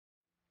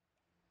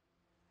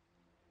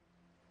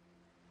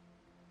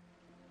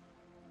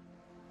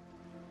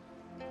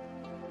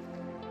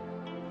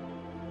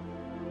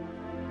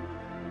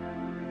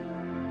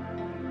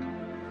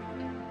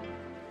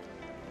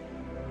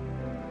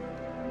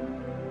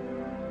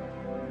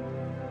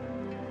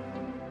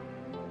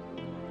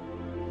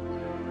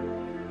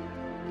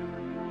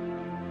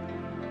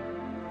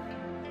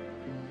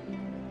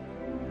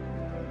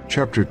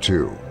Chapter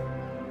 2.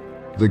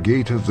 The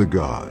Gate of the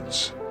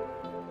Gods.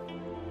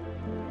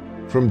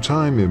 From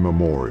time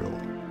immemorial,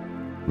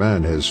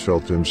 man has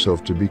felt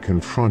himself to be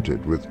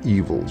confronted with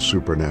evil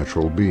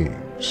supernatural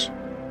beings.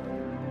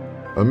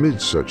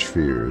 Amid such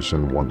fears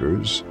and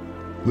wonders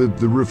lived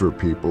the river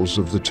peoples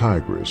of the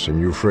Tigris and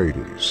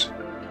Euphrates,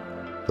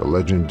 the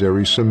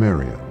legendary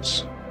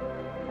Sumerians.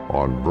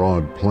 On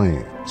broad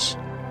plains,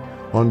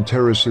 on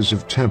terraces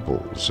of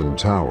temples and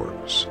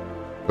towers,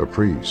 the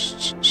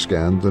priests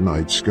scanned the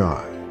night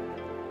sky,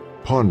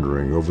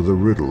 pondering over the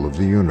riddle of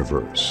the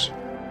universe,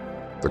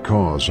 the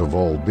cause of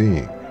all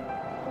being,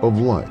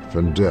 of life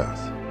and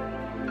death.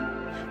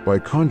 By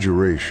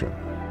conjuration,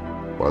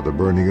 by the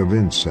burning of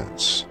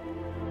incense,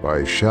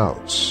 by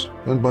shouts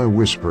and by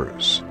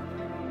whispers,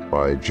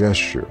 by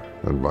gesture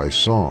and by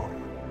song,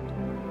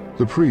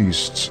 the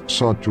priests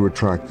sought to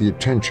attract the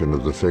attention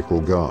of the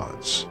fickle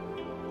gods.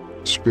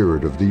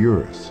 Spirit of the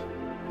earth,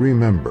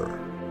 remember.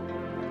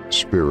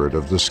 Spirit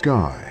of the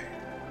sky,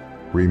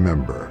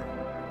 remember.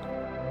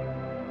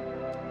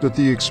 That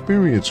the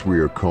experience we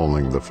are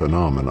calling the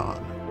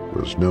phenomenon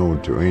was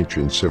known to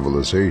ancient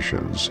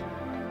civilizations,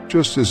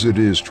 just as it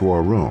is to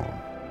our own,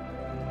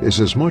 is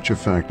as much a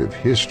fact of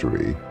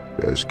history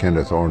as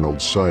Kenneth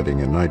Arnold's sighting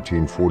in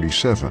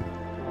 1947,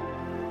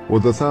 or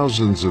the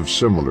thousands of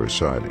similar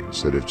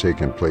sightings that have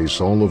taken place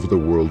all over the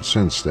world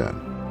since then.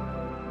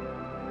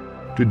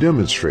 To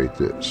demonstrate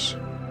this,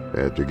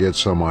 and to get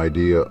some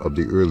idea of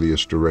the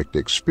earliest direct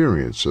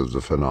experience of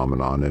the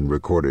phenomenon in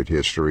recorded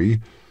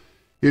history,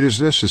 it is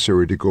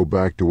necessary to go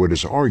back to what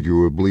is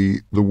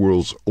arguably the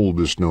world's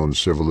oldest known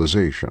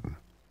civilization,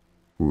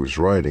 whose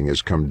writing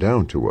has come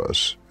down to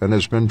us and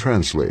has been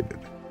translated: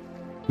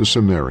 the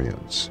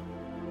Sumerians.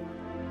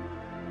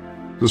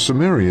 The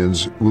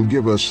Sumerians will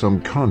give us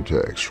some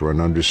context for an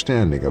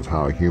understanding of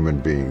how human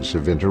beings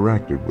have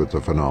interacted with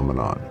the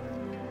phenomenon,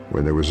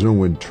 when there was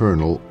no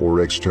internal or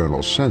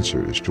external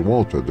censors to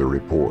alter their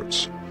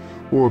reports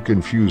or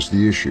confuse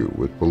the issue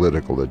with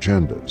political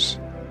agendas.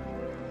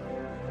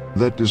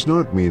 That does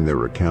not mean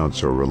their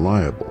accounts are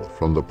reliable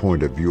from the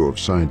point of view of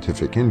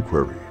scientific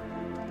inquiry.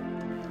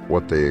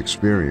 What they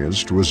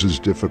experienced was as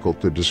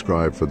difficult to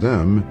describe for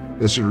them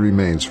as it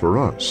remains for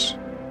us.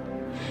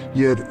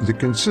 Yet the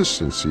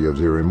consistency of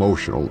their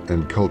emotional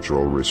and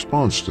cultural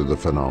response to the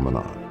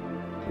phenomenon,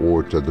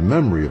 or to the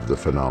memory of the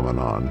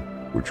phenomenon,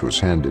 which was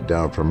handed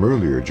down from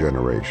earlier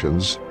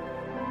generations,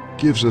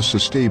 gives us a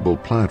stable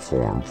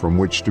platform from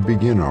which to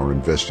begin our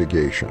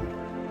investigation.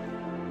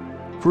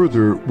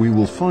 Further, we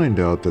will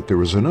find out that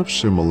there is enough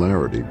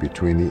similarity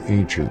between the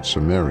ancient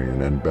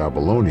Sumerian and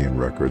Babylonian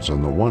records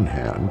on the one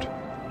hand,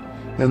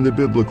 and the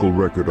biblical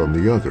record on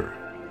the other,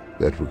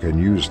 that we can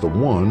use the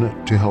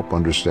one to help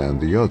understand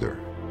the other.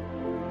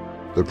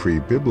 The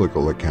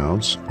pre-biblical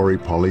accounts are a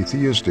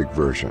polytheistic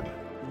version,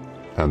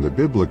 and the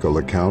biblical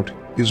account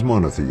is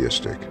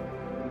monotheistic.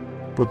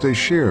 But they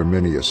share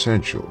many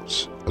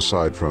essentials,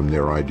 aside from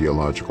their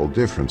ideological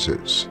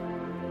differences.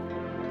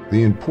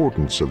 The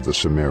importance of the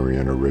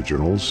Sumerian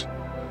originals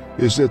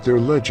is that their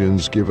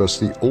legends give us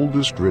the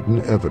oldest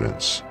written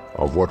evidence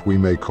of what we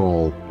may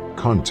call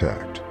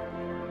contact.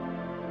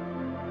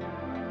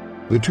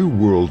 The two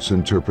worlds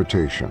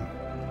interpretation.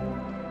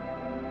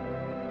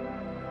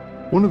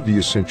 One of the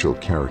essential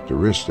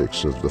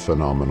characteristics of the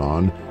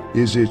phenomenon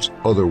is its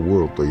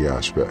otherworldly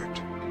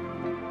aspect.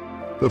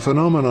 The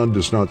phenomenon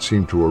does not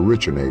seem to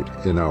originate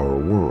in our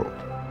world.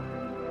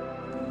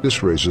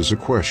 This raises a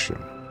question.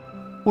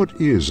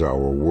 What is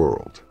our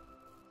world?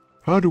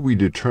 How do we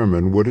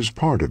determine what is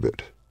part of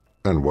it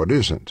and what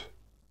isn't?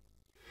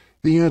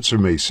 The answer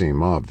may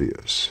seem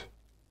obvious.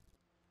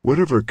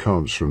 Whatever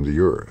comes from the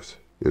earth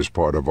is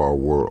part of our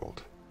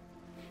world.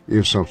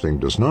 If something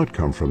does not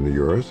come from the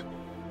earth,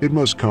 it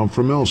must come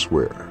from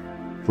elsewhere,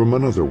 from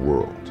another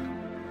world.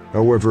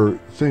 However,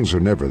 things are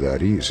never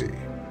that easy.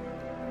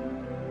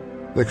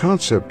 The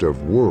concept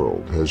of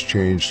world has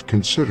changed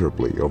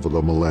considerably over the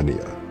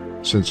millennia,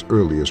 since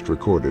earliest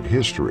recorded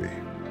history.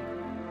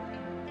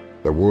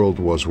 The world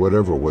was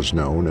whatever was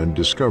known and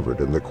discovered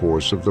in the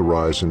course of the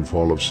rise and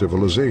fall of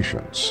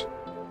civilizations.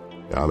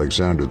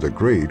 Alexander the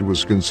Great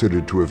was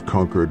considered to have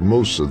conquered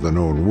most of the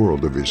known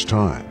world of his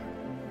time,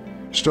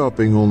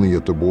 stopping only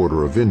at the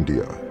border of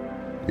India,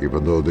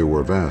 even though there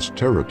were vast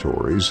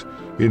territories,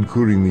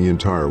 including the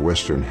entire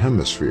Western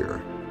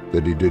Hemisphere,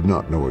 that he did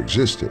not know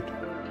existed.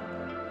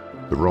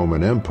 The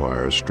Roman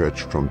Empire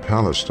stretched from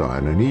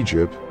Palestine and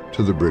Egypt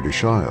to the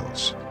British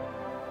Isles,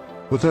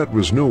 but that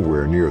was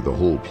nowhere near the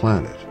whole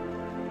planet.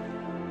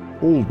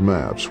 Old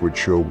maps would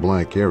show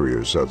blank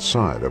areas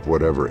outside of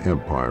whatever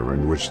empire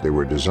in which they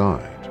were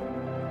designed.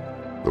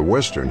 The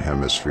Western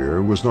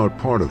Hemisphere was not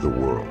part of the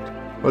world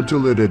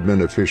until it had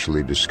been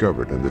officially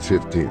discovered in the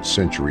 15th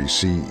century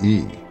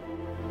CE,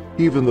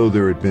 even though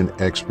there had been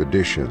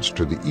expeditions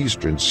to the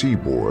eastern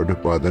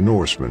seaboard by the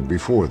Norsemen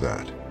before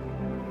that,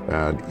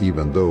 and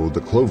even though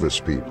the Clovis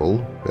people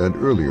and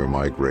earlier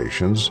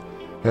migrations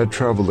had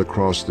traveled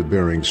across the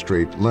Bering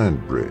Strait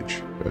land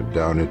bridge and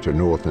down into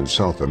North and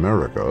South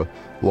America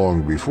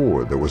long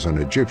before there was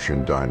an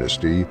Egyptian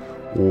dynasty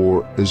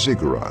or a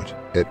ziggurat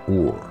at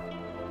Ur.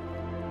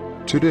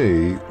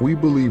 Today, we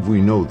believe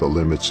we know the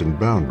limits and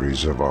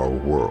boundaries of our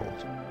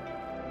world.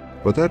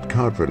 But that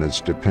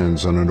confidence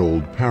depends on an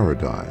old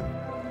paradigm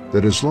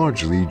that is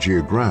largely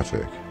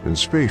geographic and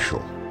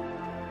spatial,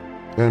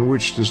 and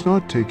which does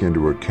not take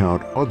into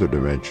account other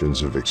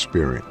dimensions of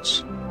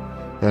experience,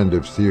 and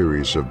of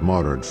theories of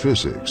modern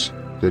physics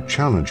that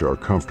challenge our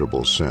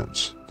comfortable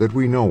sense that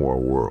we know our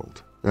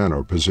world and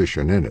our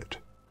position in it.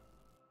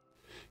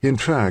 In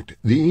fact,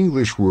 the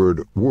English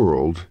word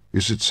world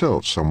is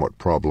itself somewhat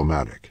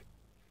problematic.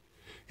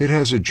 It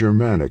has a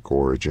Germanic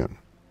origin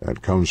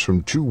and comes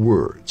from two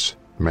words,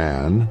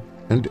 man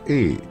and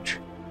age.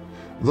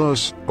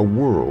 Thus, a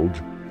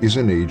world is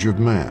an age of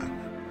man.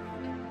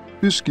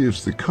 This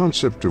gives the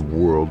concept of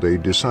world a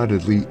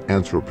decidedly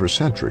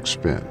anthropocentric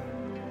spin,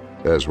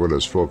 as well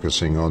as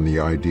focusing on the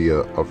idea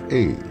of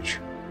age,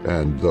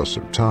 and thus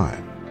of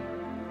time.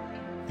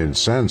 In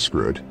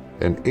Sanskrit,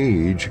 an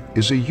age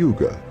is a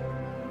yuga,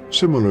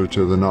 similar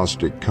to the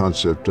Gnostic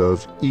concept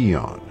of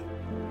eon.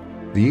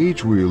 The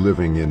age we are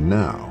living in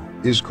now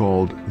is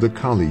called the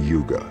Kali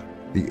Yuga,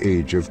 the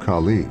age of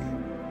Kali,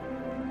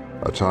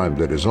 a time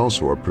that is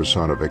also a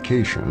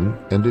personification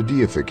and a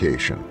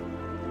deification.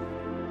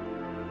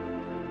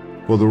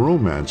 For the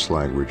Romance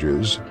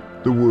languages,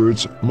 the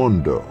words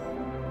mondo,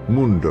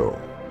 mundo,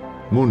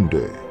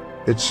 munde,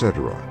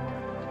 etc.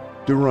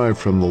 derive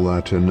from the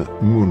Latin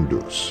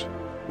mundus,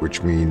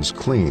 which means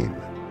clean,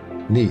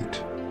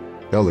 neat,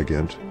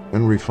 elegant,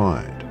 and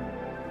refined,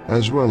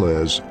 as well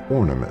as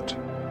ornament.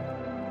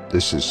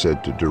 This is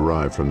said to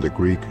derive from the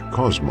Greek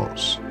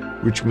kosmos,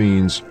 which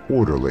means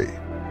orderly.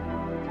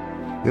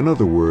 In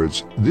other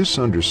words, this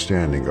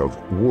understanding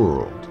of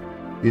world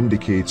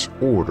indicates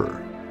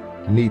order,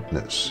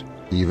 neatness,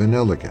 even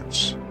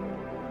elegance.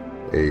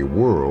 A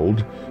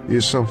world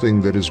is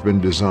something that has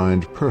been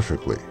designed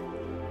perfectly,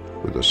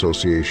 with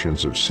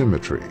associations of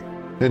symmetry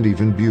and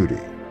even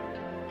beauty.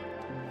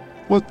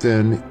 What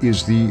then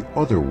is the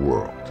other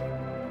world?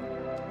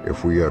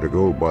 If we are to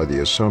go by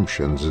the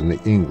assumptions in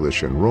the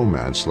English and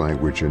Romance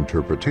language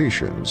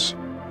interpretations,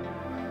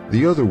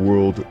 the other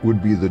world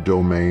would be the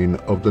domain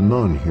of the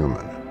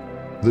non-human,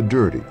 the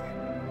dirty,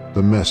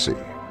 the messy.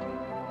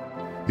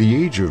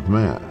 The age of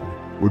man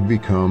would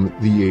become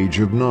the age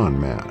of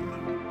non-man.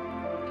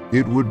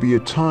 It would be a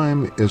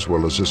time as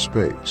well as a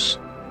space,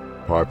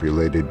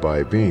 populated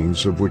by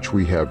beings of which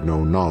we have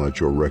no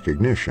knowledge or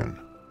recognition,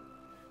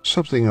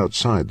 something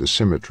outside the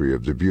symmetry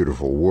of the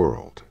beautiful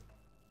world.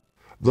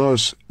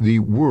 Thus, the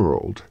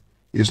world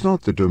is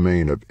not the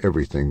domain of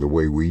everything the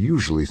way we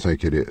usually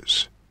think it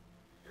is.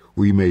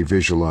 We may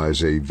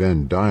visualize a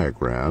Venn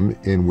diagram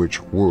in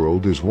which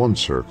world is one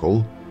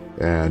circle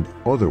and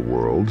other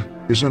world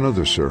is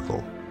another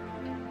circle.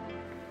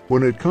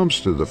 When it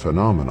comes to the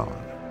phenomenon,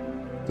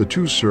 the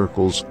two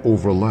circles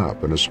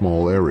overlap in a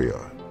small area.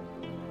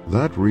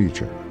 That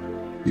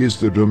region is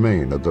the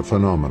domain of the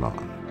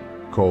phenomenon,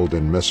 called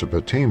in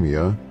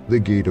Mesopotamia the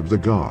Gate of the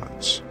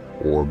Gods,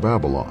 or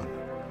Babylon.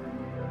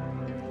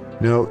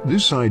 Now,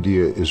 this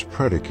idea is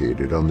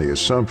predicated on the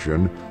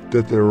assumption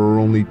that there are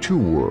only two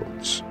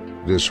worlds,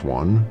 this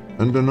one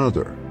and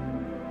another.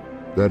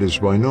 That is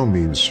by no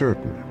means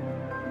certain.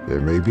 There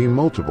may be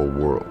multiple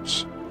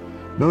worlds,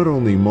 not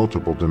only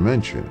multiple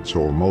dimensions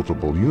or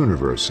multiple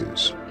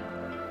universes,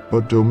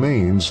 but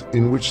domains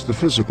in which the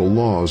physical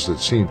laws that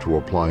seem to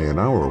apply in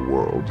our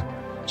world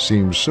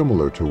seem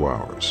similar to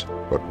ours,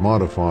 but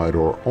modified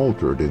or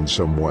altered in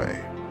some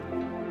way.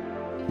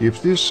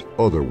 If this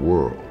other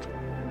world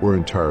were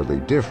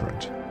entirely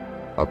different,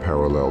 a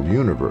parallel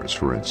universe,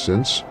 for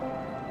instance,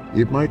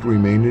 it might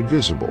remain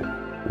invisible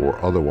or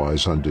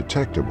otherwise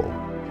undetectable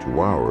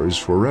to ours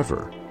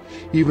forever,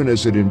 even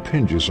as it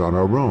impinges on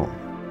our own.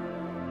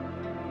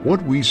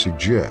 What we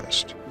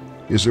suggest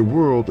is a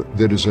world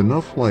that is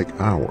enough like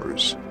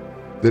ours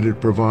that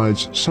it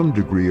provides some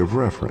degree of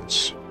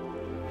reference.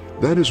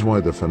 That is why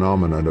the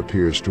phenomenon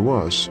appears to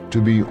us to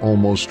be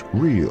almost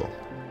real,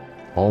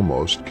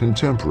 almost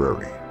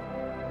contemporary,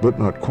 but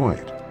not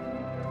quite.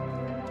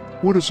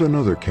 What is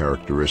another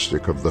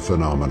characteristic of the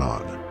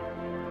phenomenon?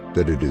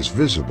 That it is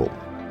visible.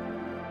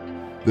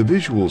 The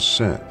visual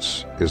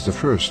sense is the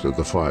first of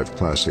the 5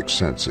 classic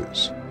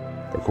senses,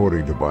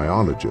 according to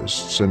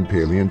biologists and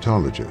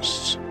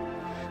paleontologists,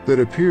 that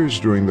appears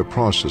during the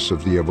process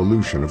of the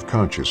evolution of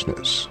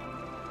consciousness.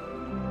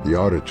 The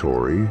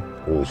auditory,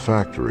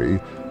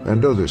 olfactory,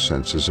 and other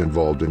senses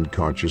involved in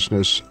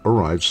consciousness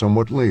arrive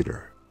somewhat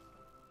later.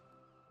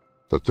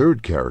 The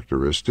third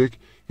characteristic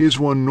is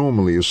one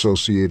normally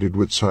associated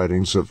with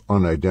sightings of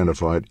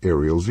unidentified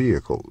aerial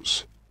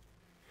vehicles.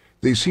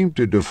 They seem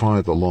to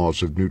defy the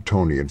laws of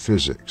Newtonian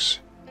physics,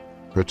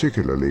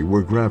 particularly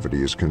where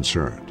gravity is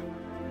concerned.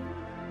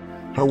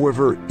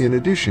 However, in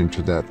addition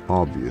to that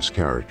obvious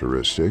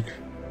characteristic,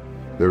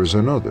 there is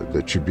another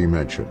that should be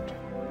mentioned.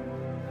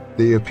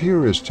 They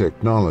appear as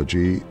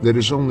technology that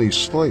is only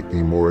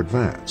slightly more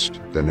advanced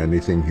than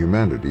anything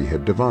humanity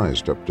had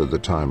devised up to the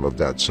time of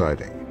that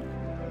sighting.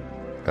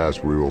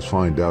 As we will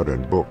find out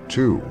in Book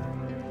 2,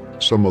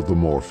 some of the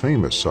more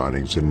famous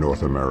sightings in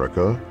North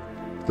America,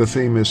 the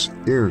famous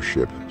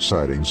airship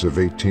sightings of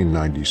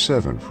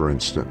 1897, for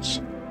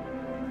instance,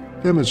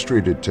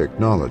 demonstrated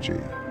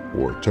technology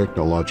or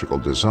technological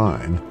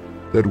design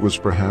that was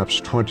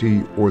perhaps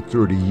 20 or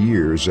 30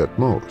 years at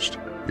most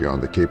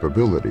beyond the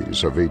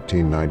capabilities of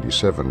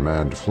 1897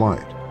 manned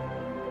flight.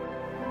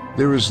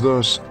 There is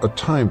thus a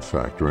time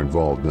factor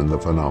involved in the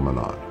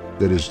phenomenon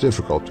that is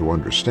difficult to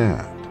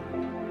understand,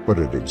 but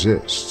it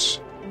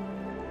exists.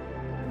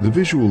 The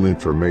visual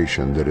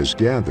information that is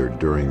gathered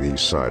during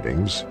these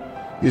sightings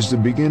is the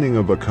beginning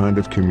of a kind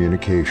of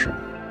communication.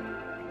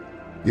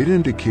 It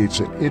indicates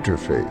an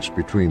interface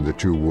between the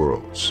two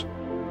worlds,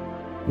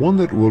 one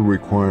that will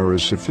require a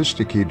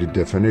sophisticated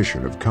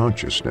definition of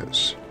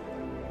consciousness,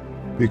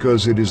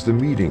 because it is the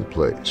meeting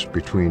place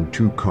between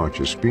two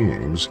conscious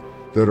beings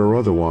that are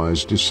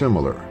otherwise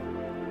dissimilar.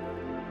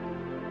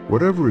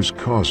 Whatever is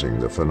causing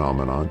the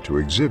phenomenon to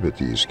exhibit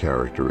these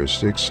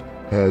characteristics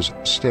has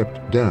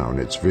stepped down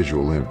its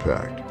visual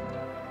impact,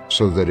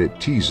 so that it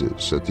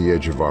teases at the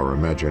edge of our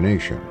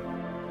imagination.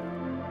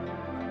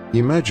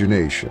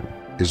 Imagination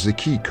is the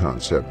key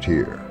concept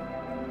here,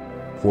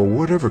 for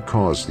whatever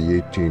caused the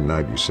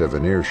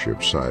 1897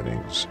 airship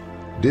sightings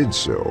did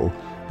so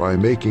by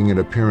making an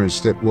appearance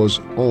that was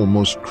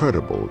almost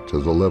credible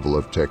to the level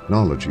of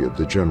technology of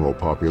the general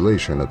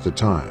population at the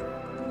time.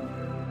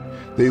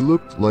 They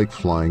looked like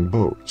flying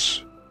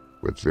boats,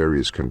 with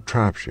various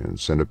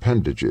contraptions and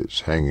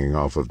appendages hanging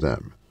off of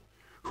them,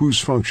 whose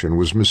function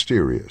was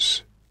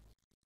mysterious.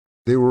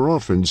 They were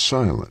often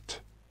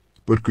silent,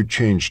 but could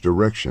change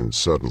direction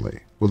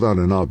suddenly without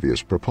an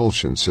obvious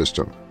propulsion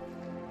system.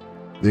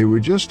 They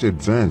were just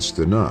advanced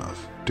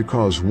enough to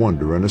cause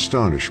wonder and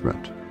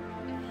astonishment.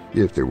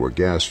 If they were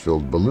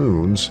gas-filled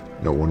balloons,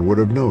 no one would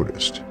have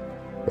noticed,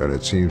 and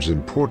it seems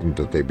important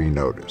that they be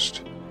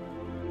noticed,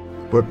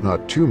 but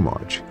not too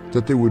much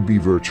that they would be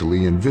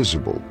virtually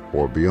invisible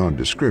or beyond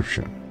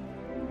description.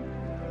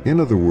 In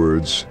other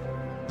words,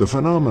 the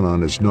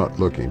phenomenon is not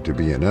looking to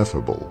be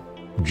ineffable,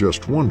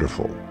 just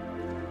wonderful,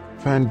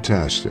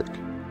 fantastic,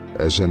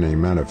 as in a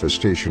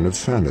manifestation of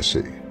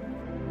fantasy.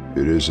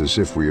 It is as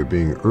if we are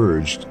being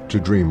urged to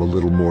dream a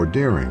little more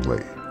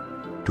daringly,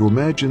 to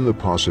imagine the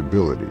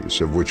possibilities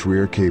of which we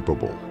are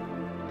capable.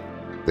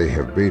 They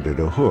have baited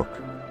a hook,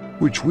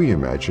 which we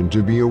imagine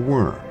to be a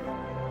worm,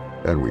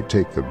 and we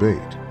take the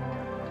bait.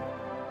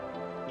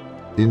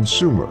 In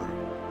Sumer,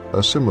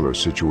 a similar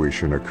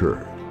situation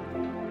occurred.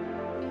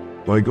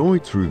 By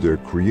going through their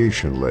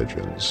creation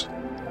legends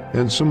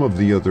and some of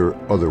the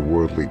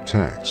otherworldly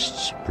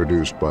texts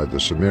produced by the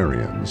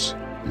Sumerians,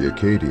 the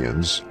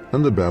Akkadians,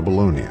 and the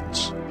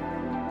Babylonians,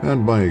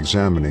 and by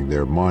examining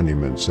their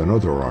monuments and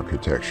other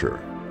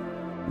architecture,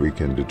 we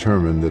can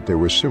determine that they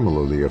were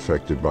similarly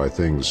affected by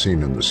things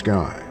seen in the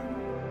sky.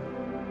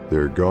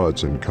 Their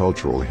gods and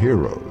cultural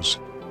heroes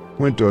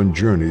went on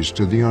journeys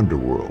to the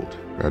underworld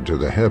and to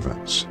the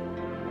heavens.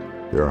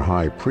 Their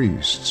high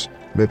priests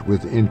met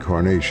with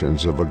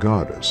incarnations of a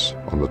goddess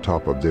on the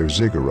top of their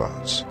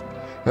ziggurats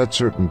at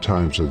certain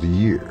times of the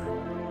year,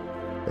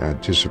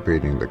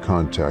 anticipating the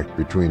contact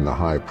between the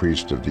high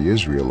priest of the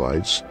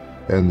Israelites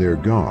and their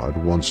god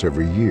once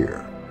every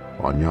year,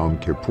 on Yom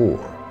Kippur,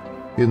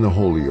 in the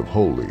Holy of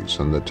Holies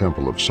and the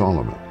Temple of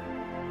Solomon.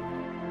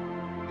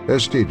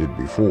 As stated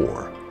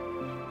before,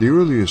 the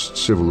earliest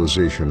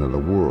civilization in the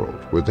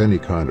world with any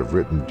kind of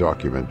written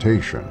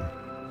documentation,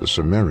 the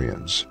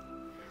Sumerians,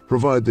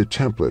 provide the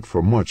template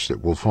for much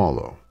that will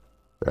follow,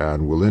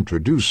 and will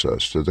introduce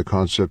us to the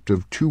concept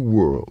of two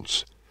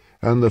worlds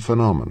and the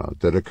phenomena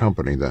that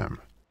accompany them.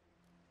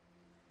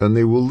 And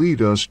they will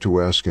lead us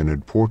to ask an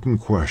important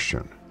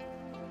question,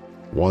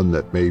 one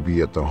that may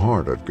be at the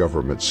heart of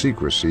government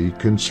secrecy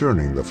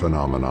concerning the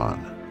phenomenon.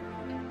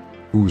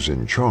 Who's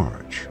in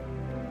charge?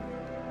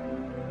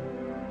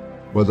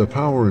 But the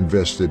power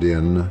invested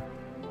in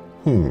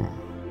whom?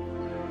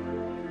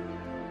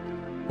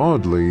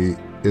 Oddly,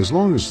 as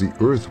long as the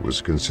earth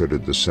was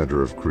considered the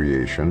center of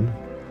creation,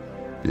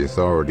 the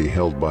authority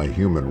held by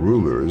human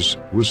rulers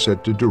was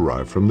said to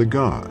derive from the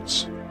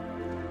gods.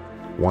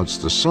 Once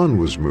the sun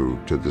was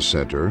moved to the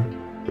center,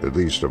 at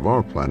least of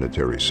our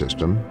planetary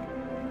system,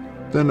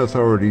 then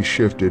authority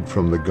shifted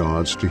from the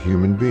gods to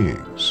human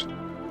beings,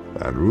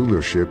 and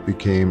rulership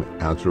became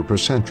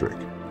anthropocentric.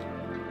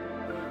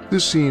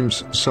 This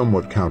seems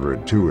somewhat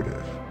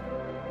counterintuitive.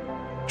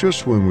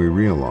 Just when we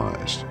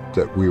realized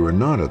that we were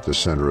not at the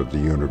center of the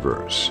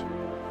universe,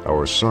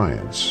 our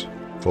science,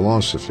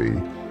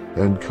 philosophy,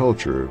 and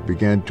culture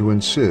began to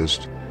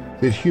insist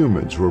that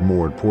humans were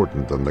more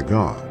important than the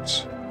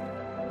gods.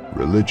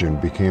 Religion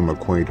became a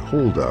quaint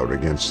holdout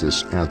against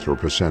this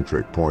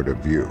anthropocentric point of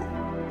view,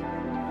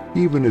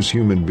 even as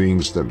human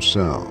beings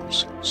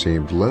themselves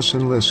seemed less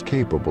and less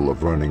capable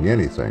of running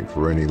anything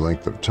for any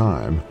length of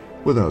time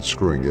without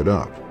screwing it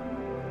up.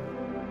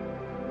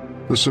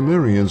 The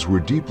Sumerians were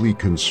deeply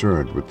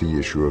concerned with the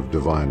issue of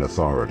divine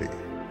authority.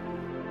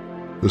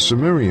 The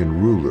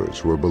Sumerian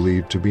rulers were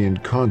believed to be in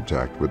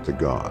contact with the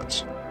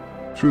gods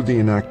through the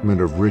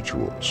enactment of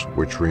rituals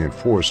which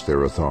reinforced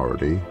their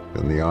authority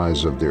in the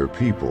eyes of their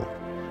people,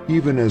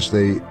 even as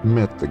they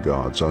met the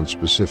gods on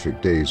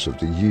specific days of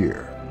the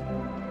year.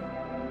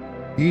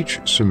 Each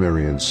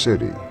Sumerian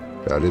city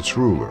had its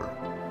ruler,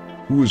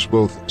 who was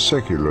both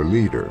secular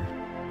leader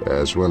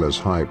as well as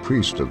high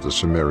priest of the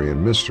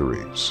Sumerian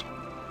mysteries.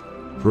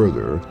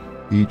 Further,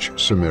 each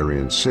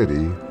Sumerian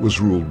city was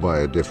ruled by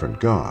a different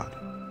god.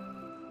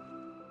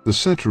 The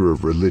center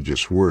of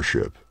religious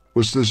worship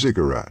was the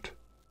ziggurat,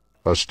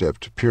 a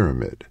stepped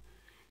pyramid,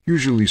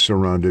 usually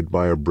surrounded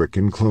by a brick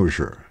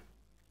enclosure.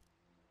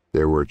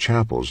 There were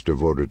chapels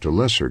devoted to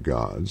lesser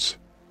gods,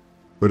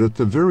 but at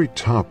the very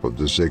top of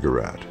the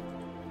ziggurat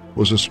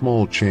was a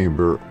small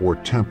chamber or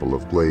temple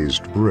of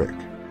glazed brick.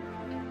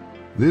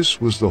 This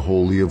was the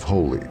Holy of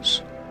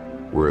Holies,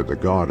 where the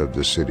god of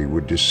the city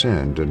would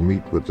descend and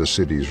meet with the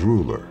city's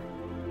ruler.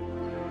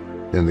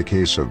 In the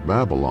case of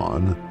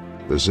Babylon,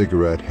 the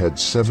ziggurat had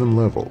 7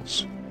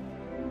 levels,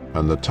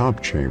 and the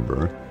top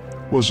chamber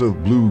was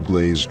of blue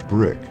glazed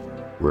brick,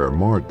 where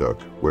Marduk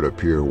would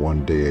appear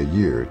one day a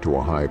year to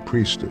a high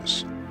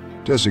priestess,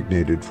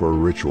 designated for a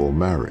ritual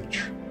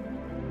marriage.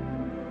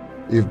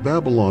 If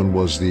Babylon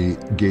was the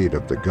gate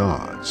of the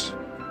gods,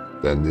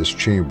 then this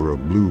chamber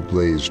of blue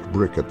glazed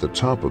brick at the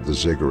top of the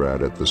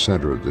ziggurat at the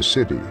center of the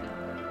city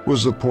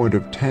was the point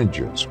of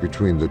tangents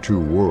between the two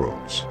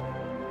worlds,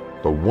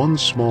 the one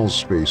small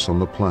space on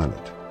the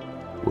planet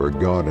where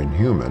God and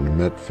human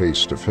met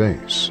face to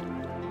face.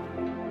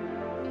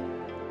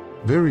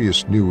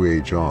 Various New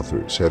Age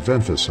authors have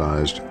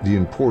emphasized the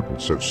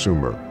importance of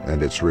Sumer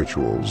and its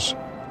rituals,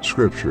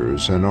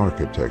 scriptures, and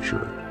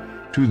architecture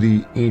to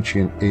the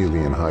ancient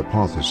alien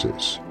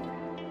hypothesis.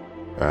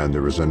 And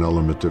there is an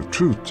element of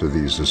truth to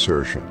these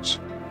assertions,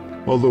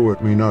 although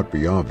it may not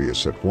be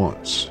obvious at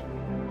once.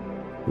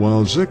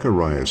 While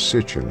Zecharia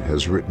Sitchin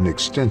has written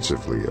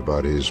extensively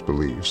about his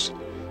beliefs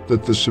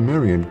that the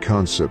Sumerian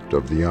concept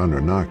of the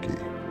Anunnaki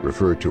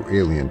referred to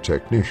alien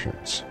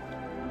technicians,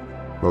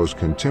 most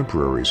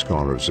contemporary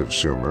scholars of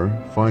Sumer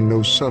find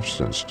no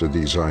substance to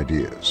these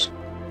ideas,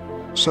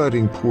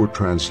 citing poor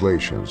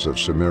translations of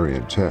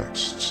Sumerian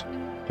texts,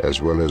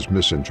 as well as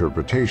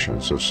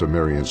misinterpretations of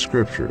Sumerian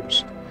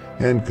scriptures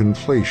and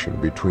conflation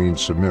between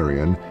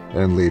Sumerian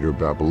and later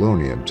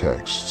Babylonian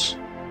texts.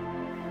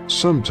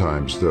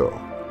 Sometimes, though,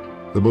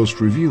 the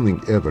most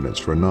revealing evidence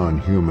for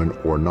non-human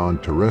or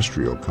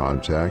non-terrestrial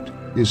contact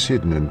is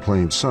hidden in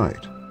plain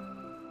sight.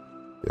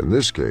 In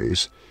this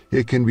case,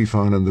 it can be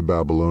found in the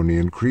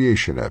Babylonian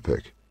creation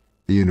epic,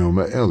 the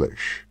Enuma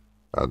Elish,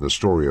 and the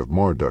story of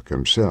Marduk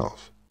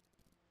himself.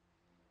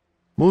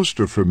 Most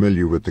are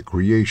familiar with the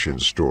creation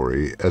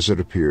story as it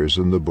appears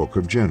in the book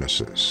of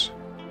Genesis.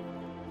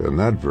 In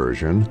that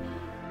version,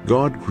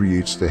 God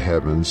creates the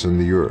heavens and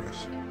the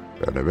earth,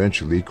 and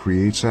eventually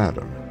creates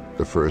Adam,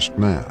 the first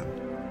man,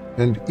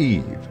 and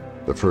Eve,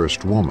 the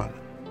first woman.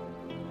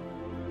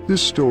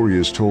 This story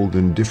is told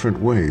in different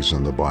ways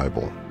in the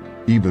Bible,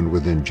 even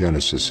within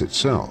Genesis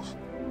itself,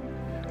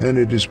 and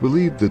it is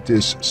believed that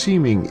this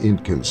seeming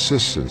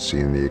inconsistency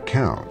in the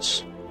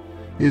accounts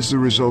is the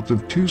result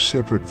of 2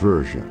 separate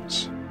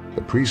versions,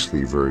 the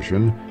priestly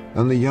version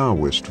and the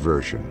Yahwist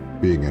version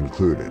being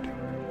included.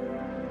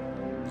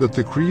 That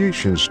the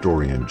creation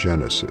story in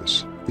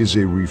Genesis is a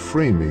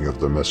reframing of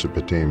the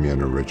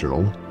Mesopotamian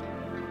original,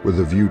 with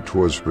a view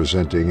towards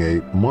presenting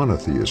a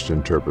monotheist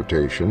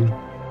interpretation,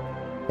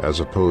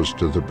 as opposed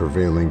to the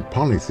prevailing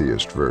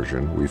polytheist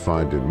version we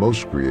find in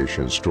most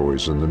creation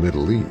stories in the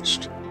Middle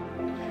East,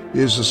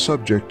 is a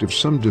subject of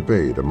some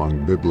debate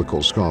among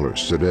biblical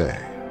scholars today.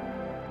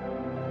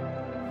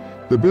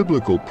 The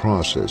biblical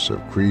process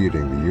of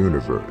creating the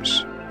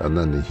universe and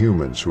then the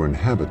humans who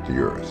inhabit the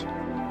earth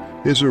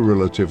is a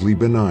relatively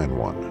benign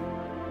one.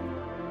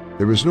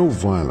 There is no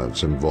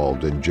violence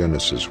involved in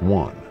Genesis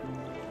 1,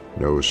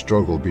 no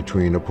struggle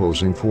between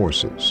opposing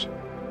forces.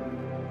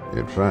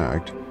 In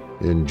fact,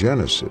 in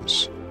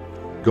Genesis,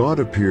 God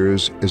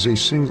appears as a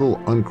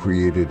single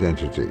uncreated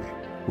entity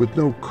with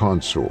no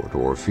consort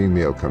or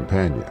female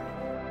companion.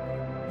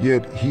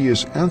 Yet he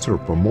is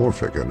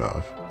anthropomorphic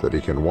enough that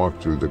he can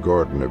walk through the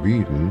Garden of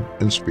Eden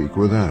and speak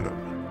with Adam.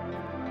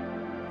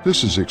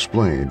 This is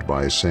explained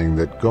by saying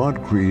that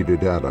God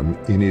created Adam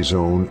in his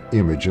own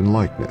image and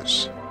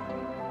likeness.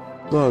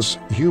 Thus,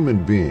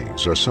 human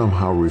beings are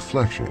somehow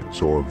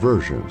reflections or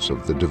versions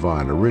of the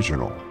divine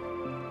original.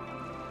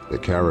 The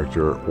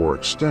character or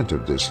extent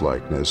of this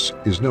likeness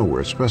is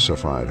nowhere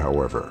specified,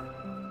 however.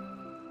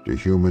 Do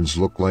humans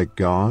look like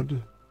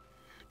God?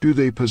 Do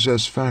they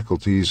possess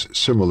faculties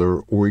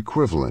similar or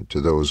equivalent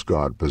to those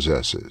God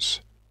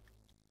possesses?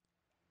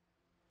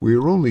 We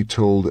are only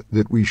told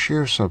that we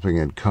share something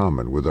in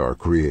common with our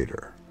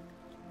Creator.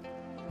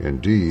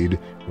 Indeed,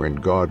 when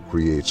God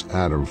creates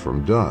Adam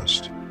from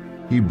dust,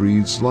 he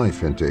breathes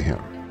life into him.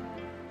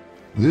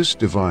 This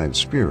divine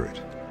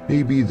spirit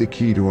may be the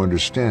key to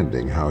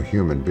understanding how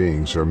human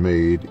beings are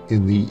made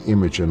in the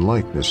image and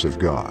likeness of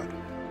God.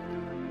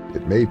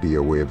 It may be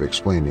a way of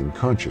explaining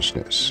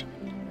consciousness.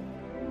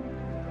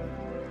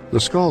 The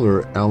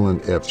scholar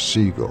Alan F.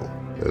 Siegel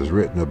has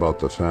written about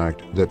the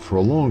fact that for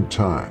a long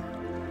time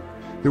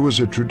there was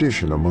a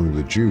tradition among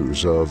the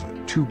Jews of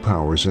two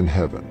powers in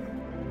heaven.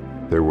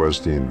 There was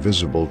the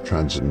invisible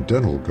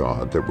transcendental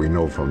God that we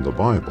know from the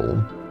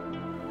Bible,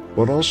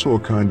 but also a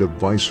kind of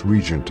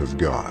vice-regent of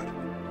God,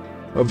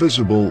 a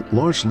visible,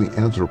 largely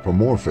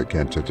anthropomorphic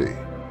entity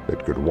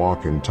that could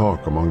walk and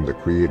talk among the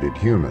created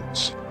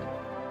humans.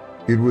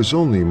 It was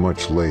only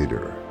much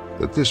later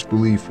that this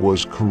belief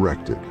was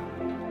corrected,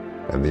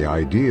 and the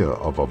idea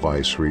of a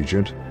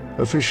vice-regent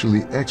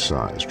officially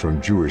excised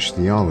from Jewish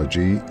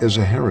theology as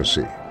a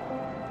heresy.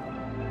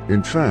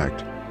 In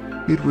fact,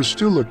 it was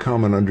still a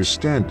common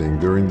understanding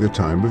during the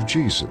time of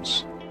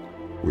Jesus,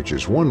 which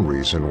is one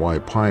reason why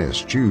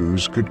pious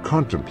Jews could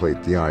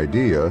contemplate the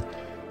idea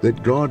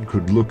that God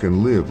could look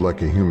and live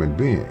like a human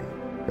being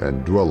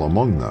and dwell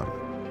among them.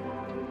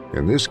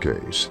 In this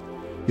case,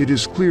 it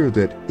is clear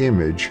that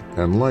image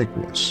and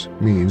likeness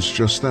means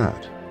just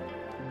that.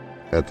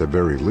 At the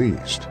very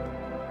least,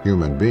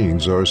 human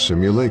beings are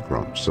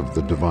simulacrums of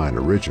the divine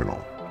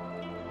original.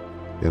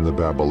 In the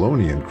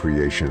Babylonian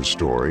creation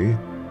story,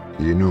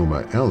 the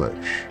Enuma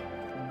Elish,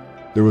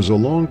 there was a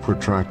long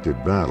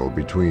protracted battle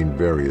between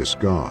various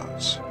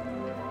gods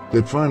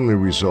that finally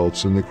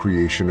results in the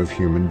creation of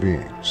human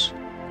beings.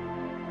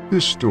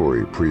 This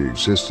story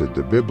pre-existed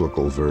the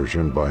biblical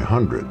version by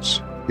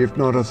hundreds, if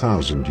not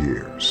 1,000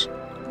 years.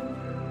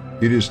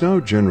 It is now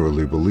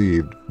generally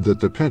believed that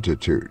the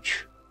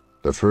Pentateuch,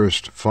 the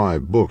first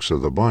 5 books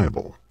of the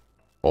Bible,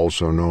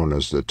 also known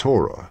as the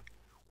Torah,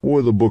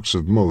 or the books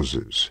of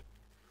Moses,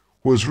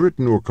 was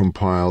written or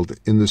compiled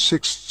in the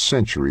 6th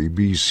century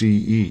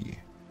BCE.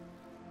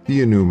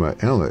 The Enuma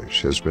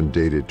Elish has been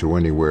dated to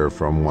anywhere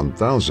from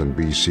 1000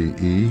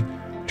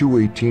 BCE to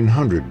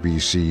 1800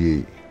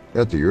 BCE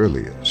at the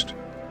earliest.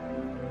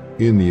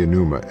 In the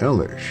Enuma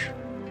Elish,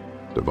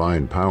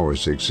 divine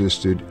powers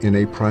existed in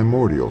a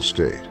primordial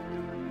state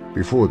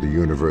before the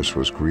universe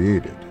was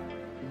created.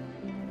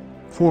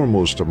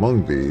 Foremost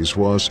among these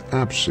was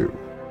Apsu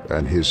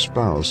and his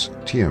spouse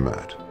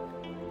Tiamat.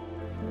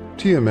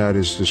 Tiamat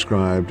is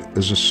described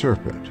as a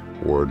serpent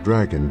or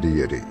dragon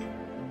deity,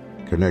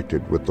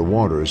 connected with the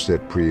waters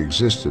that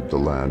pre-existed the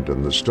land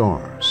and the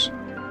stars.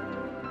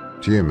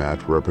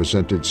 Tiamat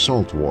represented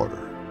salt water,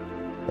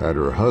 and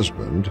her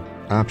husband,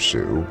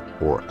 Apsu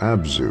or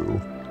Abzu,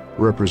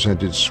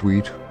 represented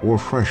sweet or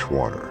fresh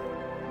water.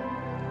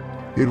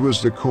 It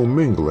was the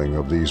commingling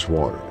of these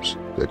waters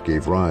that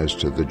gave rise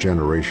to the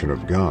generation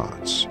of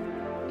gods.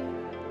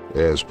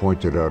 As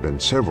pointed out in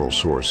several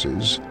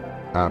sources,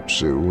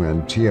 Apsu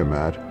and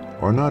Tiamat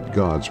are not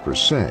gods per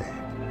se,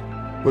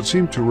 but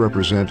seem to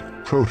represent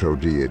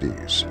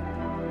proto-deities,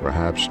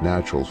 perhaps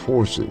natural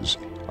forces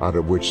out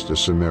of which the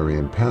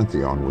Sumerian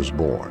pantheon was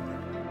born.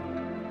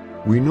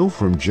 We know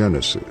from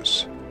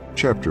Genesis,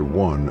 chapter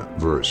 1,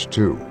 verse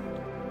 2,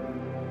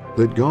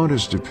 that God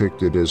is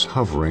depicted as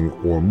hovering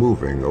or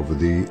moving over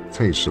the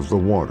face of the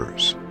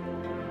waters.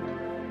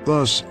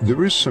 Thus,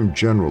 there is some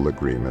general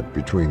agreement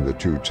between the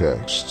two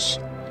texts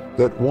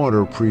that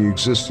water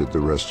pre-existed the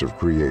rest of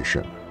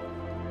creation.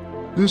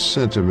 This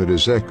sentiment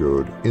is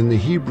echoed in the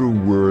Hebrew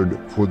word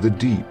for the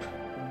deep,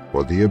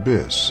 or the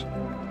abyss,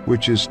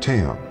 which is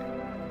Team,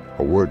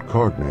 a word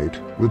cognate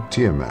with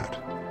Tiamat.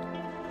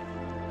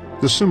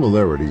 The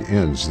similarity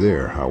ends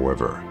there,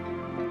 however.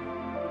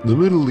 The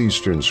Middle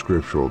Eastern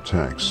scriptural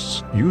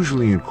texts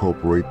usually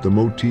incorporate the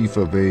motif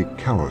of a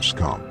chaos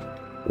kamp,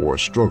 or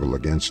struggle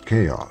against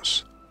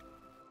chaos,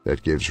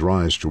 that gives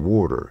rise to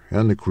order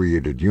and the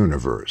created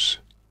universe.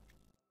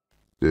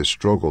 This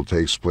struggle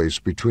takes place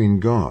between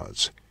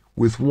gods,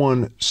 with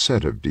one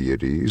set of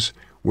deities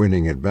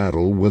winning at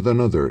battle with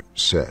another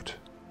set.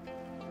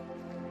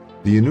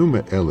 The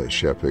Enuma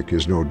Elish epic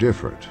is no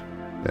different,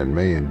 and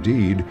may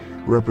indeed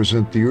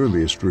represent the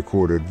earliest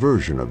recorded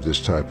version of this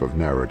type of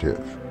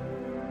narrative.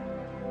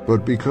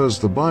 But because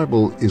the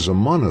Bible is a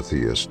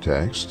monotheist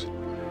text,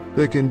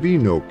 there can be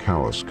no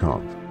chaos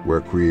kamp where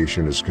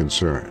creation is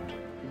concerned,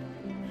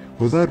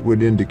 for that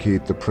would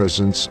indicate the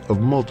presence of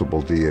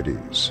multiple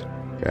deities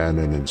and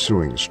an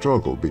ensuing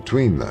struggle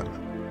between them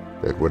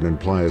that would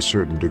imply a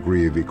certain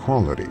degree of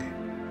equality.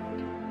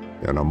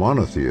 In a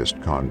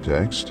monotheist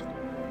context,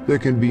 there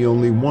can be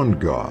only one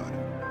God,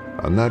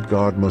 and that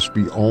God must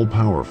be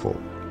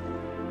all-powerful.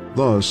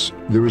 Thus,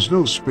 there is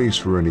no space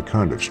for any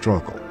kind of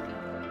struggle.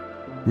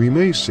 We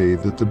may say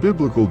that the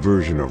biblical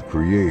version of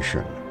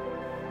creation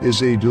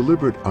is a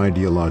deliberate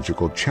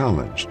ideological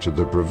challenge to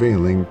the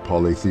prevailing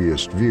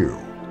polytheist view,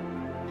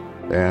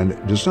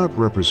 and does not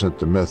represent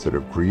the method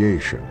of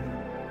creation,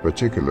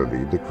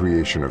 particularly the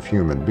creation of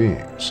human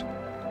beings,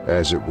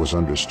 as it was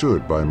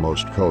understood by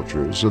most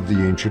cultures of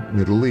the ancient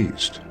Middle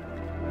East.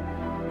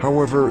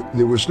 However,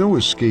 there was no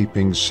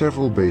escaping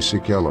several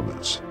basic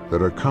elements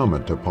that are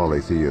common to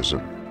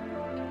polytheism,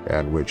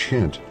 and which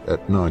hint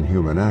at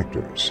non-human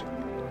actors,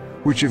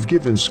 which have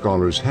given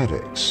scholars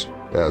headaches,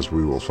 as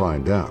we will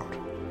find out.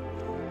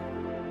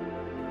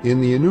 In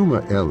the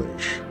Enuma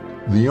Elish,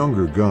 the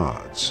younger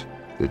gods,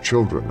 the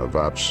children of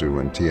Apsu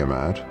and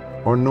Tiamat,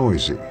 are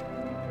noisy.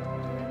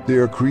 They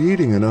are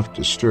creating enough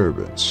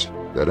disturbance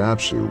that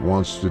Apsu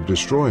wants to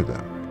destroy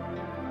them.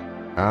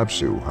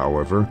 Apsu,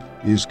 however,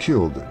 is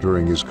killed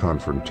during his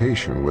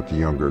confrontation with the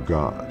younger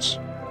gods,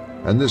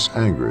 and this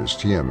angers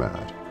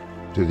Tiamat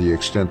to the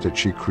extent that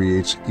she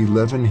creates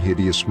 11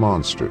 hideous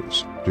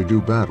monsters to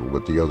do battle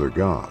with the other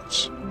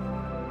gods.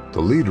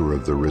 The leader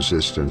of the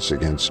resistance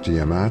against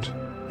Tiamat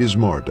is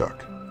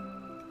Marduk.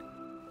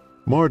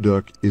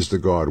 Marduk is the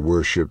god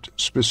worshipped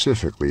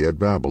specifically at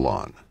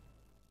Babylon,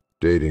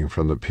 dating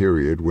from the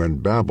period when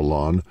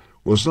Babylon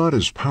was not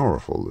as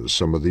powerful as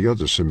some of the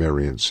other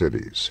Sumerian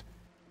cities,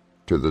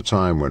 to the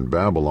time when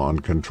Babylon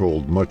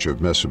controlled much of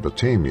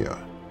Mesopotamia,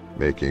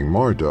 making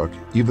Marduk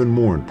even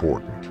more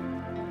important.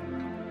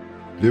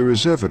 There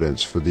is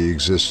evidence for the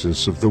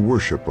existence of the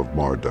worship of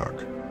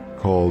Marduk,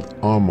 called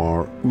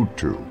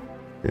Amar-Utu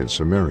in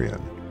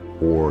Sumerian,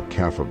 or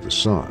Calf of the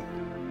Sun,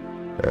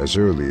 as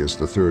early as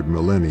the 3rd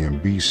millennium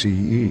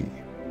BCE,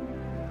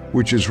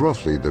 which is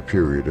roughly the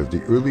period of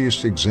the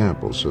earliest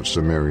examples of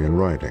Sumerian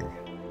writing.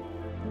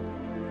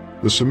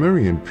 The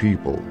Sumerian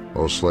people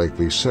most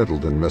likely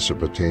settled in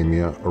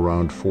Mesopotamia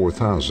around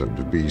 4000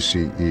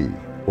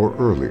 BCE or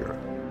earlier,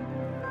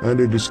 and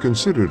it is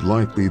considered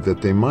likely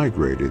that they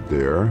migrated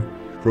there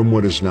from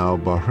what is now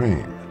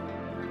Bahrain.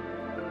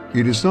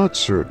 It is not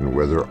certain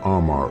whether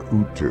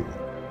Amar-Utu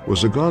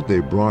was a god they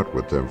brought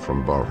with them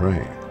from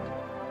Bahrain,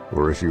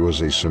 or if he was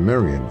a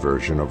Sumerian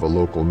version of a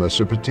local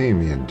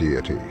Mesopotamian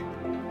deity,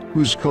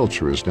 whose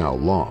culture is now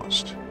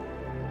lost.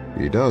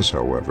 He does,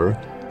 however,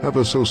 have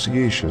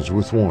associations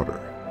with water,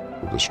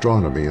 with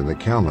astronomy and the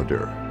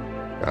calendar,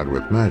 and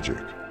with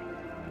magic.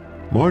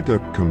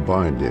 Marduk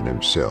combined in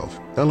himself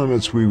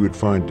elements we would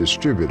find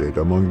distributed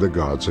among the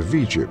gods of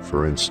Egypt,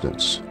 for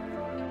instance.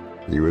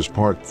 He was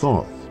part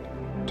Thoth,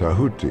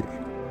 Tahuti,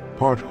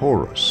 part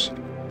Horus,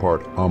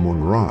 part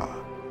Amun-Ra,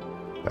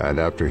 and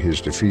after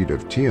his defeat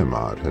of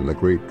Tiamat in the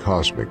great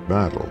cosmic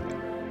battle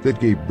that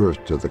gave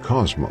birth to the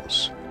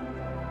cosmos,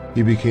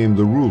 he became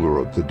the ruler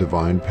of the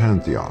divine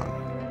pantheon.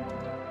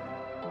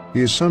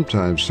 He is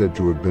sometimes said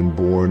to have been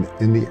born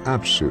in the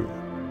Apsu,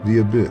 the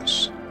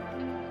abyss,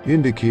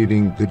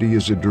 indicating that he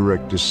is a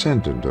direct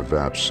descendant of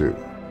Apsu,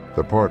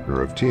 the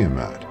partner of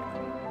Tiamat,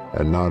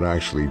 and not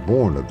actually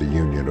born of the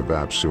union of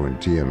Apsu and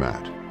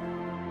Tiamat.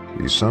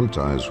 He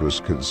sometimes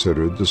was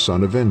considered the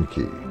son of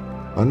Enki,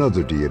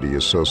 another deity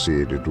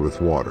associated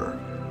with water,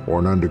 or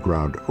an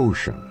underground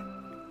ocean,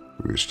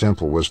 whose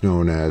temple was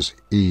known as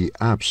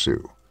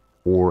E-Apsu,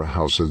 or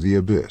House of the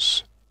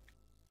Abyss.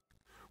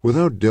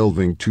 Without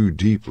delving too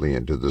deeply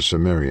into the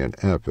Sumerian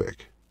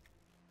epic,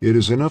 it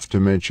is enough to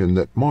mention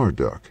that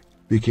Marduk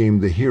became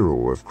the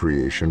hero of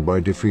creation by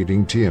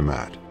defeating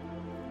Tiamat,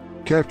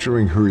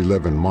 capturing her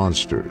 11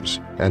 monsters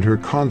and her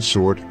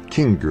consort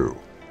Kingu,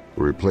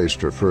 who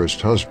replaced her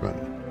first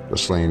husband, the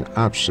slain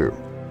Apsu,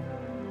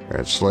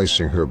 and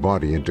slicing her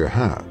body into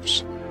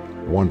halves,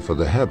 one for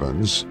the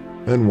heavens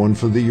and one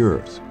for the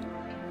earth.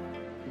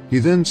 He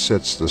then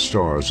sets the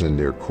stars in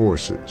their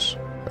courses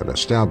and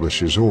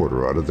establishes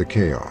order out of the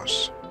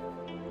chaos.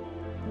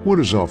 What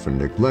is often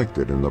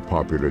neglected in the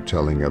popular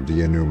telling of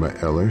the Enuma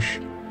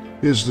Elish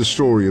is the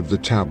story of the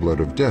Tablet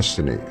of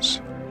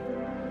Destinies.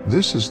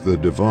 This is the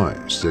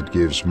device that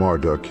gives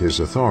Marduk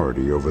his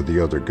authority over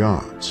the other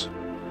gods,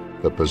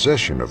 the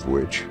possession of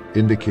which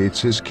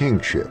indicates his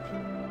kingship.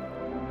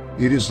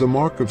 It is the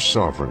mark of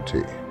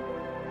sovereignty,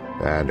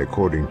 and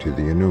according to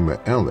the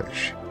Enuma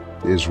Elish,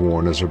 is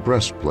worn as a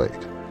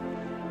breastplate.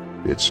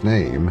 Its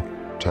name,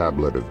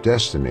 Tablet of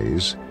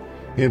Destinies,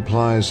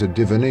 implies a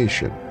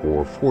divination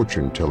or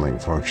fortune-telling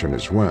function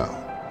as well.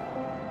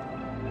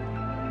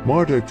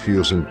 Marduk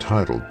feels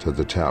entitled to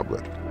the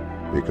tablet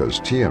because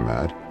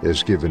Tiamat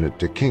has given it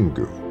to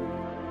Kingu,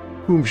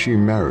 whom she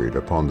married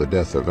upon the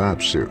death of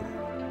Apsu.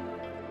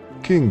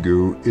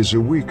 Kingu is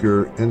a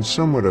weaker and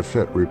somewhat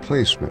effete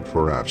replacement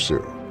for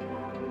Apsu,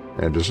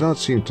 and does not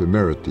seem to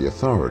merit the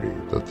authority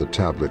that the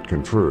tablet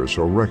confers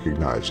or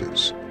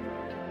recognizes.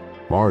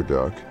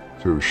 Marduk,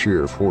 through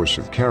sheer force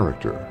of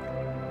character,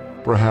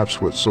 perhaps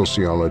what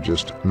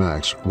sociologist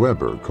Max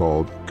Weber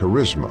called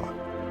charisma,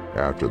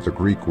 after the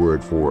Greek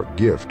word for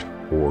gift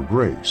or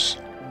grace,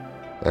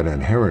 an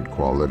inherent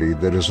quality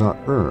that is not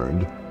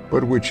earned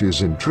but which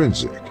is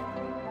intrinsic,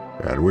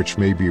 and which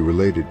may be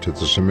related to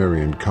the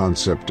Sumerian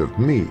concept of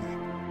me,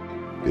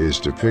 is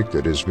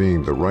depicted as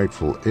being the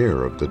rightful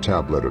heir of the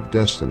Tablet of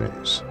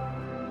Destinies.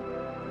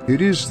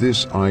 It is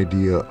this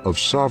idea of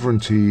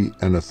sovereignty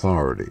and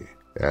authority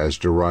as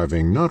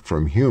deriving not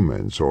from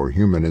humans or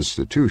human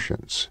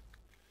institutions,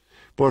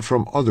 but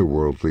from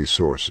otherworldly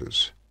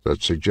sources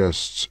that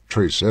suggests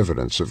trace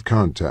evidence of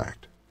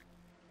contact.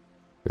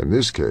 In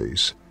this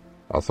case,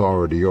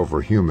 authority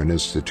over human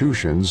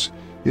institutions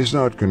is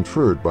not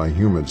conferred by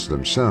humans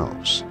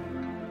themselves.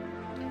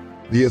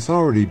 The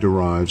authority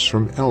derives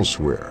from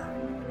elsewhere.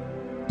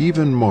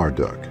 Even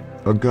Marduk,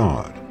 a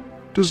god,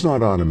 does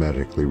not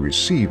automatically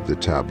receive the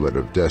Tablet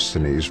of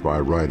Destinies by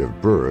right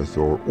of birth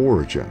or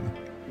origin,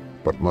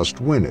 but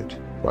must win it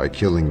by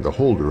killing the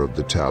holder of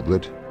the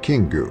tablet,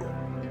 Kingu.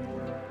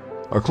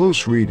 A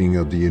close reading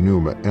of the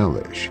Enuma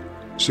Elish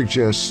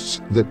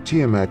suggests that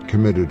Tiamat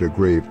committed a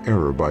grave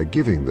error by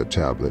giving the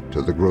tablet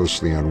to the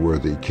grossly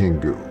unworthy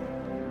Kingu,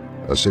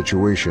 a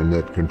situation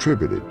that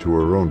contributed to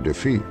her own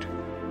defeat.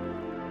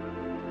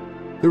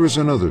 There is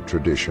another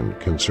tradition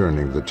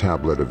concerning the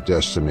Tablet of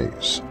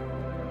Destinies,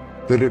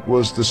 that it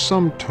was the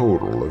sum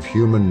total of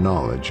human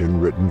knowledge in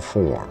written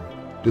form,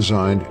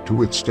 designed to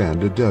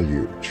withstand a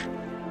deluge.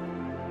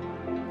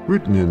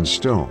 Written in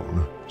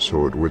stone,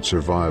 so it would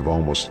survive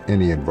almost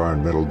any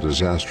environmental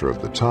disaster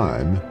of the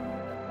time,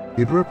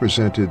 it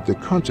represented the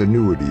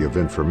continuity of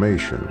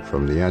information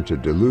from the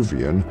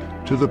antediluvian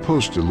to the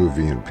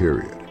post-diluvian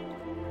period.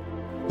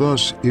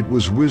 Thus, it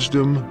was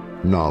wisdom,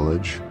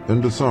 knowledge,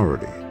 and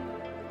authority,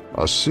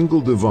 a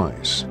single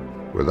device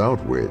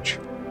without which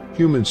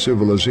human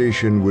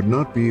civilization would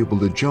not be able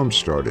to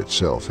jumpstart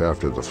itself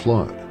after the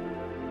flood.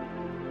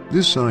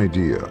 This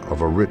idea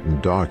of a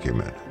written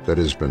document that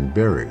has been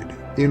buried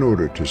in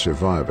order to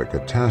survive a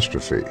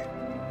catastrophe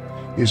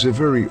is a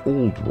very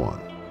old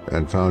one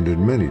and found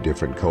in many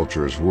different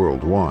cultures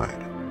worldwide.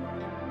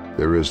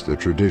 There is the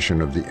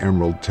tradition of the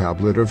Emerald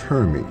Tablet of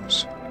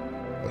Hermes,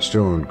 a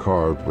stone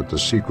carved with the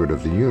secret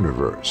of the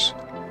universe,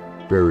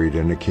 buried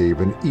in a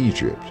cave in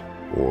Egypt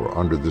or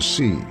under the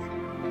sea,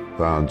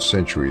 found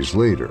centuries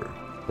later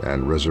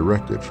and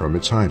resurrected from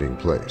its hiding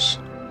place.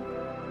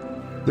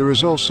 There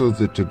is also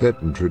the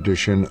Tibetan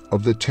tradition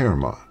of the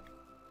Terma,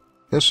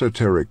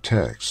 esoteric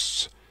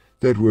texts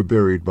that were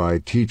buried by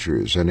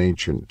teachers in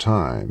ancient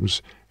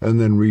times and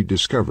then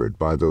rediscovered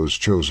by those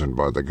chosen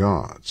by the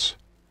gods.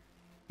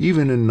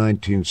 Even in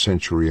 19th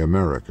century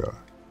America,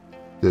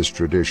 this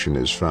tradition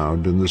is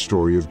found in the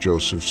story of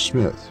Joseph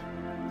Smith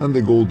and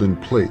the golden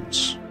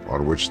plates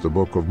on which the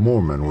Book of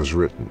Mormon was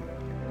written.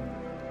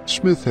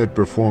 Smith had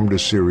performed a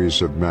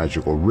series of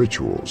magical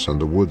rituals in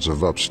the woods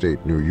of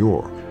upstate New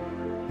York,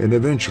 and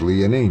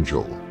eventually an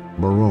angel,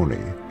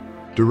 Moroni,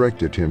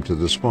 directed him to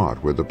the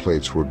spot where the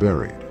plates were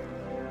buried.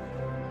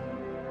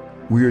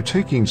 We are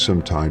taking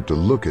some time to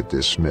look at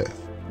this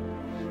myth,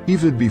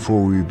 even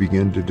before we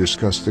begin to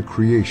discuss the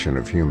creation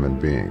of human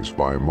beings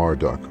by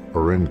Marduk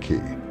or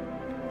Enki,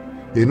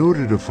 in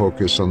order to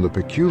focus on the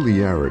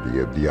peculiarity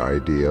of the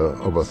idea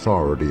of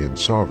authority and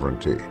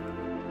sovereignty,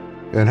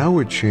 and how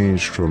it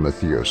changed from a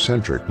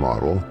theocentric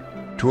model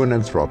to an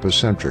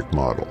anthropocentric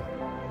model,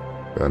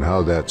 and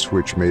how that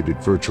switch made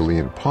it virtually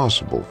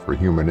impossible for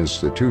human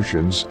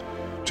institutions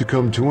to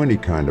come to any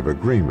kind of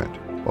agreement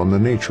on the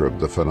nature of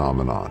the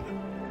phenomenon.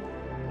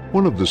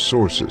 One of the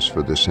sources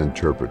for this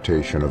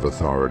interpretation of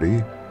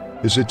authority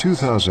is a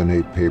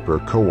 2008 paper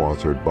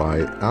co-authored by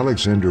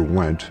Alexander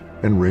Wendt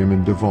and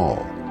Raymond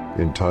Duvall,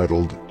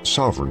 entitled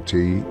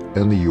Sovereignty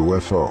and the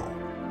UFO.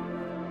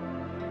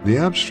 The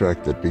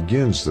abstract that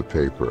begins the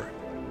paper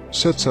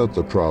sets out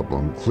the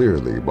problem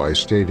clearly by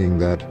stating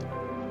that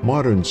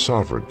modern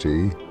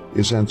sovereignty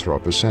is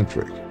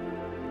anthropocentric,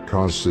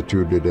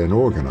 constituted and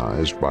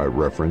organized by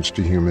reference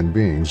to human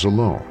beings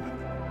alone,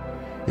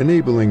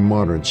 enabling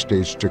modern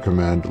states to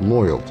command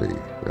loyalty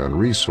and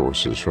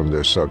resources from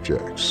their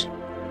subjects.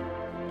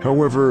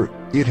 However,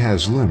 it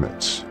has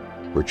limits,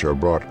 which are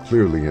brought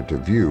clearly into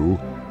view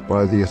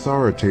by the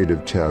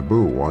authoritative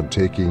taboo on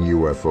taking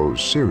UFOs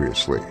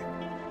seriously.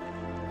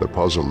 The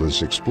puzzle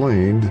is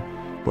explained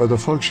by the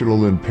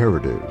functional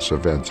imperatives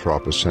of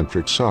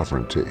anthropocentric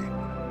sovereignty,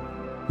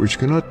 which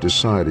cannot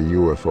decide a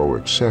UFO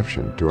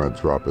exception to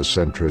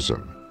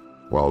anthropocentrism,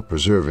 while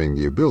preserving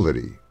the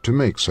ability to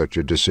make such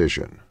a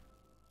decision.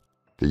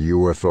 The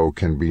UFO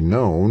can be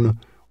known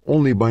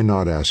only by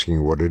not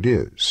asking what it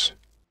is.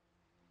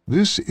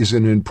 This is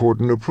an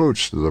important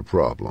approach to the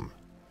problem,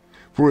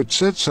 for it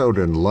sets out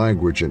in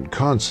language and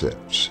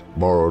concepts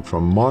borrowed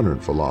from modern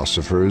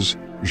philosophers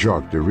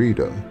Jacques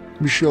Derrida,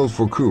 Michel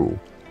Foucault,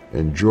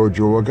 and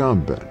Giorgio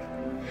Agamben,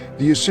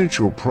 the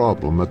essential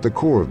problem at the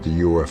core of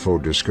the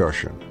UFO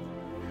discussion,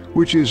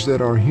 which is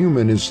that our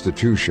human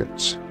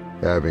institutions,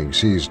 having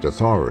seized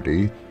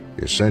authority,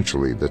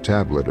 essentially the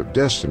Tablet of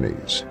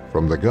Destinies,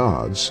 from the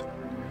gods,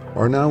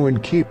 are now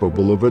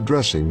incapable of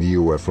addressing the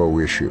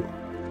UFO issue.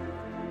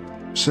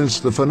 Since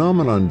the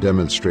phenomenon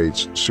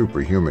demonstrates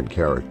superhuman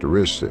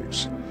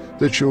characteristics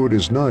that show it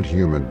is not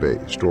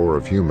human-based or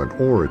of human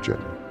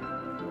origin,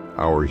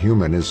 our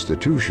human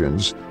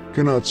institutions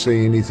cannot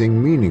say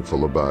anything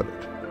meaningful about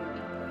it.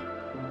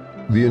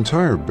 The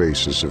entire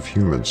basis of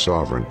human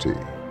sovereignty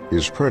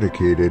is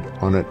predicated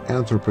on an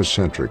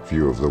anthropocentric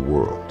view of the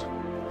world,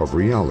 of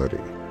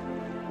reality.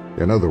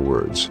 In other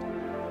words,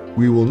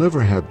 we will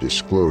never have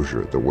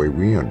disclosure the way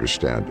we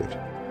understand it,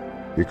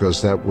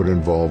 because that would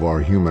involve our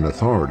human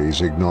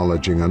authorities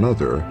acknowledging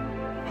another,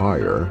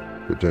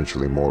 higher,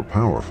 potentially more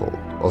powerful,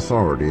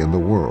 authority in the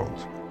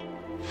world.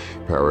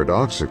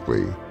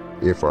 Paradoxically,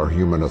 if our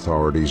human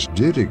authorities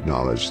did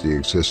acknowledge the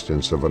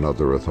existence of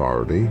another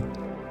authority,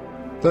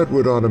 that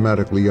would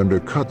automatically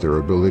undercut their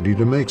ability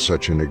to make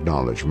such an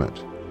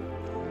acknowledgement.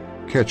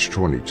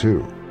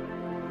 catch-22.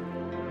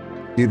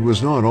 It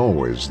was not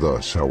always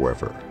thus,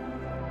 however.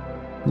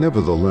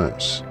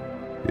 Nevertheless,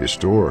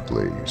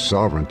 historically,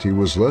 sovereignty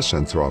was less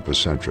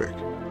anthropocentric.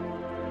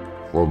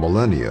 For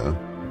millennia,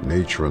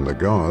 nature and the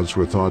gods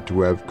were thought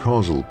to have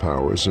causal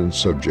powers and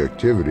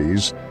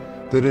subjectivities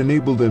that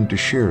enabled them to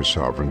share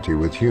sovereignty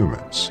with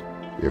humans,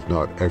 if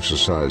not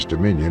exercise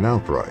dominion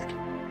outright.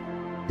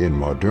 In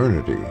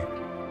modernity,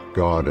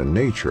 God and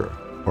nature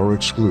are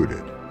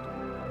excluded.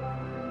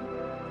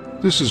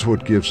 This is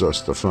what gives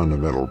us the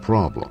fundamental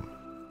problem.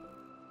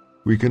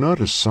 We cannot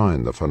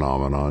assign the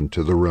phenomenon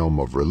to the realm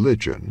of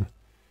religion,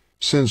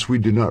 since we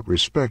do not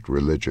respect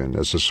religion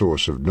as a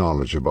source of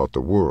knowledge about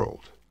the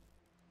world.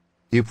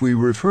 If we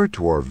refer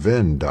to our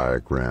Venn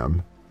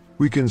diagram,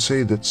 we can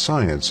say that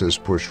science has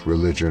pushed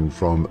religion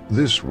from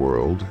this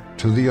world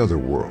to the other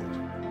world.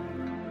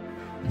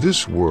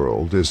 This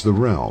world is the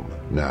realm,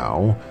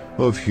 now,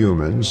 of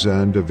humans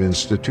and of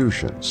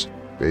institutions,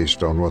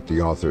 based on what the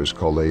authors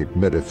call a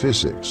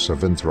metaphysics of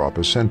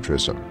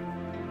anthropocentrism,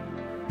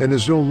 and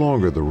is no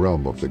longer the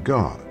realm of the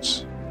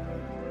gods.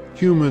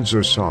 Humans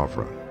are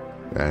sovereign,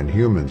 and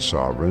human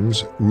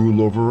sovereigns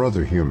rule over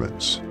other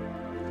humans.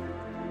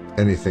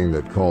 Anything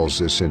that calls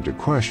this into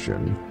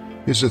question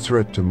is a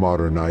threat to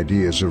modern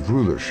ideas of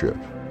rulership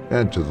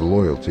and to the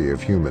loyalty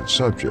of human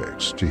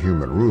subjects to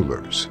human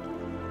rulers.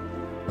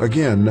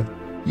 Again,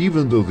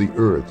 even though the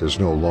Earth is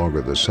no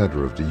longer the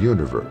center of the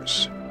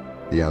universe,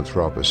 the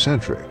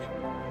anthropocentric,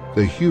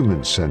 the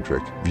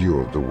human-centric view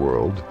of the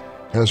world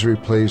has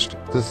replaced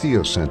the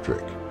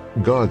theocentric,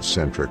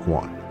 God-centric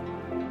one.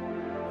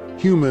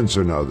 Humans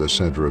are now the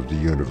center of the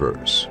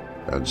universe,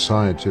 and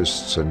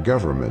scientists and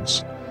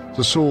governments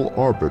the sole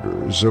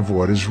arbiters of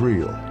what is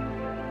real.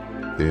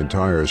 The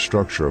entire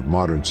structure of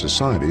modern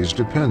societies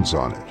depends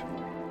on it.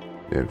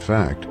 In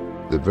fact,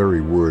 the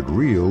very word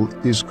real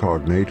is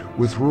cognate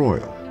with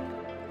royal.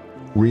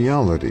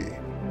 Reality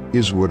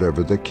is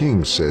whatever the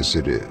king says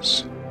it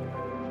is.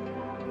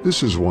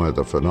 This is why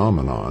the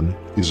phenomenon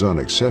is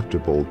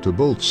unacceptable to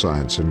both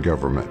science and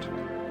government.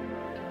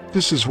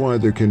 This is why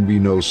there can be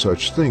no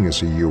such thing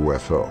as a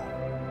UFO.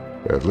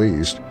 At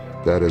least,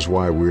 that is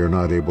why we are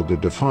not able to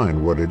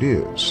define what it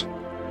is.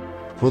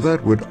 For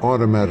that would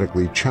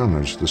automatically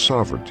challenge the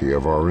sovereignty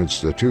of our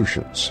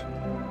institutions.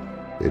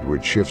 It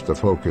would shift the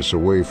focus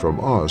away from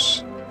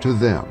us to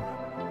them.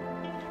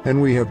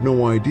 And we have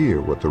no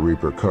idea what the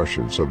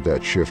repercussions of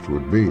that shift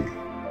would be.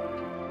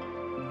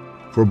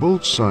 For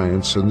both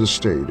science and the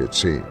state, it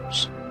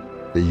seems,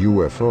 the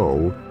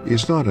UFO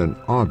is not an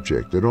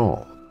object at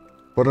all,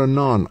 but a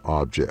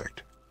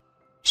non-object,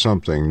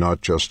 something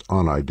not just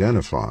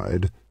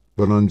unidentified,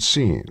 but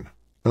unseen,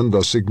 and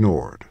thus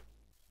ignored.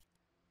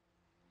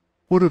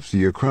 What of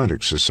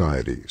theocratic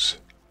societies?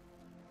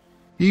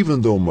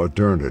 Even though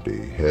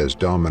modernity has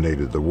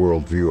dominated the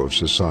worldview of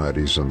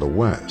societies in the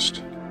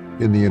West,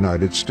 in the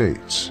United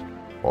States,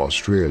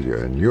 Australia,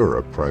 and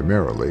Europe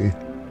primarily,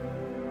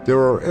 there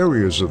are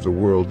areas of the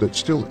world that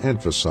still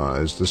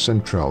emphasize the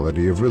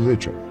centrality of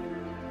religion,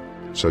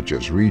 such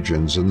as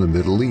regions in the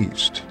Middle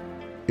East,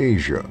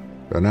 Asia,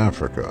 and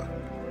Africa,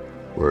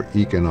 where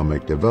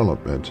economic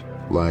development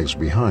lags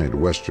behind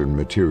Western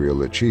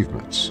material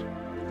achievements.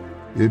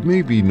 It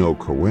may be no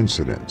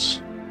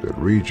coincidence that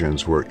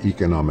regions where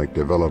economic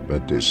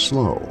development is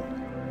slow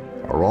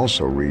are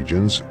also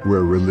regions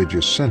where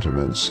religious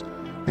sentiments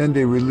and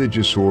a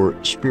religious or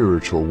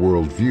spiritual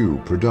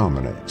worldview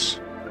predominates.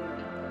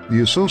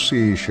 The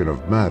association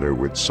of matter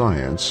with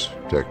science,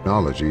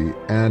 technology,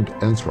 and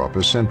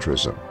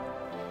anthropocentrism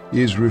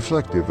is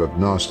reflective of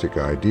Gnostic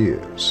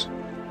ideas,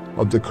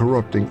 of the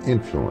corrupting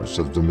influence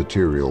of the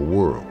material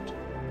world.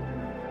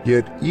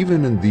 Yet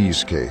even in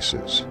these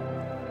cases,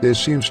 there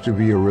seems to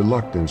be a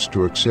reluctance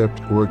to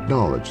accept or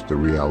acknowledge the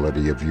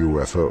reality of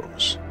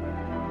UFOs.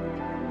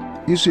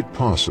 Is it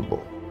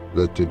possible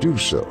that to do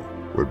so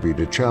would be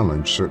to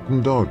challenge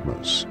certain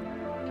dogmas?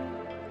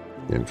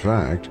 In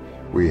fact,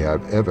 we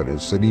have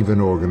evidence that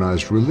even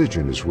organized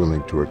religion is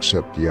willing to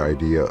accept the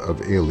idea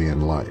of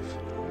alien life.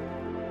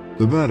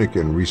 The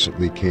Vatican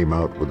recently came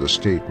out with a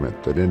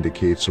statement that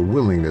indicates a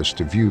willingness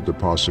to view the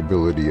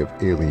possibility of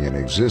alien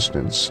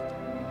existence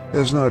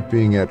as not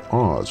being at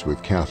odds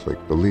with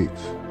Catholic belief.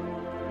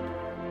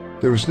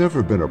 There has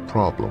never been a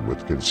problem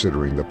with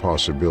considering the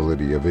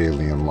possibility of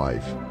alien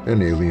life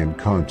and alien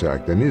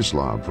contact in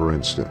Islam, for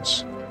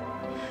instance,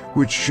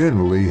 which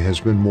generally has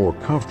been more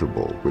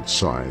comfortable with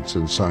science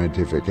and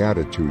scientific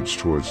attitudes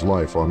towards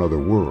life on other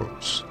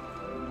worlds.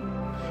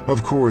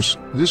 Of course,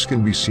 this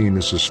can be seen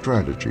as a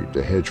strategy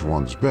to hedge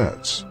one's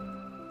bets,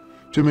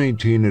 to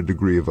maintain a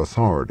degree of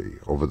authority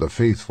over the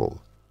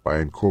faithful by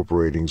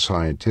incorporating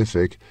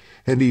scientific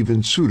and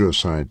even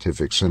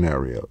pseudoscientific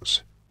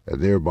scenarios,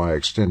 and thereby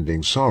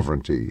extending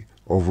sovereignty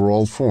over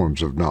all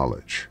forms of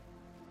knowledge.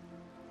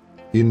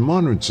 In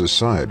modern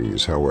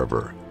societies,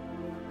 however,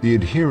 the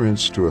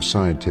adherence to a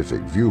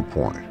scientific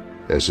viewpoint,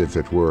 as if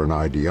it were an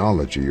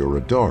ideology or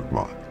a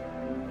dogma,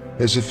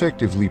 has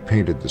effectively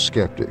painted the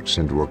skeptics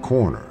into a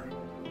corner.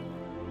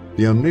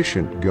 The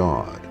omniscient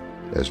God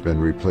has been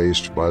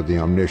replaced by the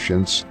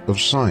omniscience of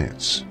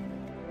science,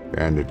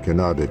 and it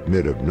cannot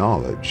admit of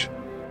knowledge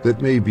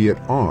that may be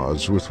at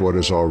odds with what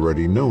is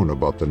already known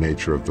about the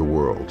nature of the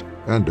world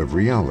and of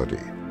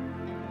reality.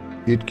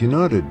 It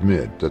cannot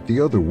admit that the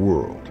other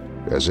world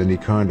has any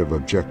kind of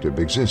objective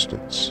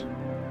existence.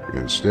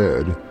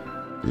 Instead,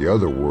 the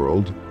other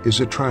world is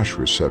a trash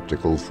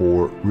receptacle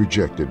for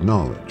rejected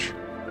knowledge.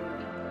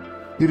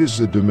 It is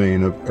the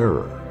domain of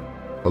error,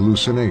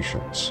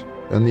 hallucinations,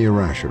 and the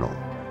irrational.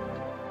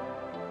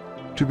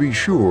 To be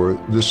sure,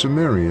 the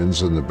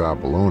Sumerians and the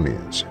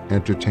Babylonians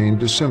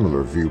entertained a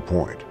similar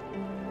viewpoint.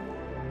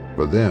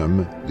 For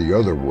them, the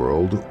other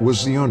world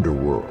was the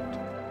underworld,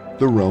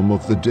 the realm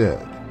of the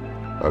dead,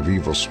 of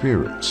evil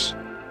spirits,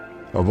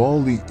 of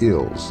all the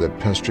ills that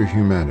pester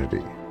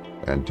humanity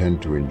and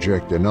tend to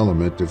inject an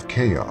element of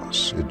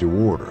chaos into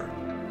order,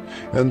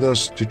 and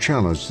thus to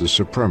challenge the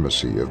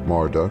supremacy of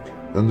Marduk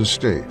and the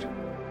state.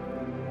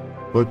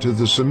 But to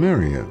the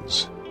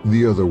Sumerians,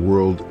 the other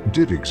world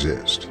did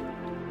exist.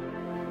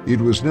 It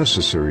was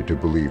necessary to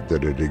believe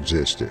that it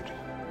existed.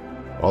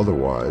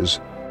 Otherwise,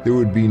 there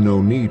would be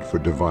no need for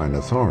divine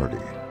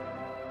authority.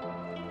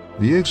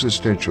 The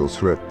existential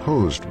threat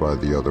posed by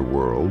the other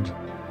world,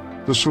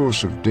 the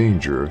source of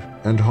danger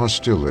and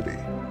hostility,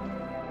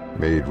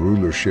 made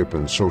rulership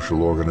and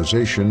social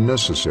organization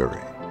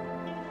necessary.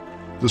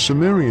 The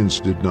Sumerians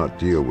did not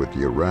deal with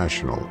the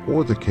irrational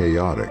or the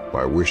chaotic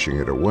by wishing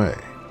it away.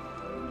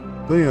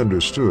 They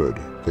understood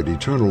that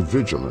eternal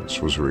vigilance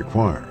was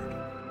required.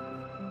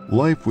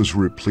 Life was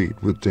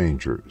replete with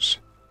dangers,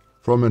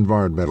 from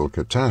environmental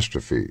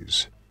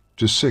catastrophes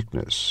to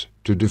sickness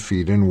to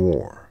defeat in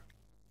war.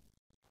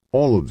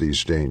 All of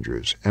these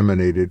dangers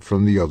emanated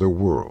from the other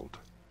world,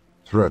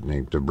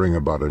 threatening to bring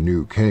about a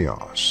new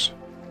chaos.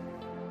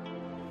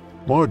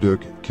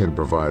 Marduk can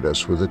provide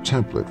us with a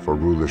template for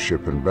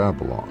rulership in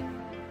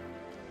Babylon.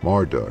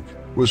 Marduk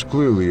was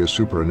clearly a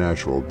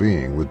supernatural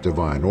being with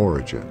divine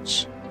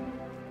origins,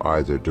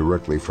 either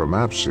directly from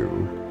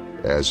Apsu,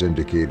 as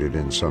indicated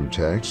in some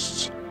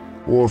texts,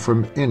 or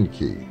from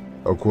Enki,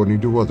 according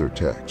to other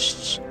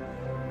texts,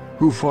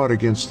 who fought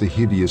against the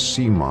hideous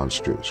sea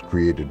monsters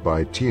created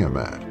by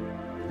Tiamat,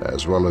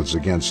 as well as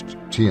against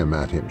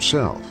Tiamat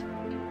himself.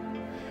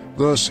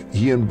 Thus,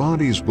 he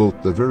embodies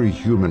both the very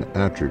human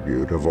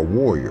attribute of a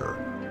warrior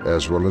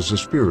as well as a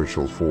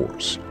spiritual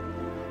force,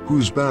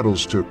 whose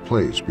battles took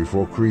place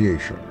before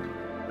creation.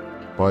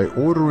 By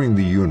ordering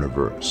the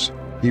universe,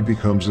 he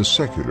becomes a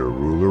secular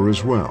ruler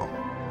as well,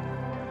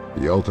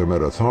 the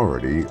ultimate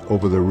authority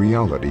over the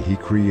reality he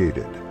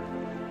created.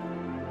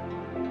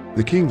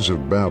 The kings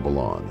of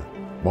Babylon,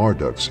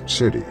 Marduk's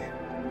city,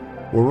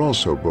 were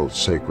also both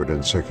sacred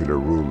and secular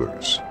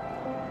rulers.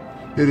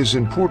 It is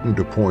important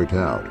to point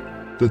out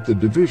that the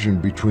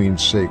division between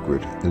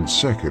sacred and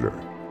secular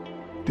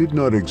did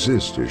not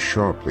exist as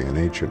sharply in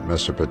ancient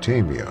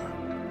Mesopotamia.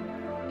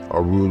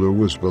 A ruler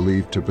was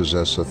believed to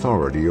possess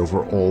authority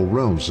over all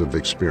realms of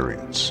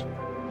experience.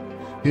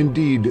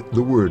 Indeed,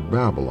 the word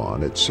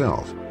Babylon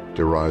itself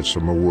derives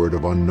from a word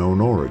of unknown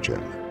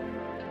origin,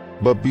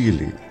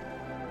 Babili,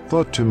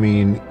 thought to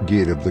mean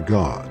gate of the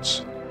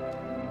gods.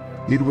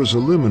 It was a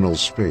liminal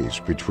space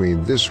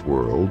between this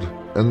world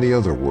and the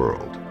other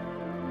world.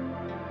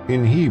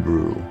 In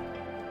Hebrew,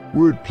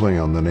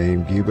 wordplay on the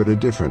name gave it a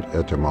different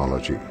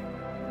etymology.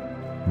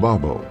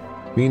 Babo,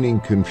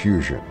 meaning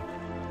confusion,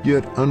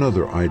 yet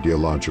another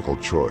ideological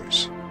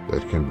choice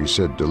that can be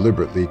said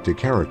deliberately to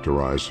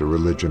characterize the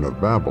religion of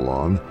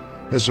Babylon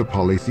as a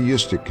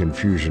polytheistic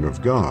confusion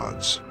of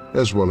gods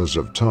as well as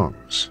of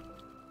tongues.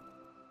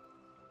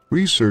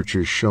 Research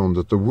has shown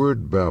that the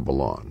word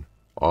Babylon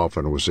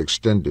often was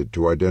extended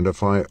to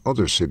identify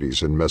other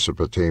cities in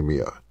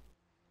Mesopotamia,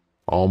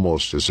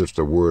 almost as if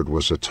the word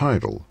was a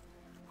title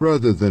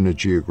rather than a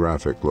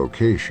geographic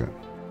location,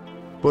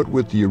 but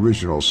with the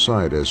original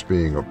site as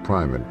being of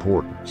prime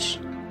importance.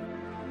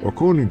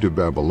 According to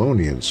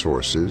Babylonian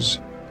sources,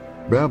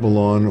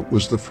 Babylon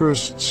was the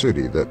first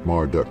city that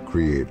Marduk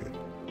created,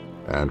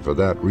 and for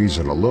that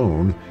reason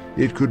alone,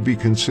 it could be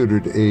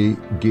considered a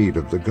gate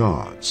of the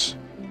gods.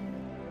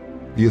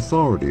 The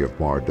authority of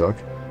Marduk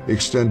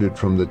extended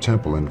from the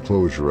temple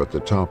enclosure at the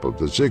top of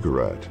the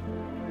ziggurat,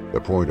 the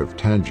point of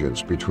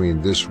tangents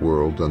between this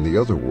world and the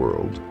other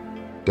world,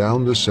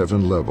 down the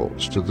 7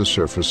 levels to the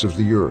surface of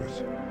the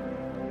earth,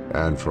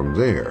 and from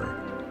there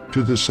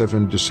to the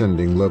 7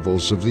 descending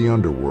levels of the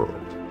underworld.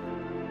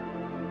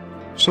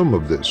 Some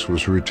of this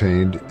was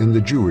retained in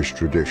the Jewish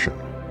tradition.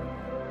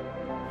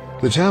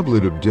 The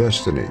Tablet of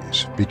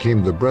Destinies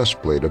became the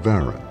breastplate of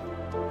Aaron,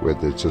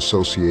 with its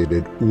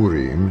associated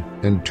Urim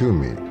and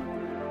Tumim,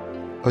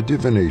 a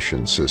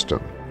divination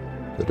system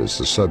that is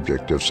the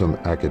subject of some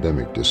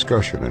academic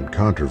discussion and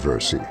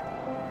controversy,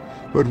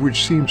 but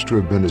which seems to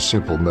have been a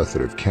simple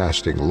method of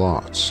casting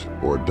lots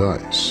or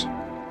dice.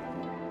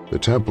 The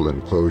temple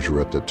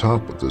enclosure at the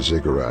top of the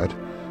ziggurat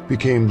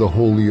became the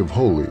Holy of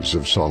Holies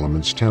of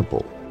Solomon's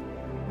temple.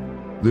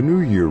 The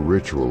New Year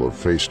ritual of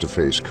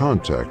face-to-face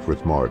contact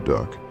with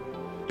Marduk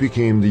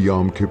became the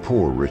Yom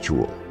Kippur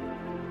ritual.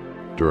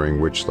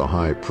 during which the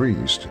high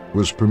priest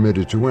was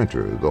permitted to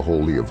enter the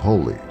Holy of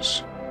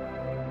Holies.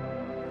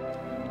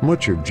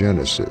 Much of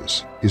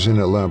Genesis is an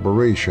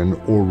elaboration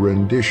or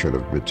rendition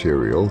of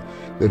material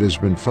that has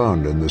been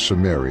found in the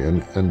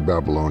Sumerian and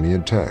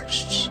Babylonian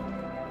texts.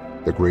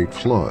 The Great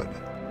Flood,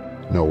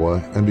 Noah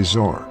and his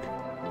ark,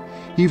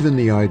 even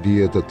the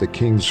idea that the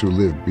kings who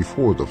lived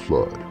before the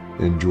flood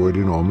enjoyed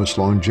enormous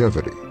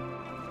longevity,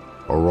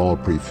 are all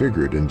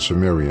prefigured in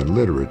Sumerian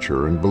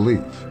literature and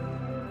belief.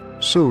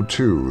 So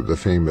too the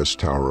famous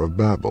Tower of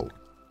Babel,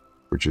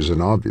 which is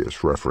an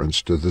obvious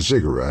reference to the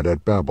ziggurat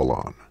at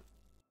Babylon.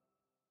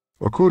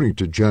 According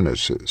to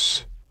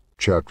Genesis,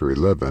 chapter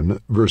 11,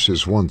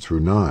 verses 1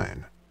 through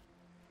 9,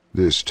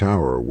 this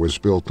tower was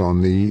built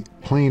on the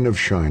plain of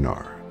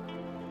Shinar.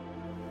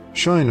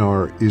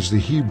 Shinar is the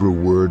Hebrew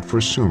word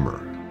for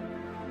Sumer.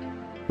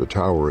 The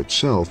tower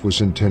itself was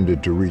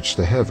intended to reach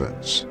the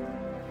heavens,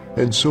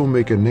 and so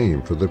make a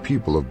name for the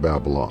people of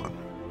Babylon.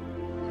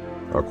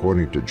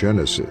 According to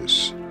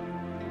Genesis,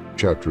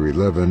 chapter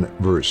 11,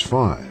 verse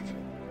 5,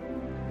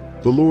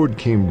 the Lord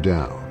came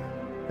down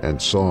and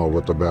saw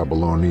what the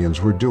Babylonians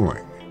were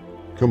doing,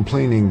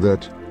 complaining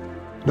that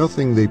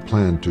nothing they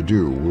planned to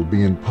do will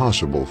be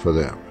impossible for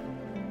them.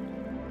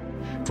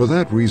 For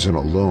that reason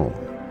alone,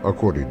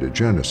 according to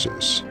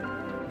Genesis,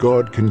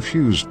 God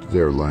confused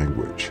their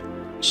language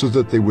so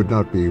that they would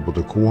not be able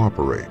to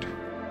cooperate.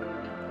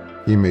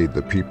 He made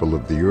the people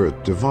of the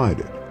earth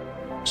divided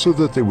so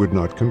that they would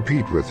not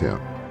compete with him.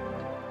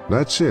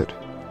 That's it.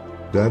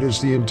 That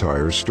is the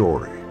entire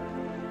story.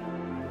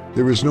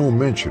 There is no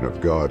mention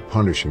of God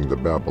punishing the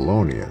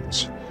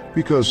Babylonians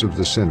because of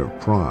the sin of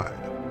pride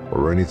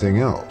or anything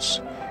else,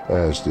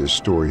 as this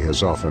story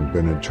has often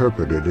been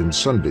interpreted in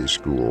Sunday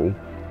school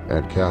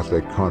and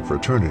Catholic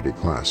confraternity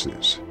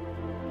classes.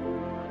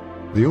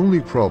 The only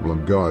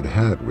problem God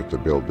had with the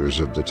builders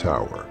of the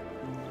tower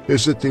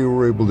is that they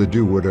were able to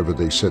do whatever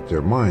they set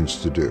their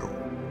minds to do,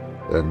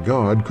 and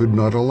God could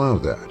not allow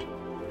that.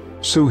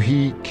 So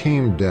he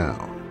came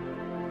down,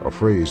 a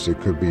phrase that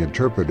could be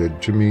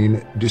interpreted to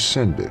mean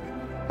descended,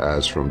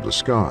 as from the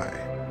sky,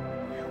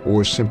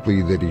 or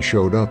simply that he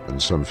showed up in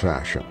some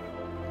fashion.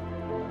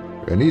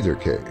 In either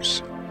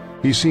case,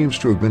 he seems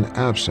to have been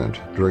absent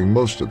during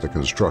most of the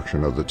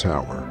construction of the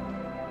tower,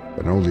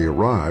 and only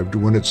arrived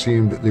when it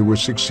seemed they were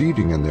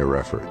succeeding in their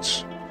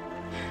efforts.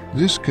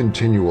 This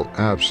continual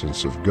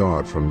absence of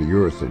God from the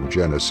earth in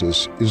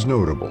Genesis is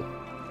notable.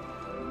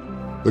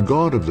 The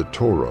God of the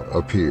Torah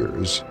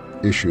appears,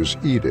 issues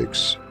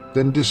edicts,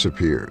 then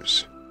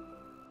disappears.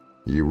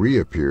 He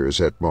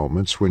reappears at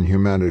moments when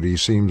humanity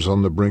seems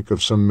on the brink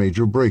of some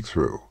major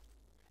breakthrough,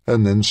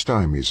 and then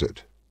stymies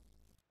it.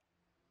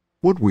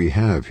 What we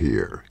have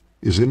here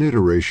is an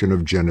iteration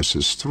of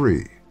Genesis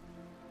 3,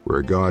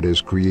 where God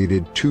has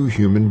created two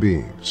human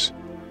beings,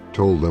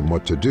 told them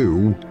what to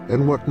do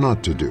and what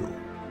not to do,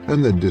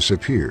 and then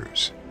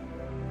disappears.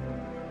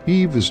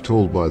 Eve is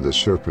told by the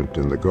serpent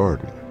in the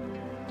garden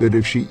that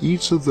if she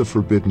eats of the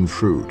forbidden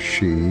fruit,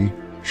 she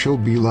shall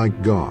be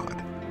like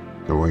God,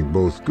 knowing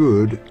both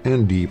good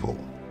and evil.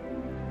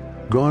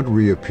 God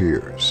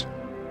reappears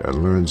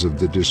and learns of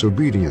the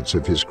disobedience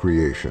of his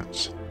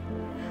creations,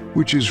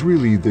 which is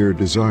really their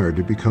desire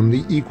to become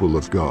the equal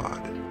of God.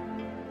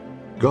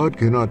 God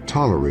cannot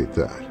tolerate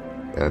that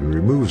and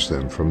removes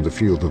them from the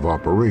field of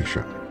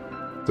operation,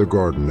 the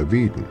Garden of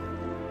Eden,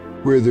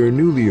 where their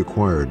newly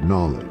acquired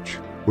knowledge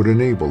would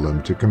enable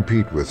them to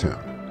compete with him.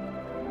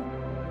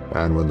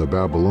 And when the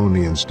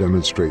Babylonians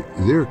demonstrate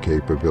their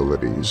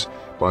capabilities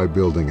by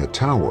building a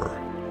tower,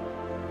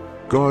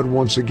 God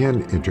once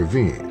again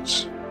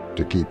intervenes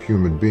to keep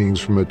human beings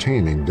from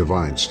attaining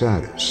divine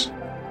status.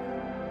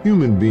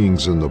 Human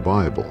beings in the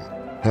Bible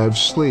have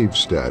slave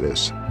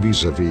status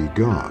vis-a-vis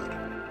God,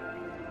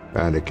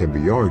 and it can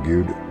be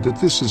argued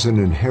that this is an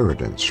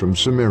inheritance from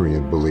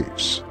Sumerian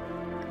beliefs.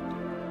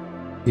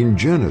 In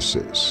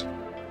Genesis,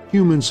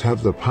 humans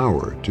have the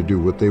power to do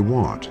what they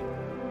want,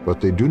 but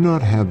they do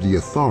not have the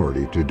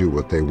authority to do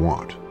what they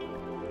want.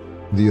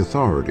 The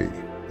authority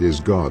is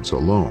God's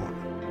alone.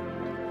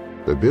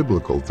 The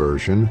biblical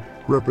version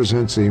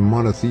represents a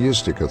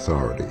monotheistic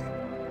authority,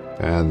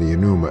 and the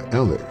Enuma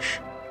Elish,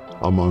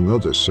 among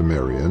other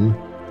Sumerian,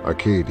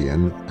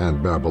 Akkadian,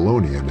 and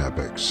Babylonian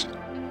epics,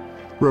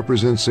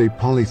 represents a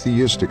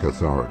polytheistic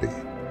authority,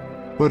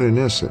 but in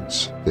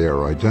essence they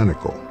are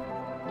identical.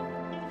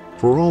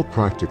 For all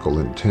practical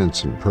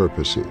intents and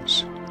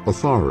purposes,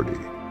 authority,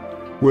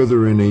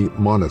 whether in a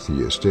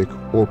monotheistic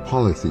or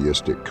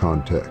polytheistic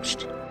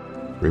context,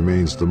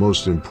 remains the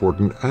most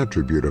important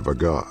attribute of a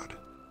god.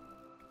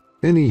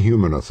 Any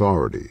human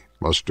authority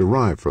must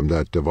derive from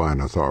that divine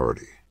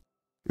authority.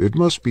 It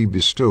must be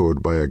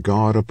bestowed by a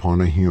god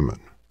upon a human,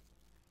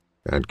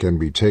 and can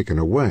be taken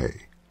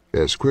away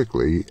as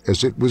quickly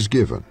as it was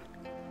given.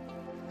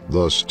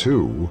 Thus,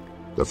 too,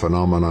 the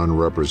phenomenon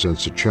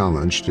represents a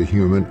challenge to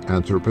human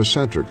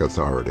anthropocentric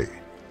authority.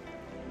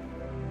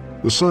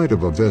 The sight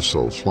of a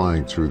vessel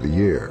flying through the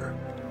air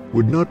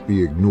would not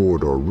be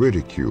ignored or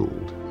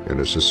ridiculed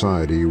in a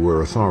society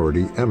where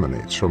authority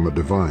emanates from a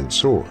divine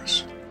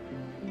source.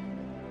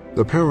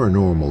 The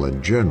paranormal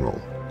in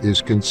general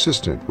is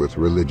consistent with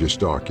religious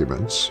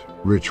documents,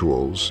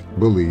 rituals,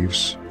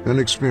 beliefs, and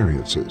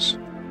experiences.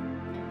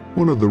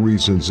 One of the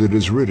reasons it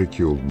is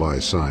ridiculed by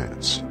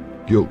science,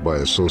 guilt by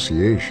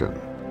association.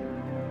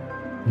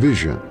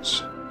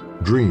 Visions,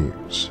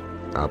 dreams,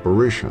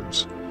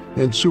 apparitions,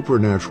 and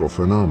supernatural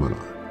phenomena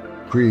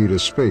create a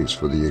space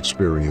for the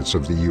experience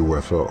of the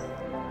UFO.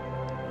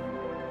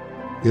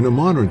 In a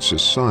modern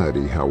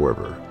society,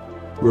 however,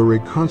 where a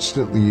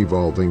constantly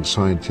evolving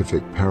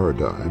scientific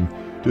paradigm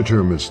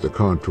determines the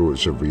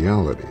contours of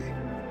reality,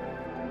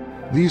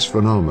 these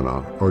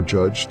phenomena are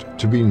judged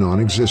to be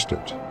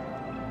non-existent.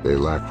 They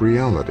lack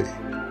reality.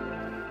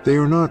 They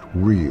are not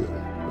real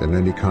in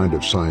any kind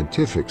of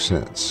scientific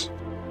sense,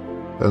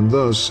 and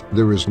thus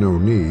there is no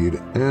need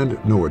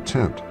and no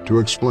attempt to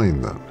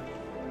explain them,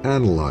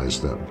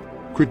 analyze them,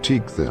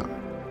 critique them,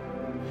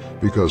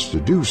 because to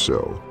do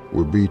so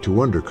would be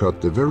to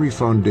undercut the very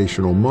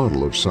foundational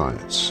model of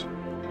science.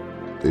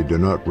 They do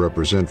not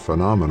represent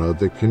phenomena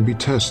that can be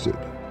tested,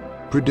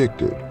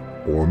 predicted,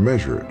 or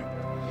measured,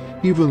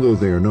 even though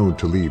they are known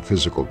to leave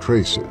physical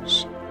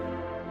traces.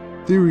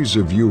 Theories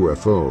of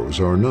UFOs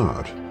are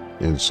not,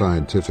 in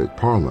scientific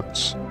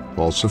parlance,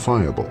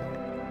 falsifiable.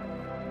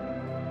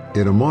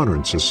 In a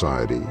modern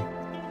society,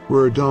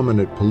 where a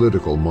dominant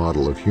political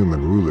model of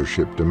human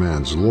rulership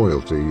demands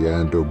loyalty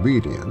and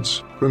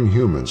obedience from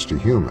humans to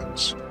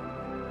humans,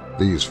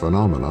 these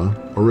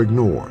phenomena are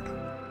ignored.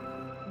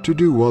 To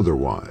do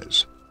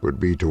otherwise would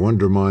be to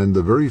undermine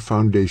the very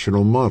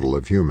foundational model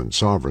of human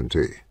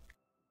sovereignty.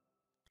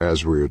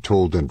 As we are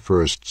told in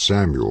 1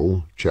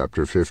 Samuel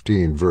chapter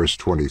 15, verse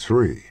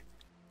 23,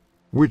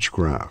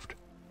 witchcraft,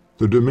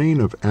 the domain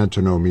of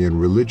antinomian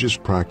religious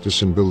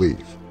practice and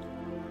belief,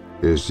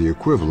 is the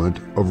equivalent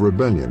of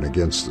rebellion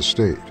against the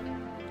state,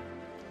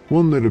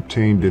 one that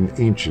obtained in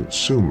ancient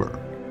Sumer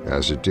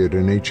as it did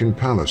in ancient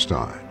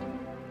Palestine,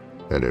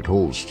 and it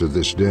holds to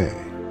this day.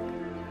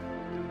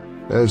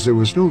 As there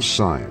was no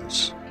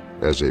science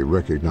as a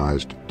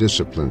recognized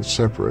discipline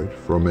separate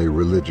from a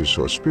religious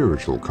or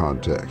spiritual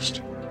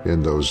context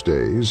in those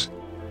days,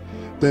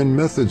 then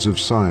methods of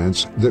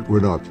science that were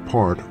not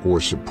part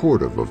or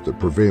supportive of the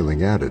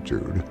prevailing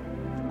attitude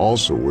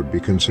also would be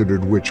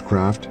considered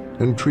witchcraft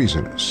and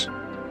treasonous.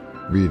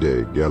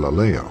 Vide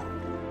Galileo.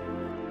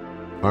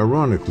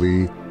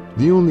 Ironically,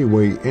 the only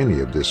way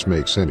any of this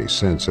makes any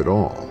sense at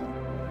all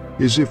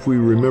is if we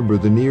remember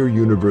the near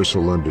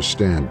universal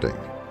understanding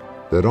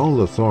that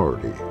all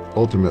authority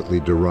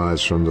ultimately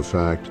derives from the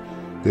fact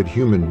that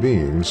human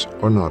beings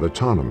are not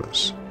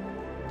autonomous.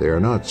 They are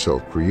not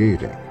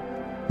self-creating,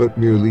 but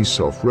merely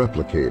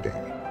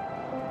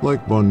self-replicating,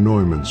 like von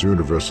Neumann's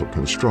universal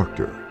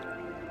constructor.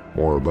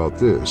 More about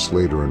this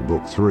later in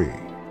Book 3.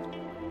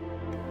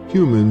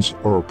 Humans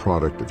are a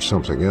product of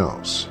something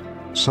else,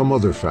 some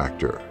other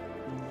factor,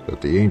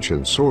 that the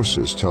ancient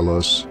sources tell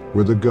us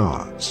were the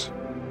gods.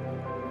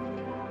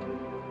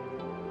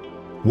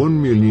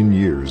 1 million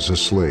years a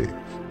slave.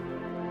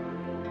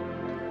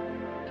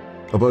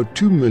 About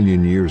 2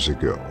 million years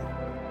ago,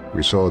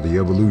 we saw the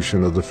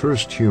evolution of the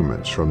first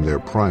humans from their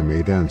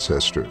primate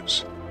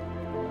ancestors.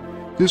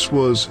 This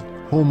was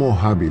Homo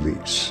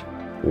habilis,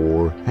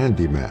 or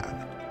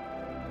handyman,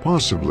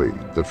 possibly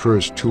the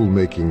first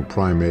tool-making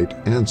primate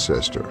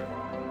ancestor,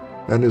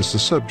 and is the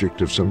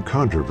subject of some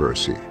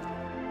controversy,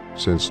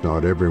 since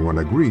not everyone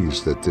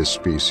agrees that this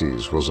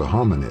species was a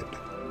hominid.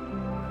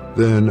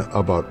 Then,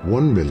 about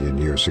 1 million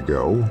years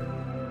ago,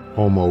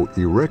 Homo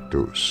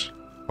erectus,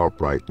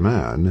 upright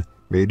man,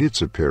 made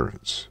its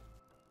appearance.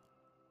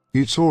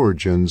 Its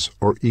origins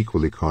are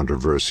equally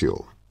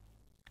controversial,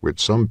 with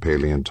some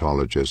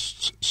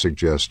paleontologists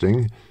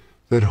suggesting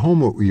that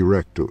Homo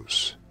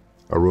erectus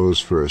arose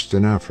first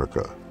in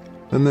Africa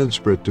and then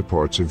spread to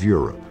parts of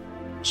Europe,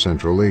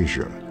 Central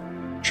Asia,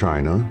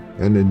 China,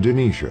 and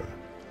Indonesia,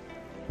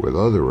 with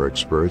other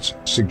experts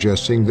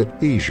suggesting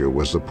that Asia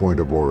was the point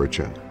of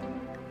origin.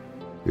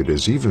 It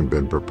has even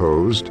been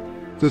proposed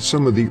that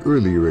some of the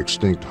earlier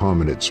extinct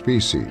hominid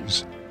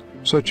species,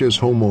 such as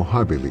Homo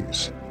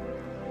habilis,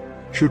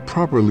 should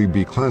properly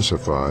be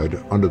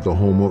classified under the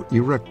Homo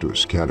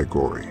erectus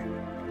category.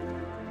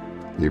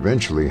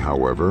 Eventually,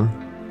 however,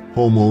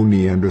 Homo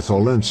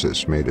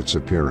neanderthalensis made its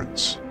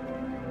appearance.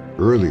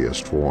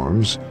 Earliest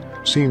forms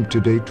seem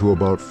to date to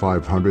about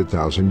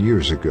 500,000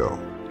 years ago,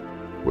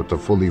 with the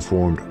fully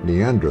formed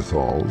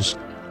Neanderthals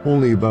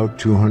only about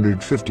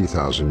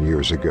 250,000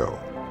 years ago,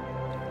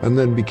 and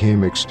then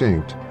became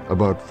extinct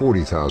about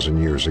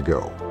 40,000 years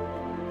ago.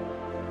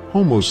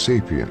 Homo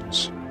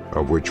sapiens,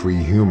 of which we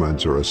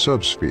humans are a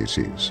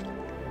subspecies,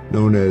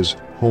 known as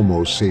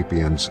Homo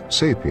sapiens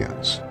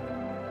sapiens,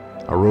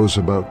 arose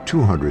about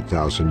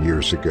 200,000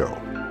 years ago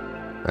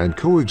and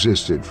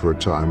coexisted for a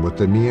time with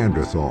the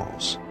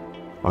Neanderthals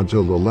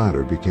until the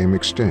latter became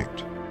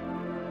extinct.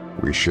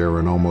 We share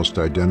an almost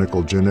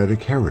identical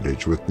genetic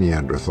heritage with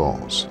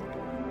Neanderthals,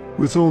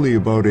 with only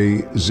about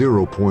a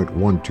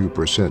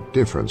 0.12%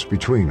 difference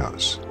between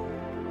us.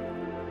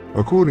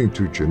 According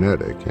to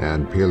genetic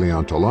and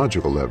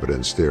paleontological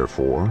evidence,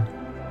 therefore,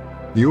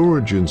 The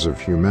origins of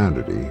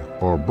humanity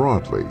are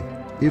broadly,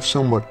 if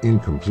somewhat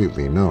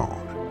incompletely known.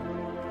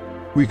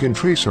 We can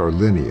trace our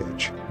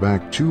lineage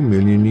back 2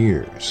 million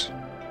years,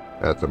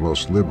 at the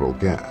most liberal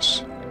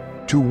guess,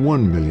 to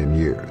 1 million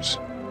years,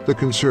 the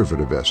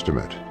conservative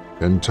estimate,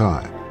 in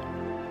time.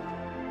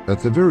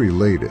 At the very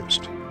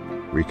latest,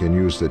 we can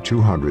use the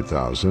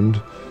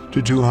 200,000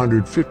 to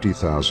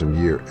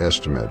 250,000 year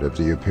estimate of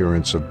the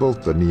appearance of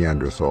both the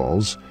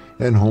Neanderthals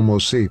and Homo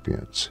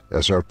sapiens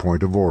as our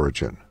point of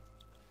origin.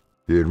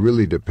 It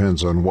really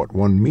depends on what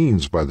one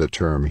means by the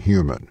term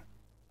human,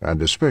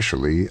 and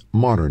especially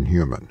modern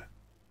human.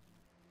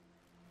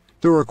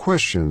 There are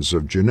questions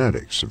of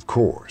genetics, of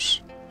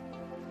course.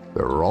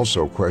 There are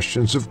also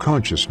questions of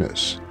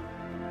consciousness.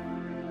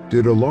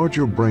 Did a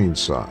larger brain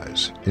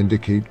size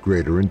indicate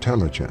greater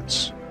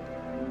intelligence?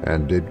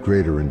 And did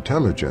greater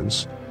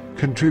intelligence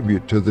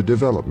contribute to the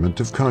development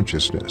of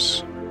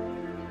consciousness?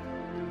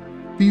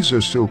 These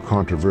are still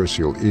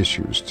controversial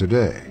issues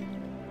today,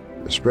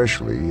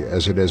 especially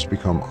as it has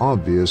become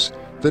obvious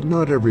that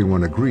not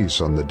everyone agrees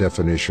on the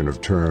definition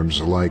of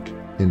terms like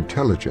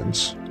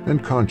intelligence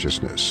and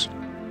consciousness.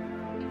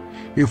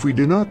 If we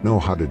do not know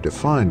how to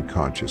define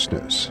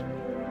consciousness,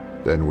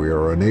 then we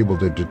are unable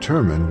to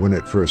determine when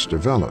it first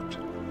developed.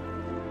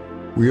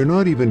 We are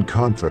not even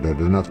confident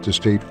enough to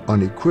state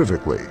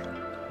unequivocally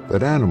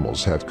that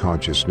animals have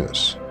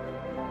consciousness.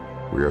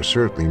 We are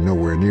certainly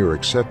nowhere near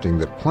accepting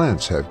that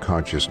plants have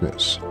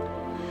consciousness,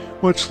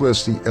 much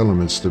less the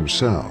elements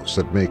themselves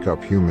that make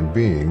up human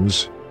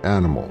beings,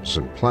 animals,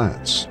 and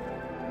plants.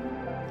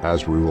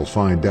 As we will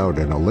find out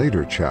in a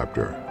later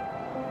chapter,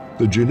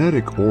 the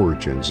genetic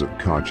origins of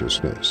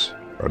consciousness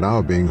are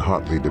now being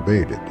hotly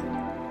debated.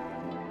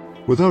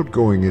 Without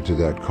going into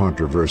that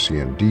controversy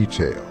in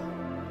detail,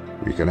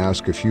 we can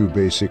ask a few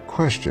basic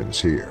questions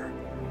here,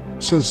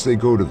 since they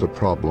go to the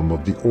problem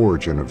of the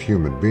origin of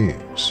human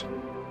beings.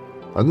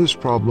 And this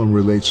problem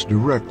relates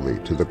directly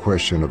to the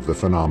question of the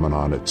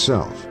phenomenon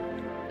itself.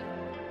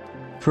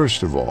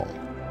 First of all,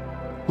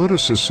 let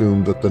us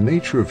assume that the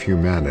nature of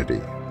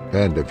humanity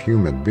and of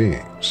human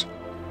beings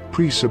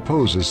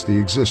presupposes the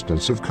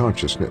existence of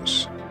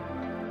consciousness.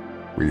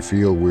 We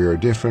feel we are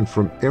different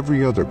from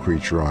every other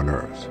creature on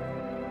earth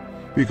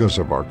because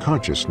of our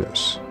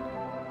consciousness.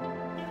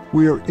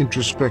 We are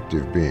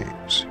introspective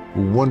beings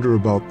who wonder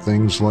about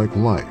things like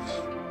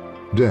life,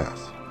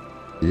 death,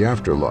 the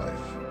afterlife,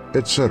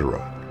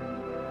 etc.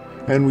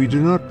 And we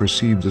do not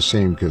perceive the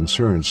same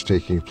concerns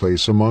taking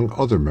place among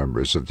other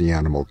members of the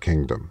animal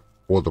kingdom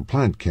or the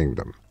plant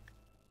kingdom.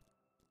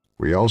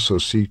 We also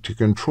seek to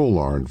control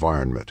our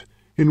environment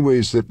in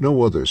ways that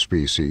no other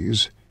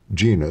species,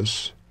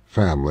 genus,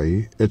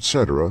 family,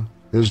 etc.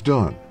 has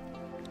done.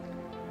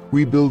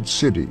 We build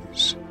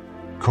cities,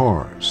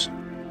 cars,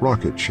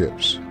 rocket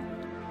ships.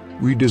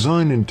 We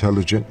design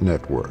intelligent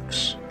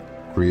networks,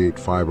 create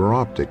fiber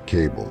optic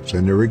cables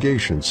and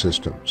irrigation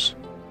systems.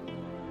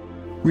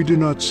 We do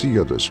not see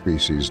other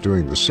species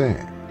doing the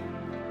same.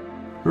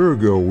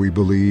 Ergo, we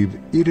believe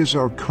it is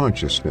our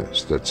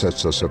consciousness that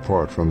sets us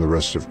apart from the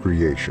rest of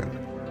creation.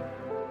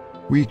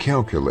 We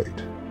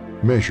calculate,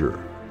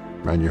 measure,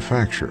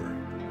 manufacture.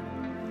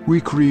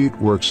 We create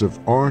works of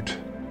art,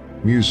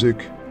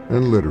 music,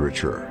 and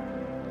literature.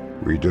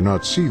 We do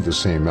not see the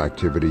same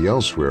activity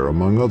elsewhere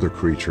among other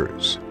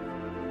creatures.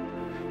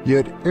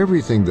 Yet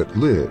everything that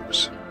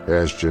lives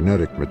has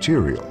genetic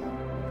material.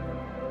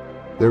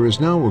 There is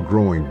now a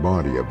growing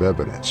body of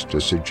evidence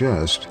to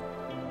suggest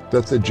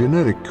that the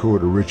genetic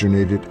code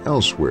originated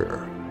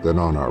elsewhere than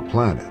on our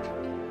planet,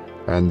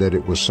 and that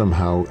it was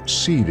somehow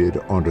seeded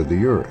onto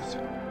the Earth,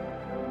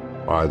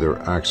 either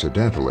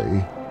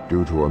accidentally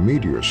due to a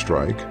meteor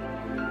strike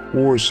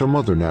or some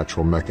other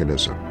natural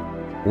mechanism,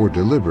 or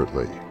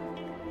deliberately.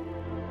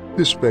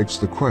 This begs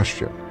the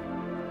question,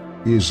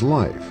 is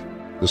life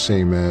the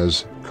same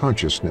as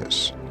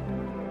consciousness?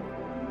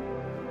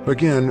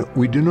 Again,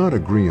 we do not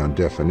agree on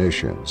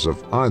definitions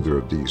of either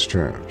of these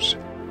terms,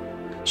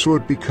 so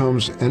it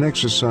becomes an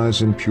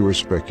exercise in pure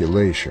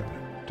speculation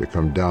to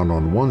come down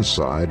on one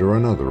side or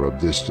another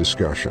of this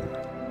discussion.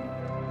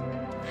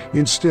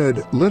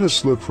 Instead, let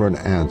us look for an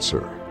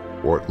answer,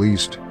 or at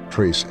least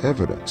trace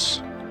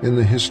evidence, in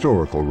the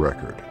historical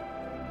record.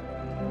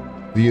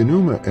 The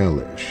Enuma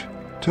Elish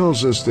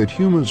tells us that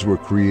humans were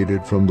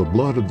created from the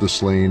blood of the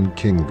slain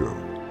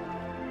Kingu.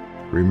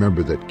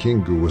 Remember that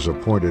Kingu was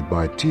appointed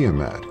by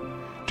Tiamat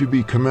to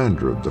be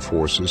commander of the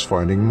forces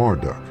fighting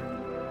Marduk,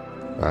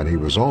 and he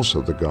was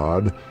also the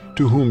god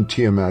to whom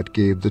Tiamat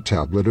gave the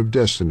Tablet of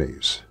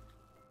Destinies.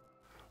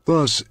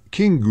 Thus,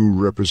 Kingu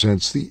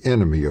represents the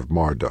enemy of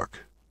Marduk,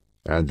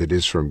 and it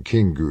is from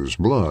Kingu's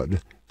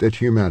blood that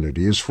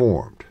humanity is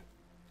formed.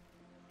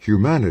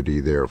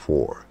 Humanity,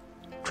 therefore,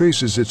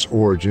 traces its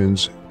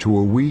origins to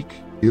a weak,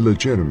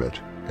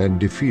 illegitimate, and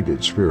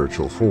defeated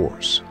spiritual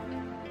force.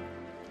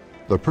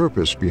 The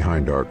purpose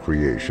behind our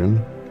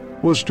creation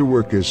was to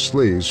work as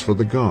slaves for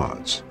the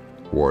gods,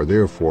 who are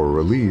therefore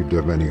relieved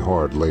of any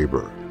hard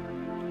labor,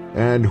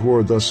 and who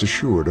are thus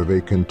assured of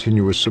a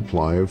continuous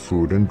supply of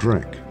food and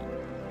drink.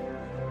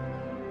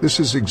 This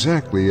is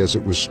exactly as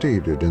it was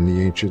stated in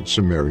the ancient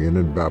Sumerian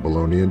and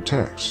Babylonian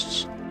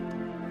texts.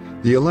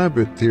 The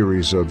elaborate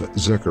theories of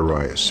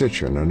Zecharia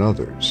Sitchin and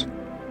others,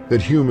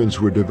 that humans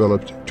were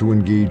developed to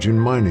engage in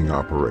mining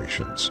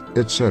operations,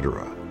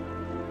 etc.,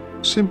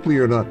 simply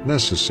are not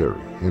necessary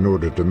in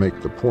order to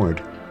make the point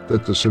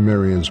that the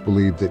Sumerians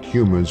believed that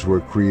humans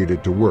were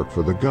created to work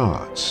for the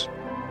gods.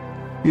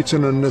 It's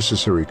an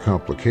unnecessary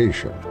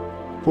complication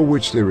for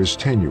which there is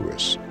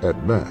tenuous,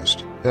 at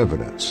best,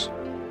 evidence.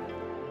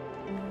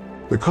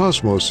 The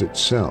cosmos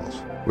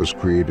itself was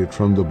created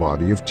from the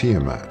body of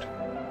Tiamat.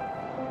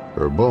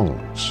 Her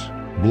bones,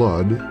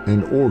 blood,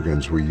 and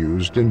organs were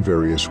used in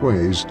various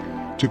ways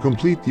to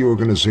complete the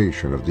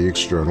organization of the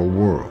external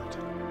world.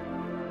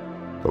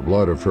 The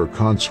blood of her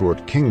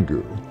consort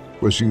Kingu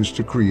was used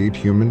to create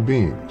human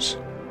beings.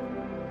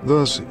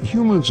 Thus,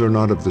 humans are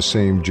not of the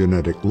same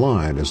genetic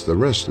line as the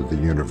rest of the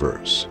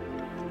universe,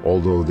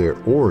 although their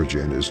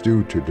origin is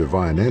due to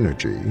divine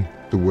energy,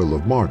 the will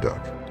of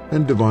Marduk,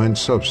 and divine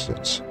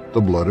substance,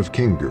 the blood of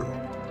Kingu.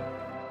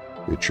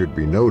 It should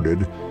be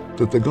noted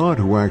that the god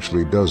who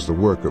actually does the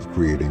work of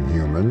creating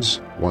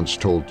humans, once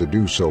told to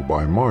do so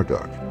by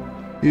Marduk,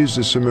 is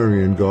the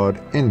Sumerian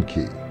god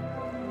Enki.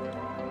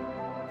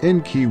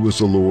 Enki was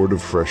the lord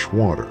of fresh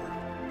water,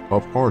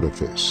 of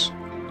artifice,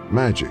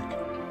 magic,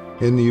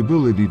 and the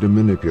ability to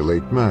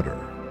manipulate matter.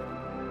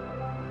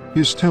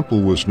 His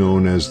temple was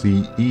known as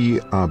the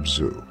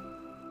Abzu,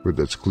 with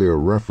its clear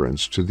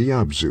reference to the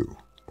Abzu,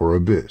 or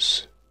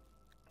abyss.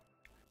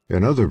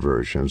 In other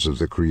versions of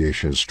the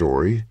creation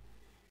story,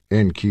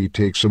 Enki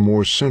takes a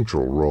more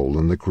central role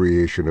in the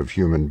creation of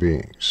human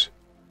beings,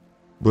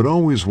 but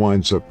always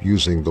winds up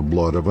using the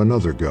blood of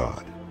another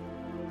god,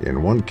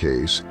 in one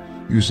case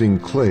using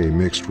clay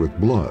mixed with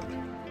blood,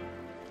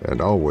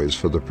 and always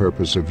for the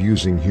purpose of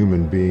using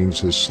human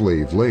beings as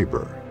slave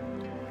labor.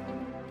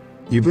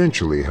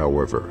 Eventually,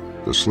 however,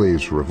 the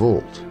slaves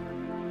revolt.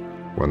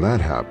 When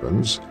that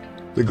happens,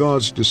 the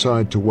gods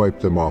decide to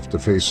wipe them off the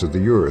face of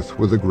the earth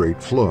with a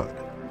great flood.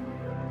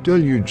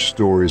 Deluge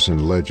stories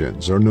and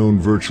legends are known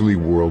virtually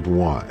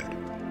worldwide,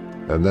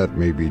 and that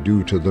may be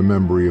due to the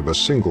memory of a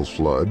single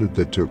flood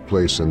that took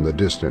place in the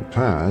distant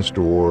past,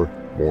 or,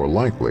 more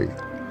likely,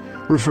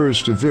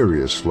 refers to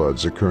various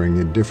floods occurring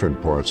in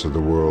different parts of the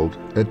world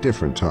at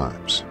different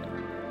times.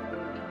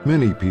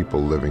 Many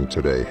people living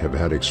today have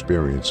had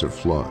experience of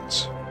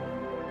floods.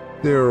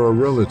 They are a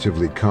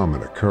relatively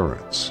common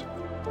occurrence,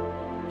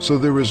 so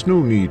there is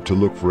no need to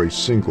look for a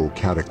single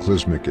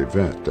cataclysmic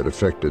event that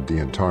affected the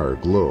entire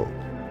globe.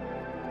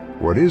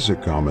 What is a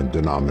common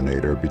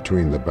denominator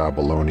between the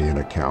Babylonian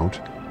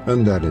account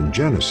and that in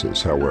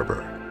Genesis,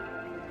 however,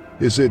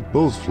 is that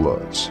both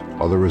floods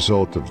are the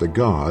result of the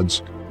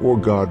gods or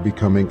God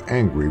becoming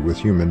angry with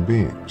human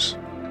beings.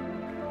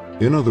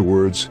 In other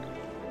words,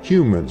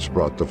 humans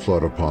brought the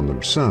flood upon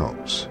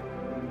themselves.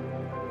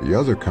 The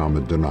other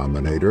common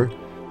denominator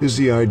is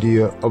the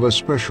idea of a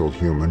special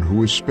human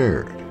who is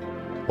spared,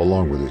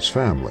 along with his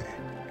family.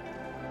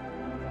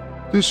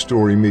 This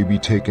story may be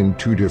taken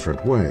two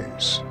different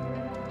ways.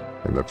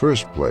 In the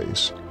first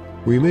place,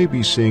 we may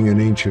be seeing an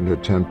ancient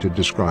attempt to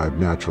describe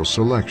natural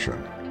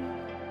selection.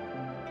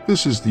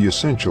 This is the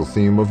essential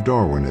theme of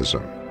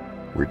Darwinism,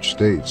 which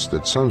states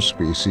that some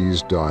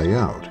species die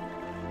out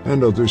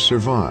and others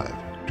survive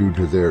due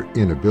to their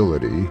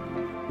inability,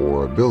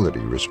 or ability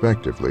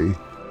respectively,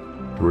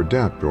 to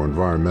adapt to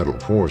environmental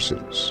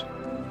forces.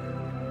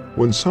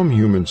 When some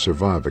humans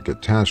survive a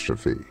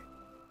catastrophe,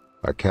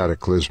 a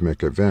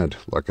cataclysmic event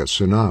like a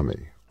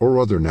tsunami or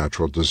other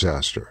natural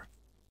disaster,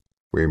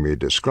 we may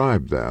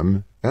describe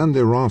them and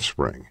their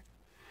offspring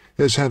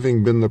as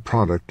having been the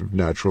product of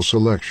natural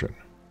selection.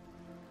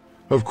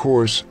 Of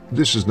course,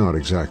 this is not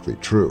exactly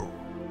true.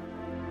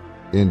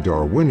 In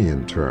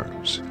Darwinian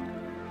terms,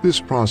 this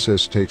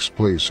process takes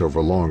place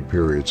over long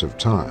periods of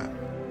time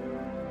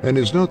and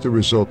is not the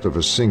result of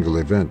a single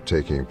event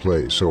taking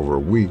place over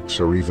weeks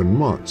or even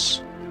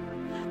months,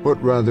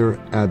 but rather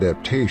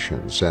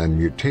adaptations and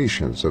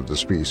mutations of the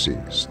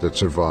species that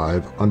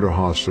survive under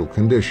hostile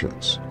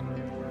conditions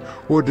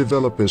or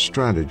develop as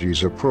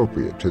strategies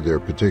appropriate to their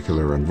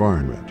particular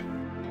environment.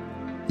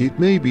 It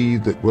may be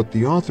that what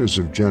the authors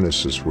of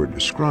Genesis were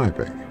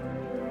describing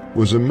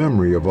was a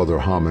memory of other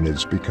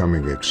hominids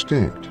becoming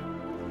extinct,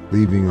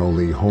 leaving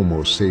only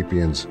Homo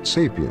sapiens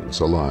sapiens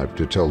alive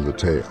to tell the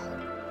tale.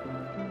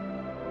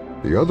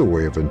 The other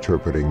way of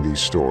interpreting these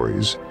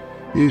stories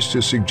is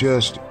to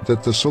suggest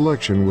that the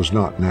selection was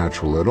not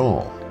natural at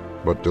all,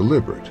 but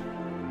deliberate.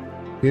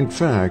 In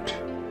fact,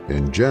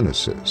 in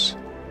Genesis,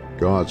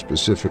 God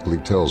specifically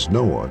tells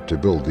Noah to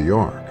build the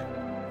ark.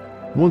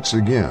 Once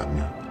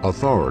again,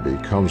 authority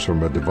comes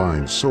from a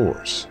divine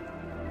source.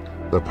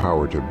 The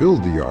power to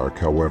build the ark,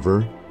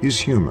 however, is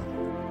human.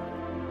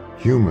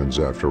 Humans,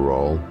 after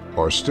all,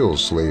 are still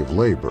slave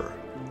labor,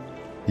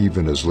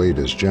 even as late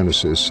as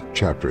Genesis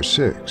chapter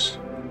 6.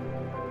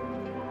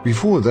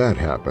 Before that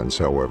happens,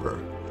 however,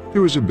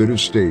 there is a bit of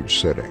stage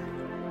setting.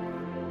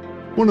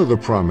 One of the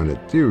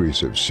prominent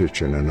theories of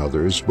Sitchin and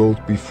others,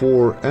 both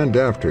before and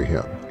after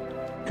him,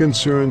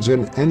 concerns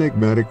an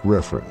enigmatic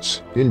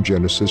reference in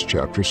Genesis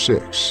chapter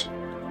 6,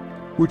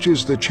 which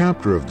is the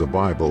chapter of the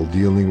Bible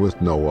dealing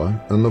with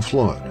Noah and the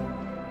flood.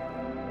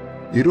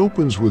 It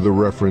opens with a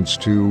reference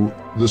to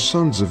the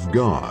sons of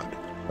God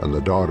and the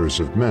daughters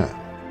of men,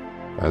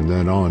 and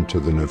then on to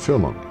the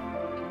Nephilim.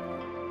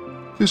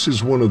 This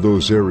is one of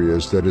those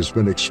areas that has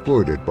been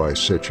exploited by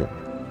Sitchin,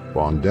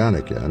 von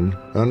Daniken,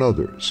 and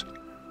others,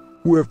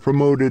 who have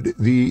promoted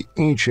the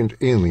ancient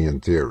alien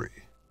theory,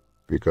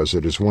 because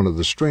it is one of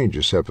the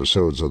strangest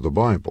episodes of the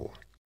Bible.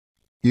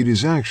 It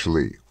is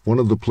actually one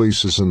of the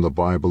places in the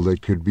Bible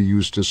that could be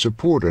used to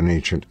support an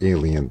ancient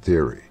alien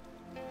theory,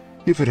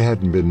 if it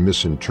hadn't been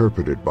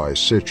misinterpreted by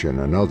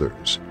Sitchin and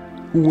others,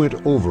 who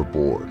went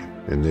overboard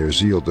in their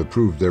zeal to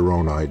prove their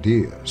own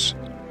ideas.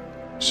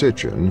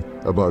 Sitchin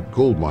about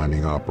gold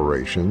mining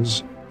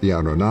operations, the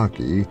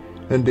Anunnaki,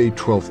 and a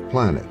 12th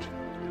planet,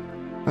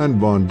 and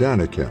von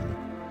Daniken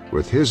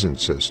with his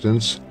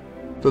insistence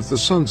that the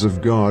sons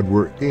of God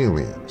were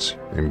aliens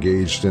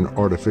engaged in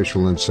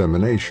artificial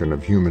insemination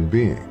of human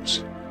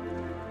beings.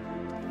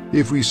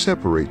 If we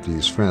separate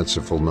these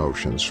fanciful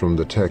notions from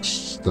the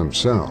texts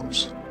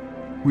themselves,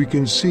 we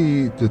can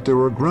see that there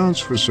are grounds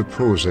for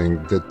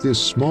supposing that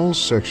this small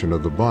section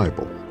of the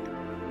Bible,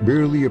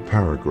 barely a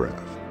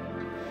paragraph,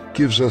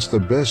 gives us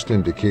the best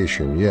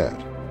indication yet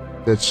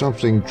that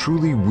something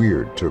truly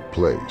weird took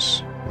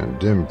place in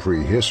dim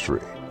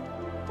prehistory,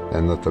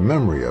 and that the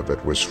memory of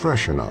it was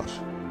fresh enough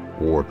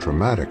or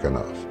traumatic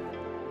enough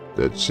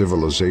that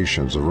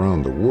civilizations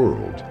around the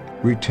world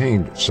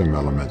retained some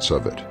elements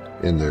of it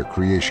in their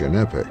creation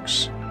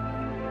epics.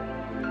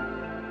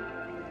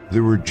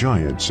 There were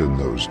giants in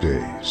those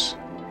days.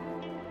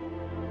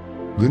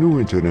 The New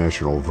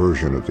International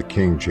Version of the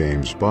King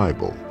James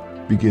Bible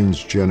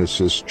begins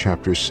Genesis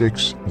chapter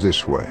 6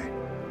 this way.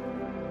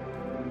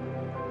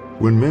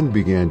 When men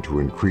began to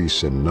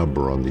increase in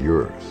number on the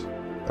earth,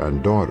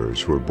 and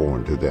daughters were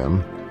born to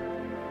them,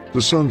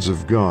 the sons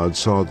of God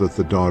saw that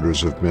the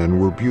daughters of men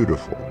were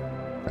beautiful,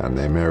 and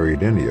they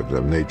married any of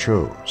them they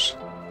chose.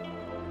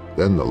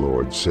 Then the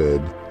Lord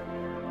said,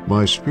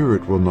 "My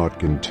spirit will not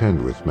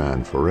contend with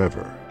man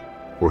forever,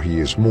 for he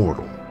is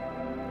mortal.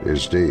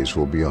 His days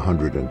will be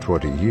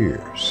 120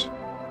 years.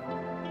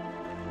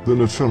 The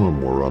Nephilim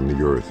were on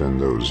the earth in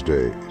those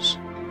days,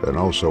 and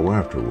also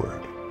afterward,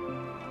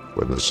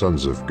 when the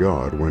sons of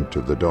God went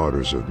to the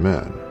daughters of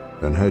men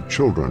and had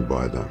children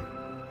by them.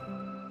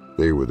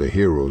 They were the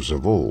heroes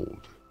of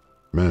old,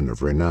 men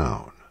of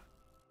renown."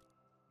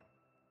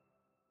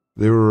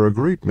 There are a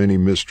great many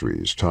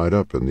mysteries tied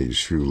up in these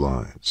few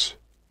lines.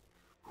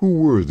 Who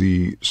were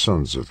the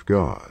sons of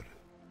God?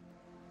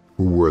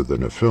 Who were the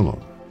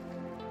Nephilim?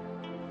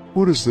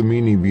 What is the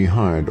meaning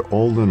behind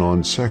all the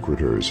non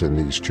sequiturs in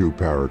these two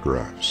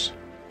paragraphs?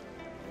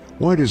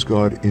 Why does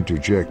God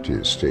interject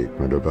his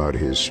statement about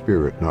his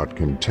spirit not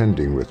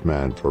contending with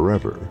man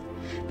forever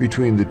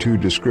between the two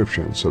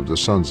descriptions of the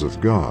sons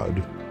of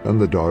God and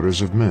the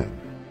daughters of men?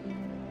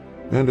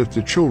 And if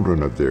the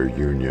children of their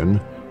union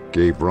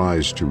gave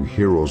rise to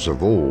heroes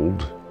of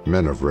old,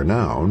 men of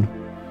renown,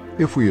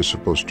 if we are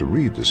supposed to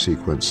read the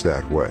sequence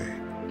that way,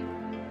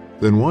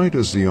 then why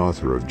does the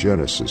author of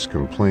Genesis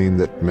complain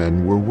that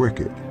men were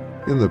wicked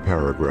in the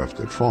paragraph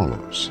that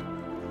follows?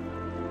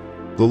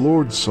 The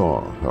Lord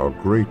saw how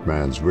great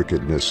man's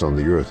wickedness on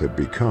the earth had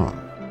become,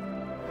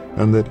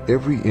 and that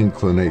every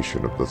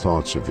inclination of the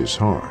thoughts of his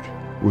heart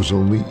was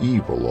only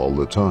evil all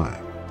the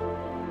time.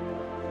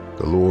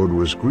 The Lord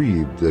was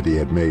grieved that he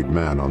had made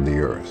man on the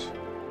earth,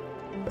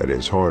 and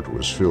his heart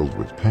was filled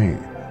with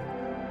pain.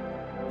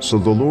 So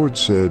the Lord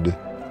said,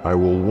 "I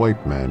will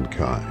wipe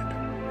mankind,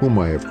 whom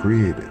I have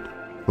created,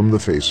 from the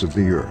face of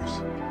the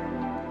earth."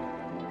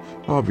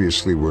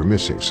 Obviously, we're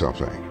missing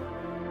something.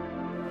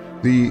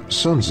 The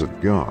sons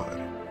of God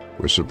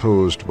were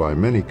supposed by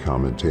many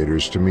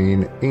commentators to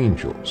mean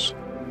angels,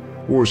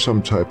 or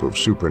some type of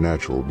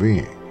supernatural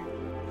being.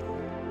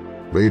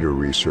 Later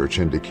research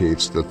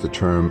indicates that the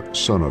term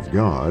Son of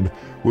God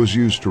was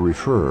used to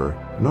refer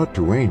not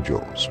to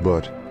angels,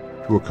 but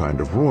to a kind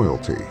of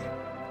royalty,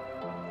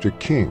 to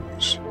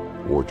kings,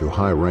 or to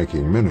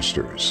high-ranking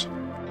ministers.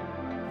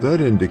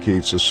 That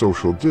indicates a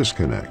social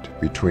disconnect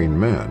between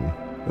men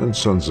and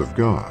sons of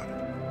God.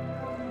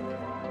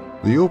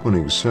 The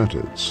opening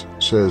sentence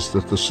says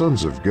that the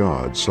sons of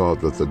God saw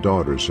that the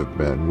daughters of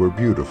men were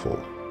beautiful.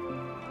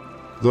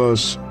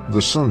 Thus,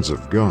 the sons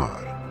of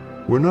God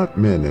were not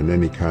men in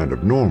any kind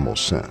of normal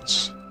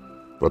sense,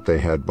 but they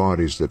had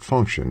bodies that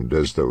functioned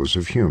as those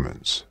of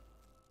humans.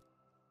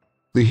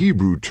 The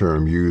Hebrew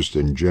term used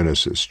in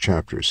Genesis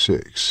chapter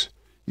 6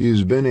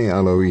 is Bene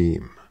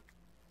Elohim.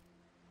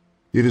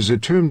 It is a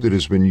term that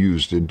has been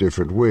used in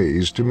different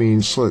ways to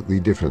mean slightly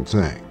different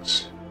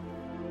things.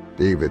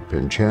 David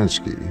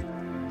Pinchansky,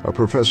 a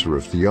professor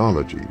of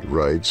theology,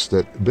 writes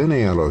that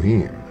Bene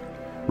Elohim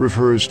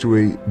refers to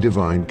a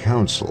divine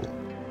council,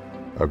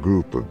 a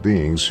group of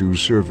beings who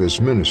serve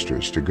as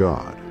ministers to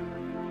God.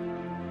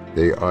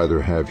 They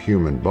either have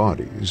human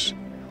bodies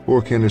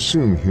or can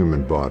assume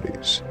human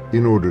bodies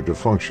in order to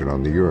function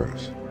on the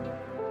earth.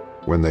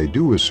 When they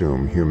do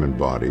assume human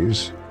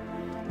bodies,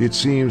 it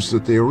seems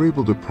that they are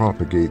able to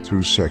propagate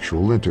through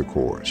sexual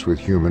intercourse with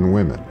human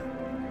women.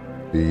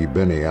 The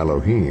Bene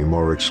Elohim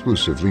are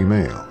exclusively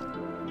male,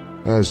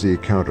 as the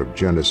account of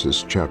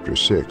Genesis chapter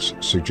 6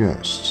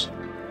 suggests,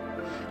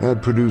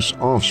 and produce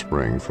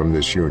offspring from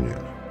this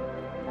union.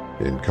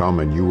 In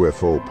common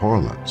UFO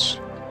parlance,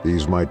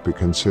 these might be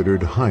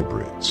considered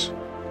hybrids.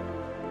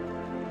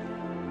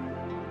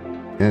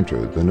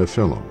 Enter the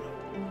Nephilim.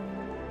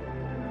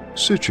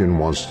 Sitchin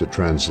wants to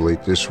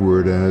translate this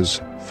word as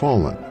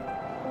fallen,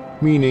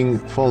 meaning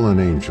fallen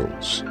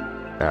angels,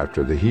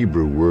 after the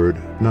Hebrew word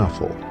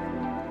naphal.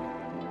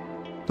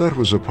 That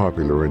was a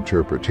popular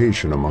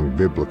interpretation among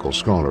biblical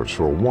scholars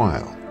for a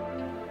while,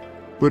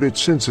 but it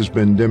since has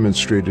been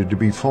demonstrated to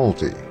be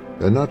faulty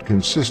and not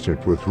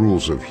consistent with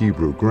rules of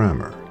Hebrew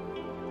grammar.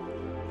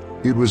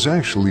 It was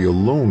actually a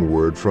loan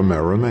word from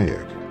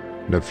Aramaic,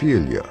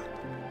 nephilia,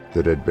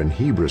 that had been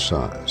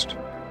Hebraicized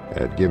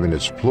and given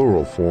its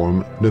plural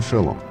form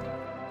Nephilim.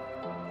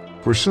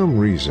 For some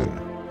reason,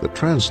 the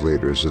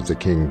translators of the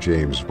King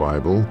James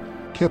Bible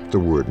kept the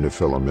word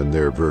Nephilim in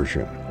their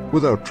version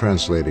without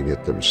translating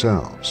it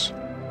themselves.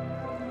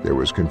 There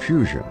was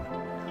confusion,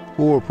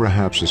 or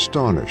perhaps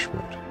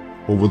astonishment,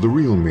 over the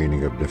real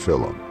meaning of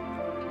Nephilim,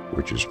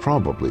 which is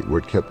probably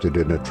what kept it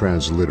in a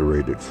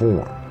transliterated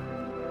form.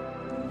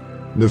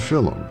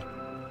 Nephilim,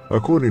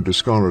 according to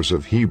scholars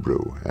of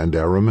Hebrew and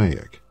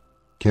Aramaic,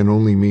 can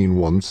only mean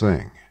one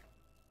thing: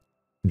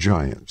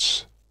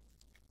 giants.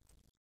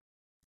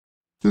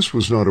 This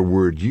was not a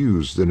word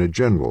used in a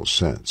general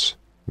sense,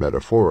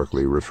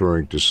 metaphorically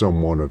referring to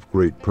someone of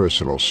great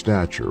personal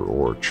stature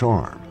or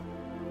charm.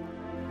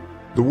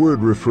 The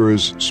word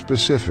refers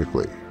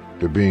specifically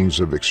to beings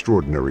of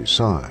extraordinary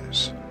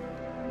size.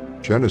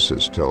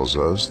 Genesis tells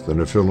us the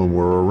Nephilim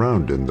were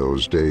around in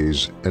those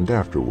days and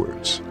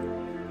afterwards,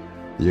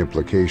 the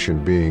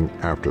implication being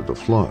after the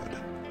flood.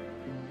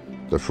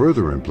 The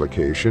further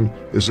implication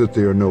is that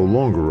they are no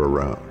longer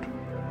around,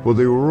 for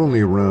they were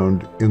only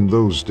around in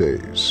those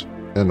days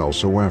and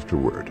also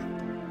afterward,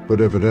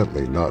 but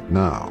evidently not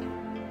now.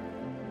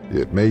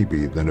 It may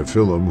be the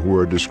Nephilim who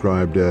are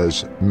described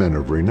as men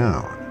of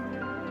renown.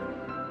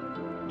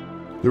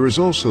 There is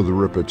also the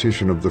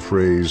repetition of the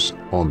phrase,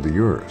 on the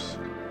earth.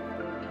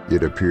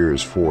 It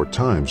appears 4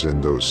 times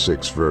in those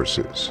 6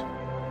 verses.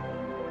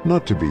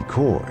 Not to be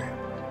coy,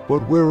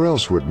 but where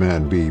else would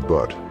man be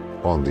but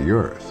on the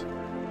earth?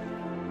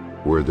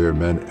 Were there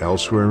men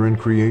elsewhere in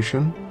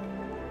creation?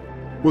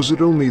 Was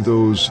it only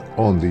those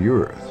on the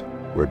earth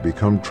who had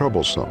become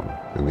troublesome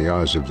in the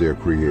eyes of their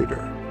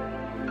Creator?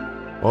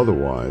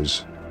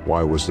 Otherwise,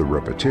 why was the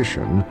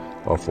repetition,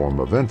 a form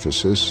of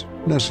emphasis,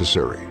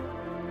 necessary?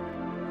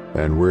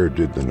 And where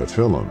did the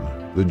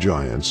Nephilim, the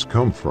giants,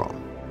 come from?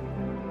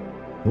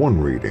 One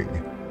reading,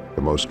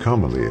 the most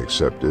commonly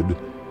accepted,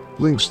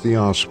 links the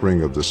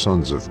offspring of the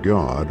sons of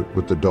God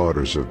with the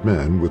daughters of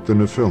men with the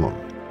Nephilim.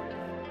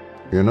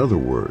 In other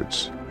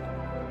words,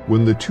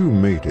 when the two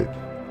mated,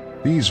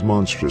 these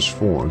monstrous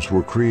forms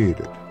were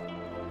created.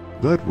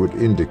 That would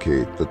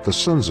indicate that the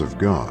sons of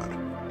God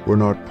were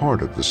not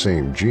part of the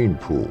same gene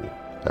pool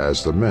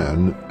as the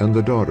men and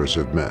the daughters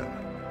of men.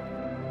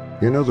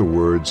 In other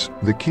words,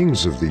 the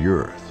kings of the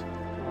earth,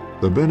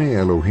 the Bene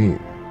Elohim,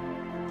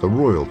 the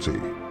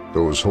royalty,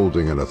 those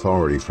holding an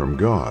authority from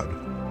God,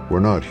 were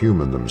not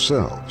human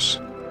themselves.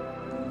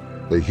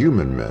 The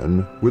human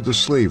men were the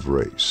slave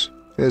race,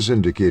 as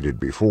indicated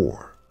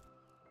before.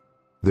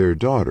 Their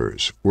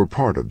daughters were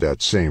part of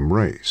that same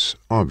race,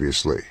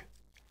 obviously.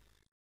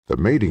 The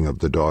mating of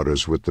the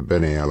daughters with the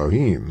Bene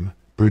Elohim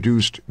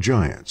produced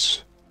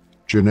giants,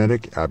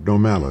 genetic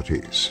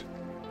abnormalities.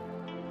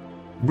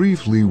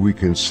 Briefly, we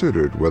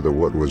considered whether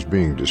what was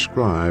being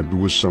described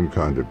was some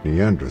kind of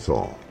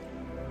Neanderthal.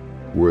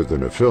 Were the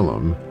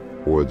Nephilim,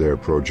 or their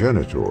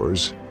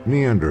progenitors,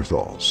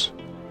 Neanderthals?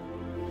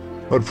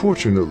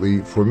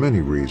 Unfortunately, for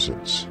many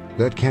reasons,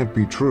 that can't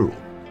be true.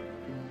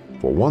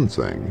 For one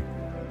thing,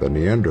 the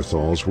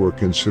Neanderthals were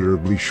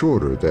considerably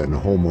shorter than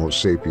Homo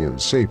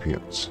sapiens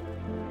sapiens.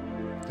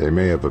 They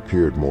may have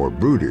appeared more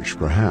brutish,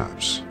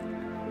 perhaps,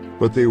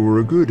 but they were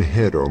a good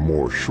head or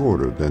more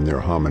shorter than their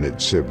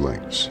hominid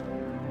siblings.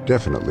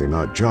 Definitely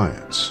not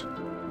giants.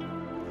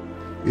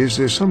 Is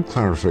there some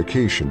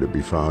clarification to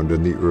be found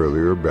in the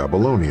earlier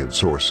Babylonian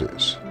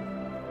sources?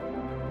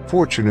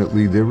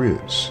 Fortunately, there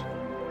is.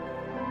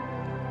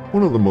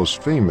 One of the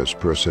most famous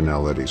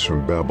personalities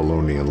from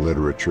Babylonian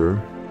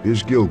literature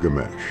is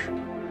Gilgamesh,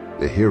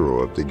 the hero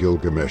of the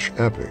Gilgamesh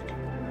epic,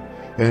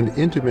 and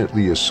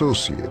intimately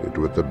associated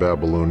with the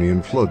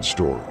Babylonian flood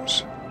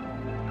stories.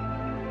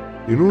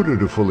 In order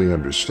to fully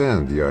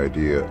understand the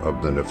idea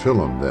of the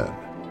Nephilim, then,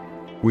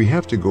 we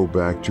have to go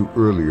back to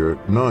earlier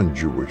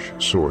non-Jewish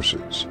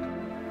sources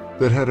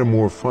that had a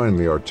more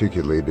finely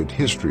articulated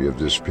history of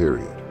this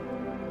period,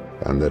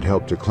 and that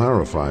help to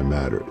clarify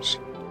matters,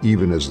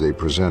 even as they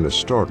present a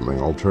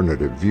startling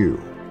alternative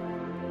view.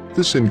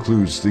 This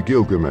includes the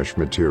Gilgamesh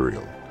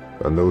material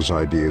and those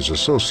ideas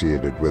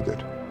associated with it,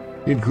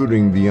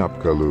 including the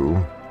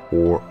Apkallu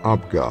or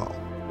Abgal.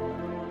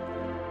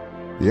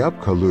 The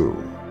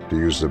Apkallu, to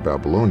use the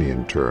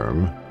Babylonian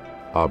term,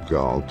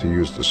 Abgal to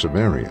use the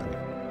Sumerian,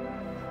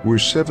 were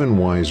 7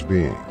 wise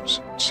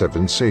beings,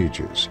 7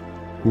 sages,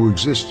 who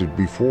existed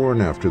before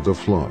and after the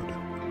flood.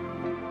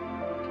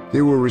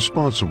 They were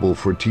responsible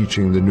for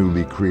teaching the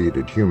newly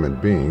created human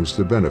beings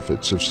the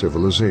benefits of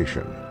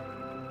civilization.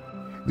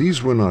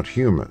 These were not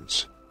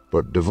humans,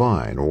 but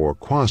divine or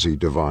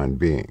quasi-divine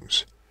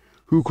beings,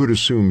 who could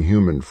assume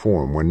human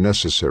form when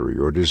necessary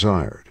or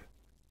desired.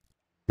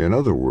 In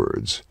other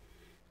words,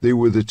 they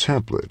were the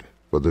template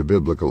for the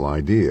biblical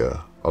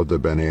idea of the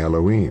Bene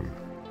Elohim.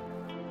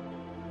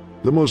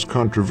 The most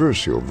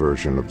controversial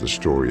version of the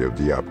story of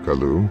the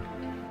Apkallu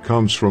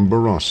comes from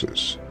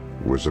Berossus,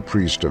 who was a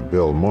priest of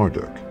Bel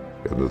Marduk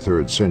in the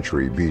 3rd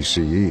century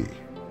BCE.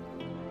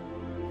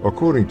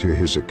 According to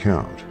his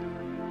account,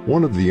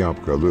 one of the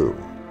Apkallu,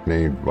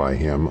 named by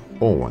him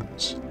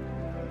Owens,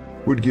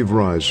 would give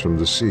rise from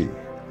the sea,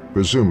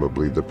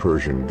 presumably the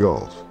Persian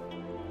Gulf,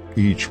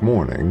 each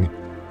morning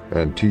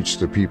and teach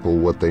the people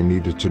what they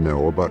needed to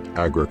know about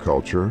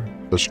agriculture,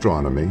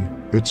 astronomy,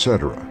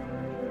 etc.,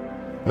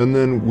 and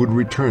then would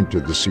return to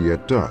the sea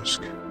at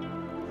dusk.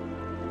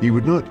 He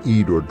would not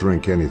eat or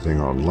drink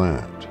anything on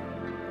land,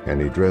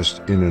 and he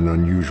dressed in an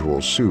unusual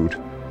suit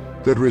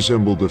that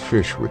resembled a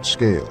fish with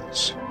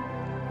scales.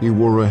 He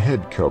wore a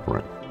head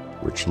covering,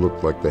 which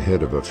looked like the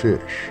head of a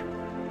fish,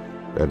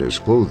 and his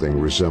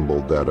clothing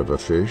resembled that of a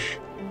fish,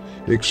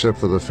 except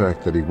for the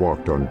fact that he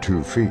walked on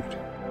 2 feet.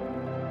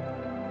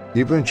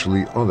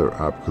 Eventually, other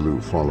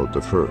Apkallu followed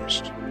the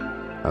first,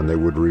 and they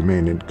would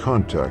remain in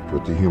contact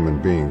with the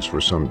human beings for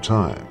some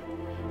time,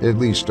 at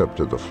least up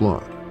to the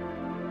flood.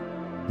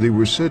 They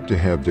were said to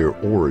have their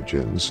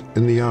origins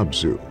in the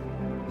Abzu,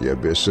 the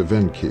abyss of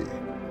Enki,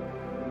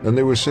 and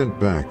they were sent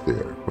back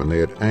there when they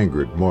had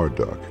angered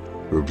Marduk,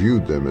 who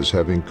viewed them as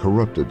having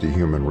corrupted the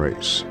human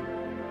race.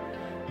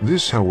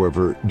 This,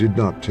 however, did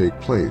not take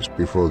place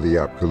before the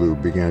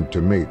Apkallu began to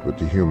mate with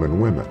the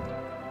human women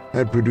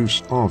and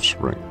produce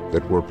offspring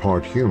that were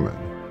part human,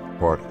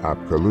 part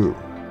Apkallu.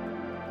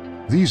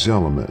 These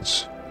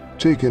elements,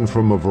 taken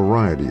from a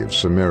variety of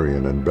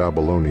Sumerian and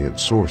Babylonian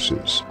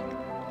sources,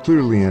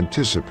 clearly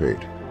anticipate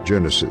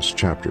Genesis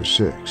chapter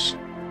 6.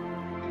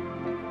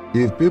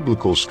 If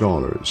biblical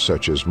scholars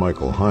such as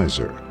Michael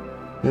Heiser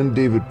and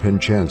David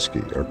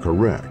Penchansky are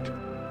correct,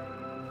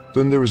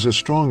 then there is a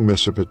strong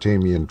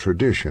Mesopotamian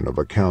tradition of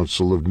a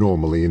council of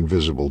normally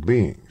invisible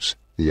beings,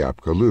 the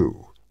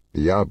Apkallu,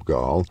 the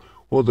Abgal,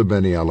 or the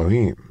Bene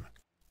Elohim,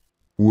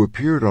 who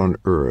appeared on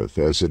earth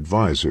as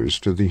advisors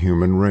to the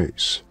human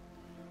race,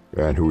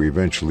 and who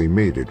eventually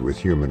mated with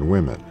human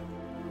women,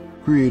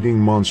 creating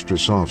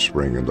monstrous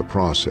offspring in the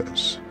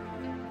process.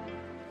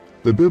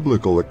 The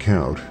biblical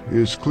account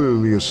is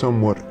clearly a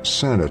somewhat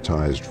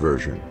sanitized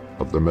version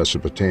of the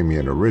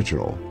Mesopotamian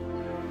original,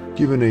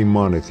 given a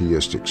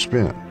monotheistic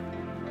spin.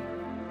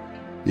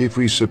 If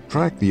we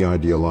subtract the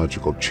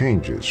ideological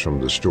changes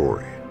from the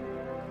story,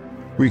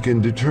 we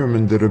can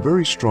determine that a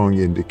very strong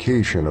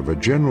indication of a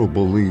general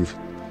belief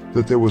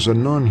that there was a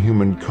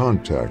non-human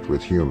contact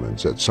with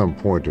humans at some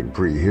point in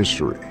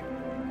prehistory.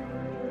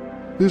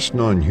 This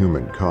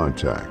non-human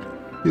contact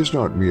is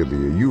not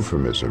merely a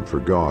euphemism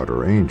for God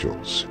or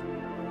angels,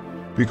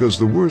 because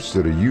the words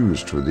that are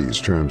used for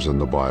these terms in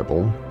the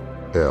Bible,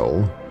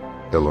 El,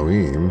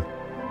 Elohim,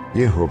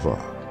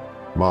 Yehovah,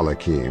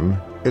 Malachim,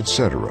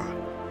 etc.,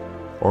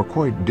 are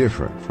quite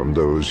different from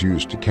those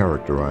used to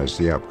characterize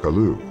the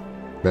Apkallu,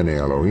 Bene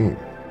Elohim.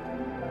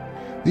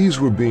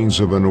 These were beings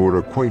of an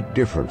order quite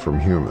different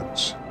from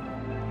humans.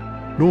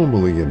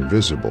 Normally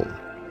invisible,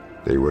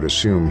 they would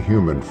assume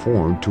human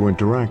form to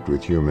interact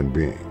with human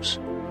beings,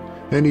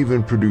 and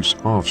even produce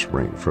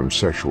offspring from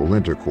sexual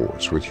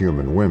intercourse with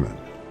human women.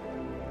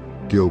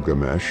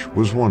 Gilgamesh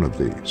was one of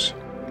these.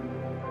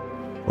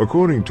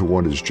 According to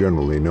what is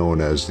generally known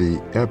as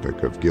the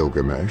Epic of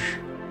Gilgamesh,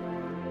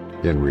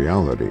 in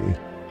reality,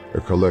 a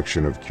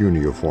collection of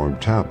cuneiform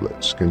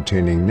tablets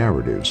containing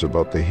narratives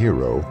about the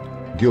hero,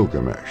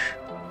 Gilgamesh,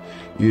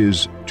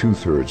 is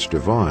 2/3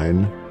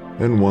 divine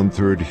and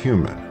 1/3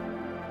 human.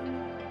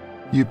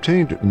 He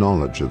obtained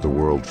knowledge of the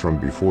world from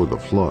before the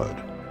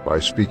flood by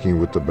speaking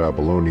with the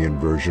Babylonian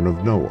version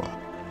of Noah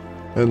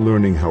and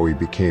learning how he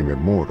became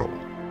immortal.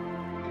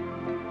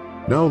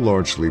 Now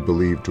largely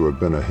believed to have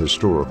been a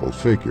historical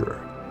figure,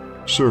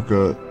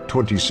 circa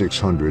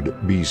 2600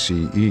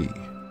 BCE,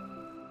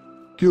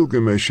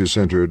 Gilgamesh has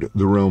entered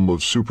the realm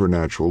of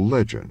supernatural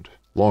legend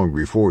long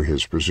before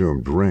his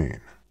presumed reign.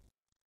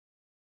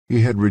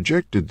 He had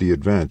rejected the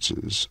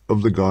advances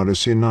of the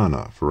goddess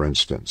Inanna, for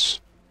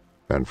instance,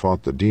 and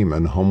fought the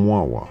demon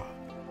Humwawa.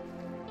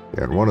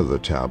 In one of the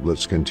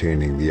tablets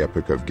containing the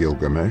Epic of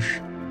Gilgamesh,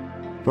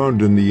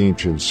 found in the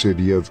ancient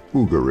city of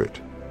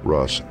Ugarit,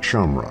 Ras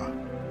Shamra,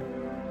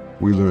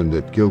 we learn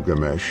that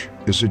Gilgamesh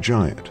is a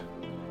giant.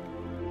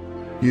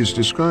 He is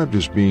described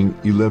as being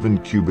 11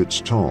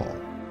 cubits tall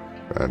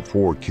and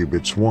 4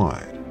 cubits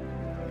wide.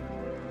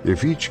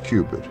 If each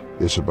cubit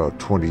is about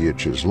 20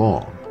 inches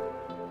long,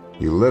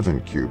 11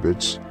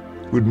 cubits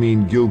would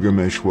mean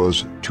Gilgamesh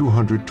was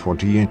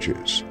 220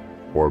 inches,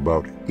 or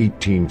about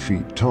 18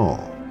 feet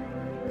tall,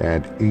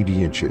 and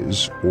 80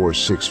 inches, or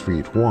 6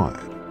 feet wide.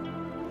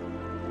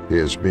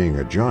 His being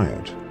a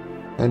giant,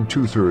 and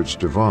 2/3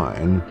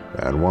 divine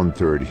and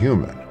 1/3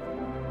 human,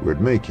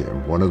 would make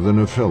him one of the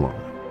Nephilim.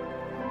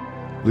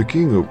 The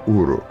king of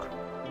Uruk,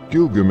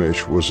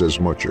 Gilgamesh was as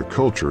much a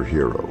culture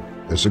hero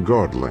as a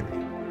godling.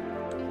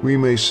 We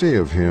may say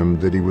of him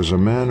that he was a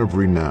man of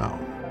renown.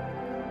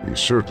 He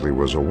certainly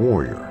was a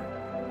warrior,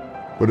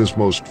 but his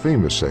most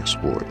famous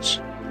exploits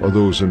are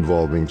those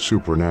involving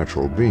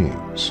supernatural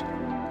beings,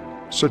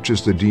 such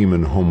as the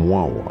demon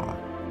Homwawa,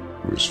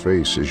 whose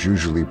face is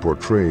usually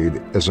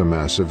portrayed as a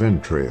mass of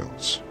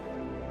entrails.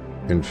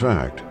 In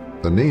fact,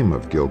 the name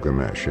of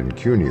Gilgamesh in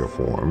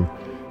cuneiform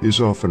is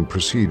often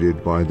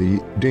preceded by the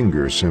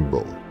dinger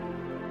symbol,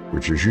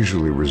 which is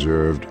usually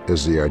reserved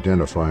as the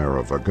identifier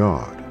of a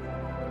god.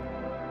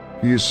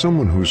 He is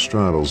someone who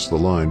straddles the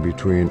line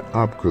between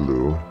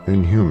Apkallu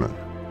and human,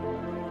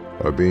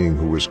 a being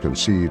who was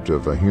conceived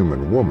of a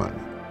human woman,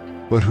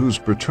 but whose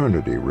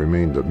paternity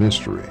remained a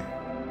mystery.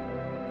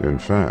 In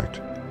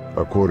fact,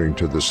 according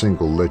to the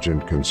single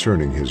legend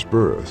concerning his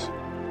birth,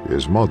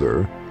 his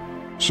mother,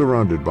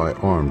 surrounded by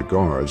armed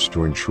guards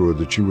to ensure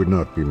that she would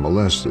not be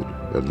molested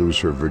and lose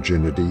her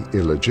virginity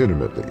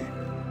illegitimately,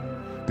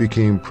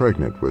 became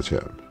pregnant with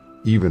him,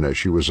 even as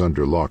she was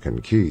under lock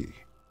and key.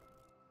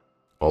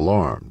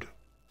 Alarmed,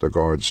 the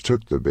guards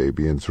took the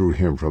baby and threw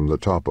him from the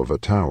top of a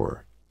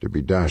tower to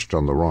be dashed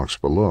on the rocks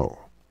below.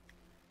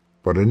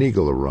 But an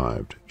eagle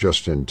arrived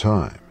just in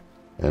time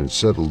and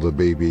settled the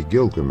baby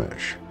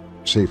Gilgamesh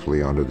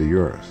safely onto the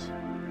earth.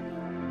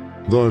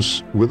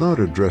 Thus, without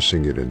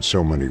addressing it in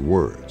so many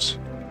words,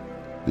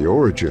 the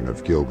origin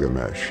of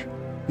Gilgamesh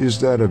is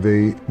that of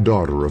a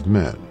daughter of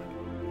men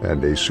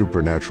and a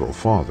supernatural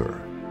father,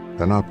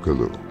 an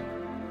Apkallu,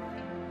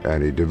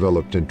 and he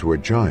developed into a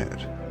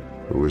giant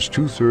who was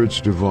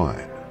 2/3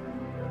 divine.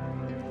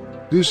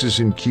 This is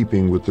in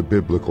keeping with the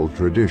biblical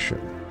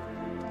tradition,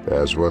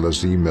 as well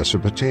as the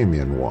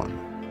Mesopotamian one.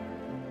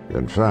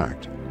 In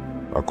fact,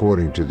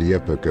 according to the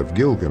Epic of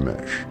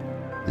Gilgamesh,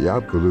 the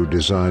Apkallu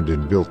designed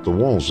and built the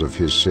walls of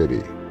his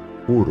city,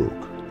 Uruk.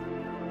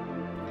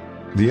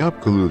 The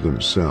Apkallu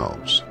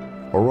themselves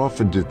are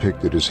often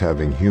depicted as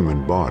having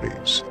human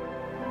bodies,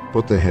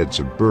 but the heads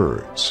of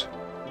birds,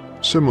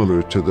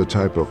 similar to the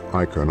type of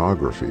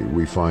iconography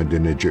we find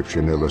in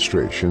Egyptian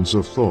illustrations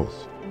of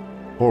Thoth,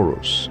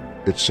 Horus,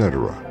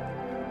 etc.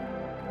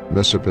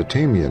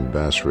 Mesopotamian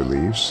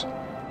bas-reliefs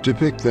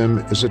depict them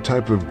as a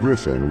type of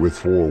griffin with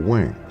 4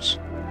 wings,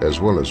 as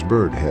well as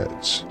bird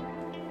heads,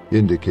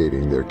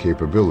 indicating their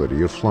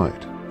capability of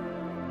flight.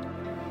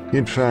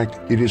 In fact,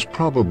 it is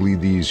probably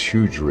these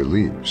huge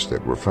reliefs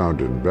that were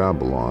found in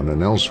Babylon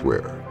and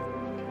elsewhere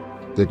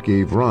that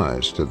gave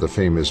rise to the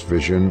famous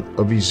vision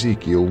of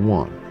Ezekiel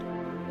 1,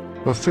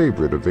 a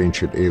favorite of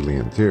ancient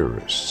alien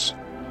theorists,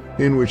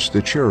 in which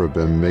the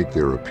cherubim make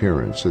their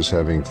appearance as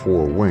having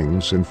 4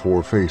 wings and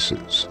 4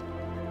 faces,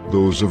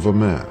 those of a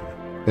man,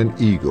 an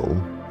eagle,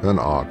 an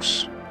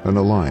ox, and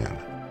a lion.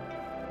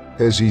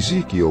 As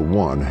Ezekiel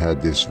 1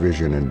 had this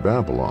vision in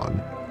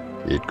Babylon,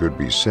 it could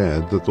be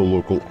said that the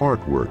local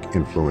artwork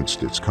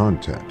influenced its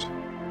content.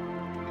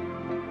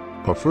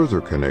 A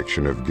further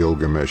connection of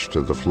Gilgamesh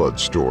to the flood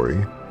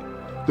story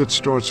that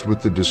starts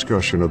with the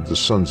discussion of the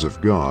sons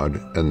of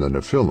God and the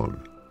Nephilim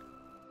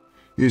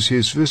is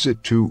his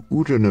visit to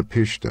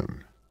Utanapishtim,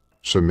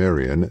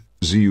 Sumerian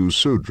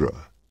Ziusudra,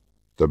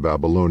 the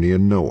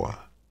Babylonian Noah.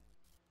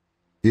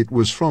 It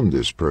was from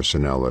this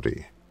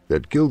personality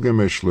that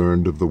Gilgamesh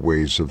learned of the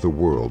ways of the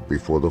world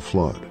before the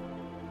flood,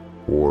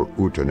 for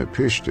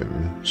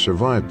Utanapishtim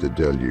survived the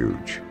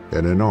deluge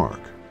in an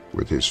ark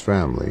with his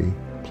family,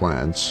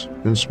 plants,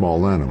 and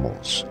small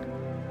animals.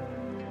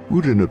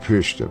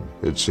 Utanapishtim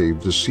had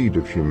saved the seed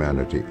of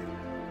humanity,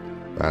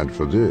 and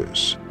for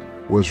this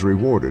was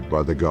rewarded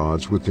by the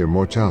gods with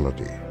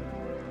immortality.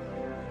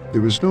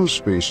 There is no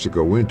space to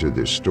go into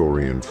this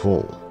story in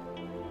full,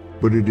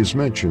 but it is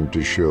mentioned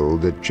to show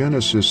that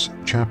Genesis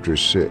chapter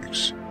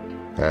 6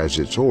 has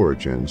its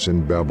origins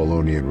in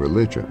Babylonian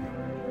religion,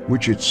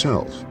 which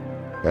itself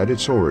had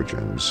its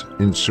origins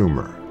in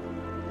Sumer.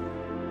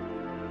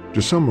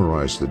 To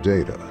summarize the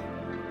data,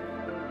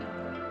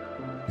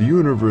 the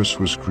universe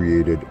was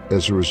created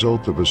as a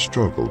result of a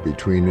struggle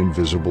between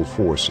invisible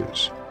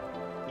forces,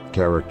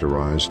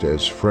 characterized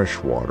as fresh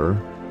water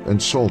and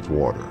salt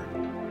water,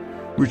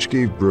 which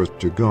gave birth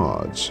to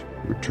gods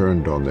who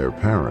turned on their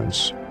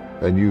parents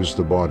and used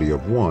the body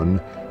of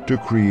one to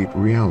create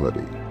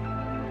reality,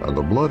 and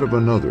the blood of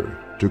another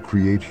to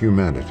create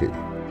humanity.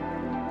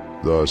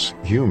 Thus,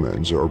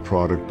 humans are a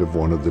product of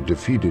one of the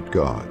defeated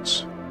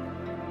gods.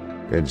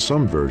 In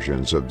some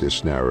versions of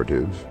this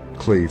narrative,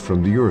 clay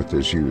from the earth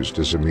is used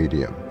as a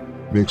medium,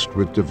 mixed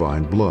with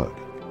divine blood.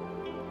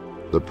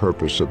 The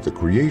purpose of the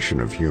creation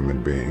of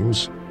human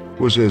beings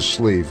was as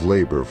slave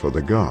labor for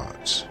the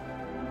gods.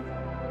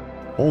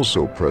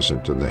 Also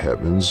present in the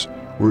heavens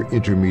were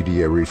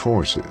intermediary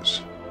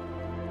forces,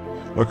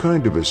 a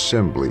kind of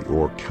assembly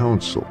or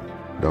council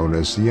known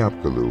as the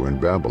Apkallu in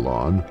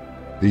Babylon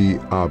the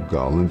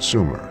Abgal and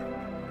Sumer,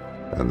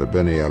 and the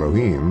Bene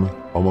Elohim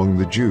among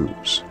the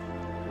Jews,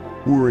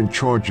 who were in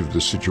charge of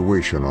the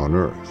situation on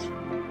earth.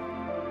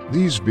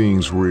 These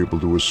beings were able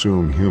to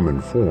assume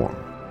human form,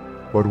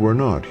 but were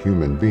not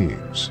human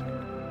beings.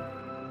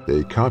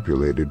 They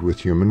copulated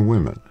with human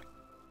women.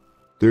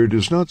 There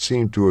does not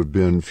seem to have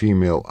been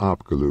female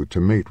Apgalu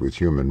to mate with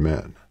human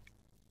men.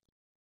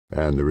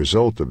 And the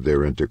result of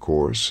their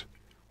intercourse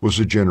was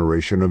a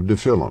generation of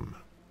Nephilim,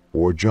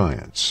 or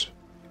giants.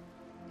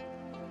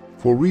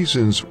 For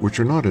reasons which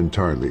are not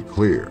entirely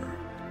clear,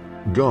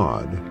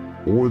 God,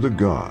 or the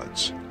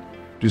gods,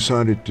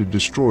 decided to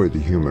destroy the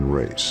human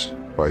race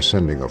by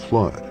sending a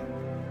flood.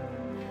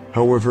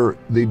 However,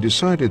 they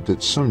decided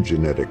that some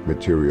genetic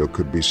material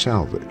could be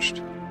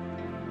salvaged,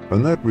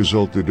 and that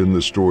resulted in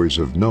the stories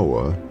of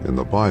Noah in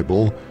the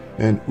Bible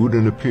and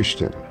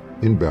Udanapishtim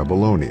in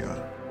Babylonia.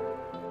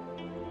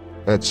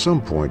 At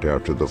some point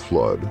after the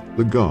flood,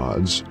 the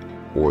gods,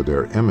 or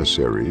their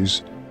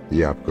emissaries,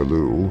 the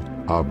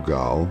Apgalu,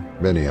 Abgal,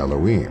 Bene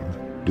Elohim,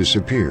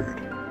 disappeared.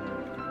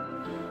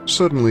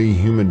 Suddenly,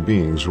 human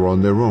beings were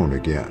on their own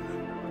again.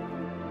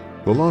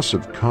 The loss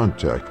of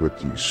contact with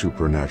these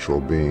supernatural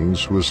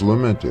beings was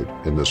lamented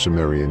in the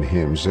Sumerian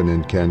hymns and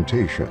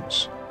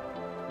incantations.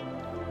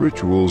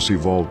 Rituals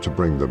evolved to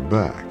bring them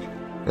back,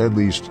 at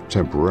least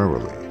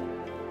temporarily,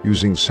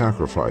 using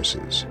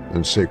sacrifices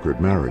and sacred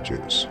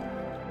marriages.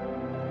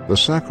 The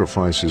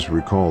sacrifices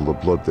recall the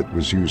blood that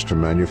was used to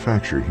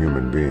manufacture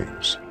human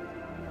beings,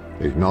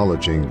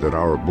 acknowledging that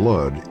our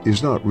blood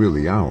is not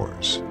really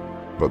ours,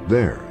 but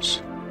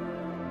theirs.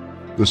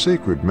 The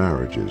sacred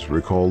marriages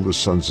recall the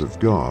sons of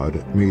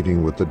God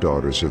meeting with the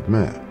daughters of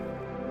men.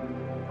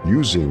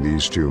 Using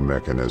these two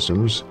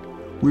mechanisms,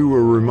 we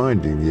were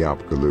reminding the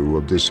Apgalu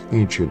of this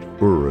ancient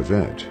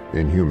event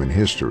in human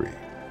history,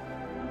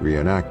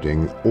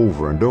 reenacting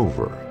over and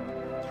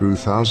over, through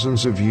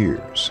thousands of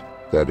years,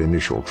 that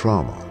initial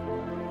trauma.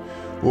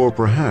 Or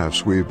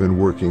perhaps we have been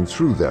working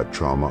through that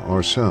trauma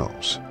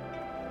ourselves,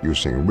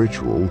 using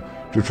ritual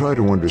to try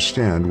to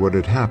understand what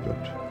had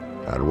happened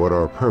and what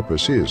our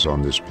purpose is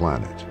on this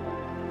planet.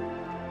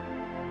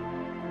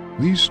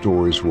 These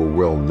stories were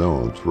well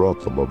known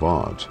throughout the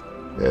Levant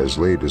as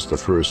late as the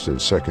 1st and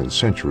 2nd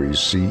centuries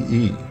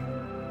CE.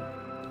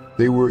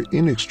 They were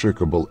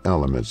inextricable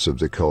elements of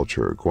the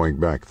culture going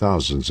back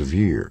thousands of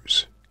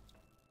years.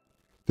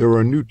 There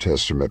are New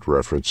Testament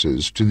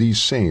references to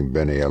these same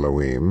Bene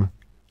Elohim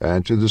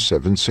and to the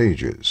 7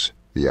 sages,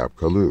 the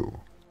Apgalu,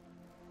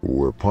 who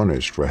were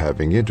punished for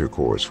having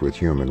intercourse with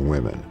human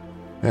women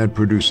and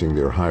producing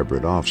their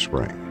hybrid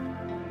offspring.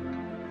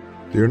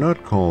 They are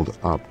not called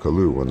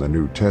Apgalu in the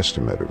New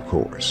Testament, of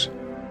course,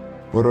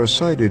 but are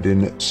cited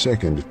in 2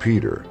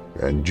 Peter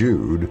and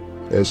Jude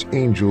as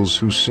angels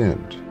who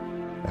sinned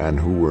and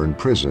who were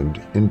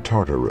imprisoned in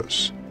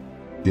Tartarus,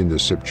 in the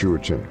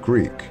Septuagint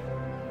Greek,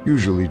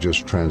 usually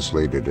just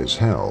translated as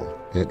hell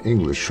in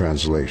English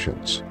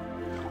translations,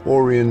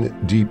 or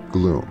in deep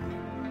gloom.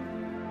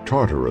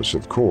 Tartarus,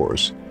 of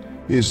course,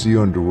 is the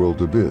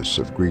underworld abyss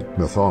of Greek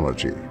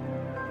mythology,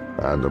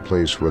 and the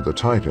place where the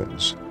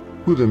Titans,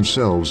 who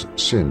themselves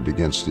sinned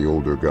against the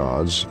older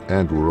gods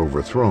and were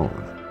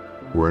overthrown,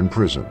 were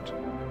imprisoned.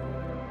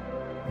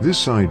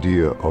 This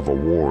idea of a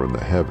war in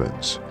the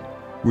heavens,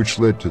 which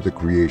led to the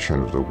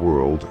creation of the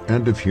world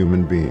and of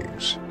human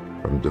beings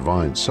from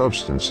divine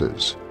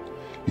substances,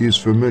 is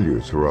familiar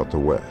throughout the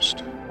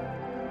West.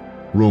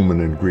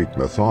 Roman and Greek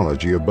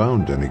mythology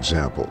abound in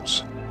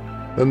examples,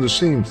 and the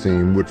same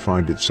theme would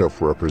find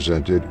itself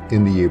represented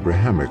in the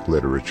Abrahamic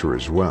literature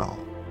as well.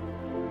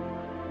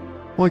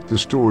 Like the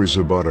stories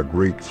about a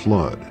great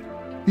flood,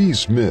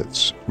 these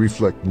myths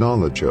reflect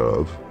knowledge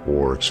of,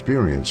 or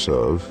experience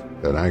of,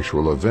 an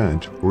actual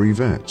event or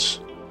events.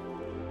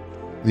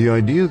 The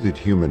idea that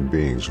human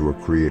beings were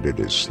created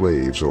as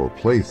slaves or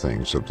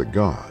playthings of the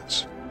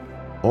gods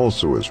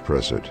also is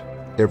present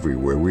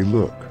everywhere we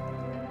look.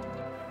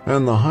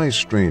 And the high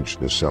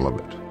strangeness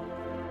element,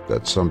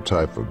 that some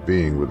type of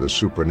being with a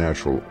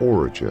supernatural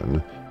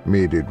origin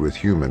mated with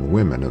human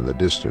women in the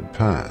distant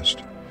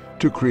past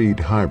to create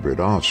hybrid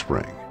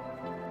offspring,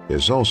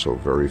 is also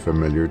very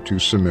familiar to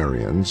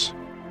Sumerians,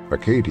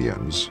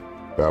 Akkadians,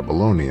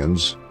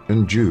 Babylonians,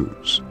 and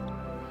Jews,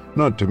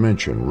 not to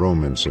mention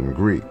Romans and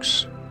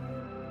Greeks.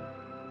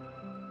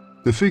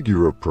 The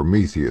figure of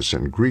Prometheus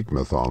in Greek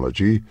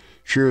mythology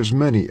shares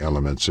many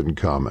elements in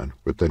common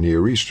with the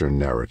Near Eastern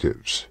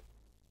narratives.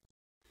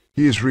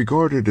 He is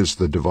regarded as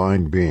the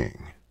divine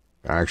being,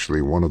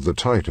 actually one of the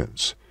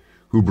Titans,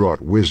 who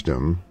brought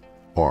wisdom,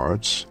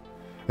 arts,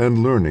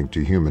 and learning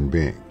to human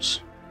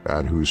beings,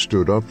 and who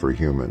stood up for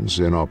humans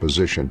in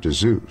opposition to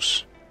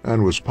Zeus,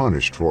 and was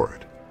punished for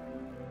it.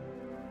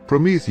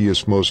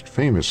 Prometheus most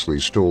famously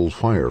stole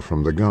fire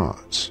from the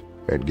gods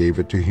and gave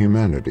it to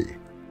humanity.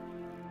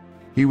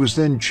 He was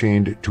then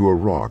chained to a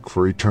rock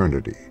for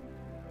eternity,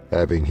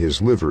 having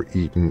his liver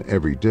eaten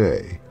every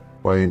day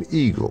by an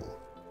eagle,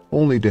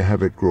 only to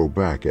have it grow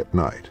back at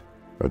night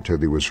until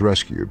he was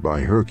rescued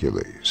by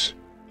Hercules.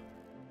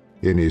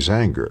 In his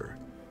anger,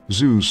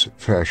 Zeus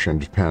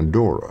fashioned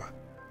Pandora,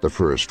 the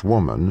first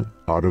woman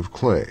out of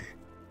clay,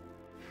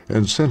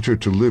 and sent her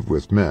to live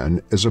with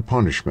men as a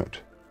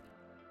punishment.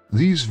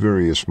 These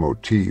various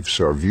motifs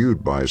are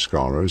viewed by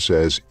scholars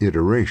as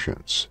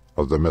iterations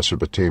of the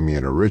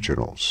Mesopotamian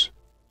originals.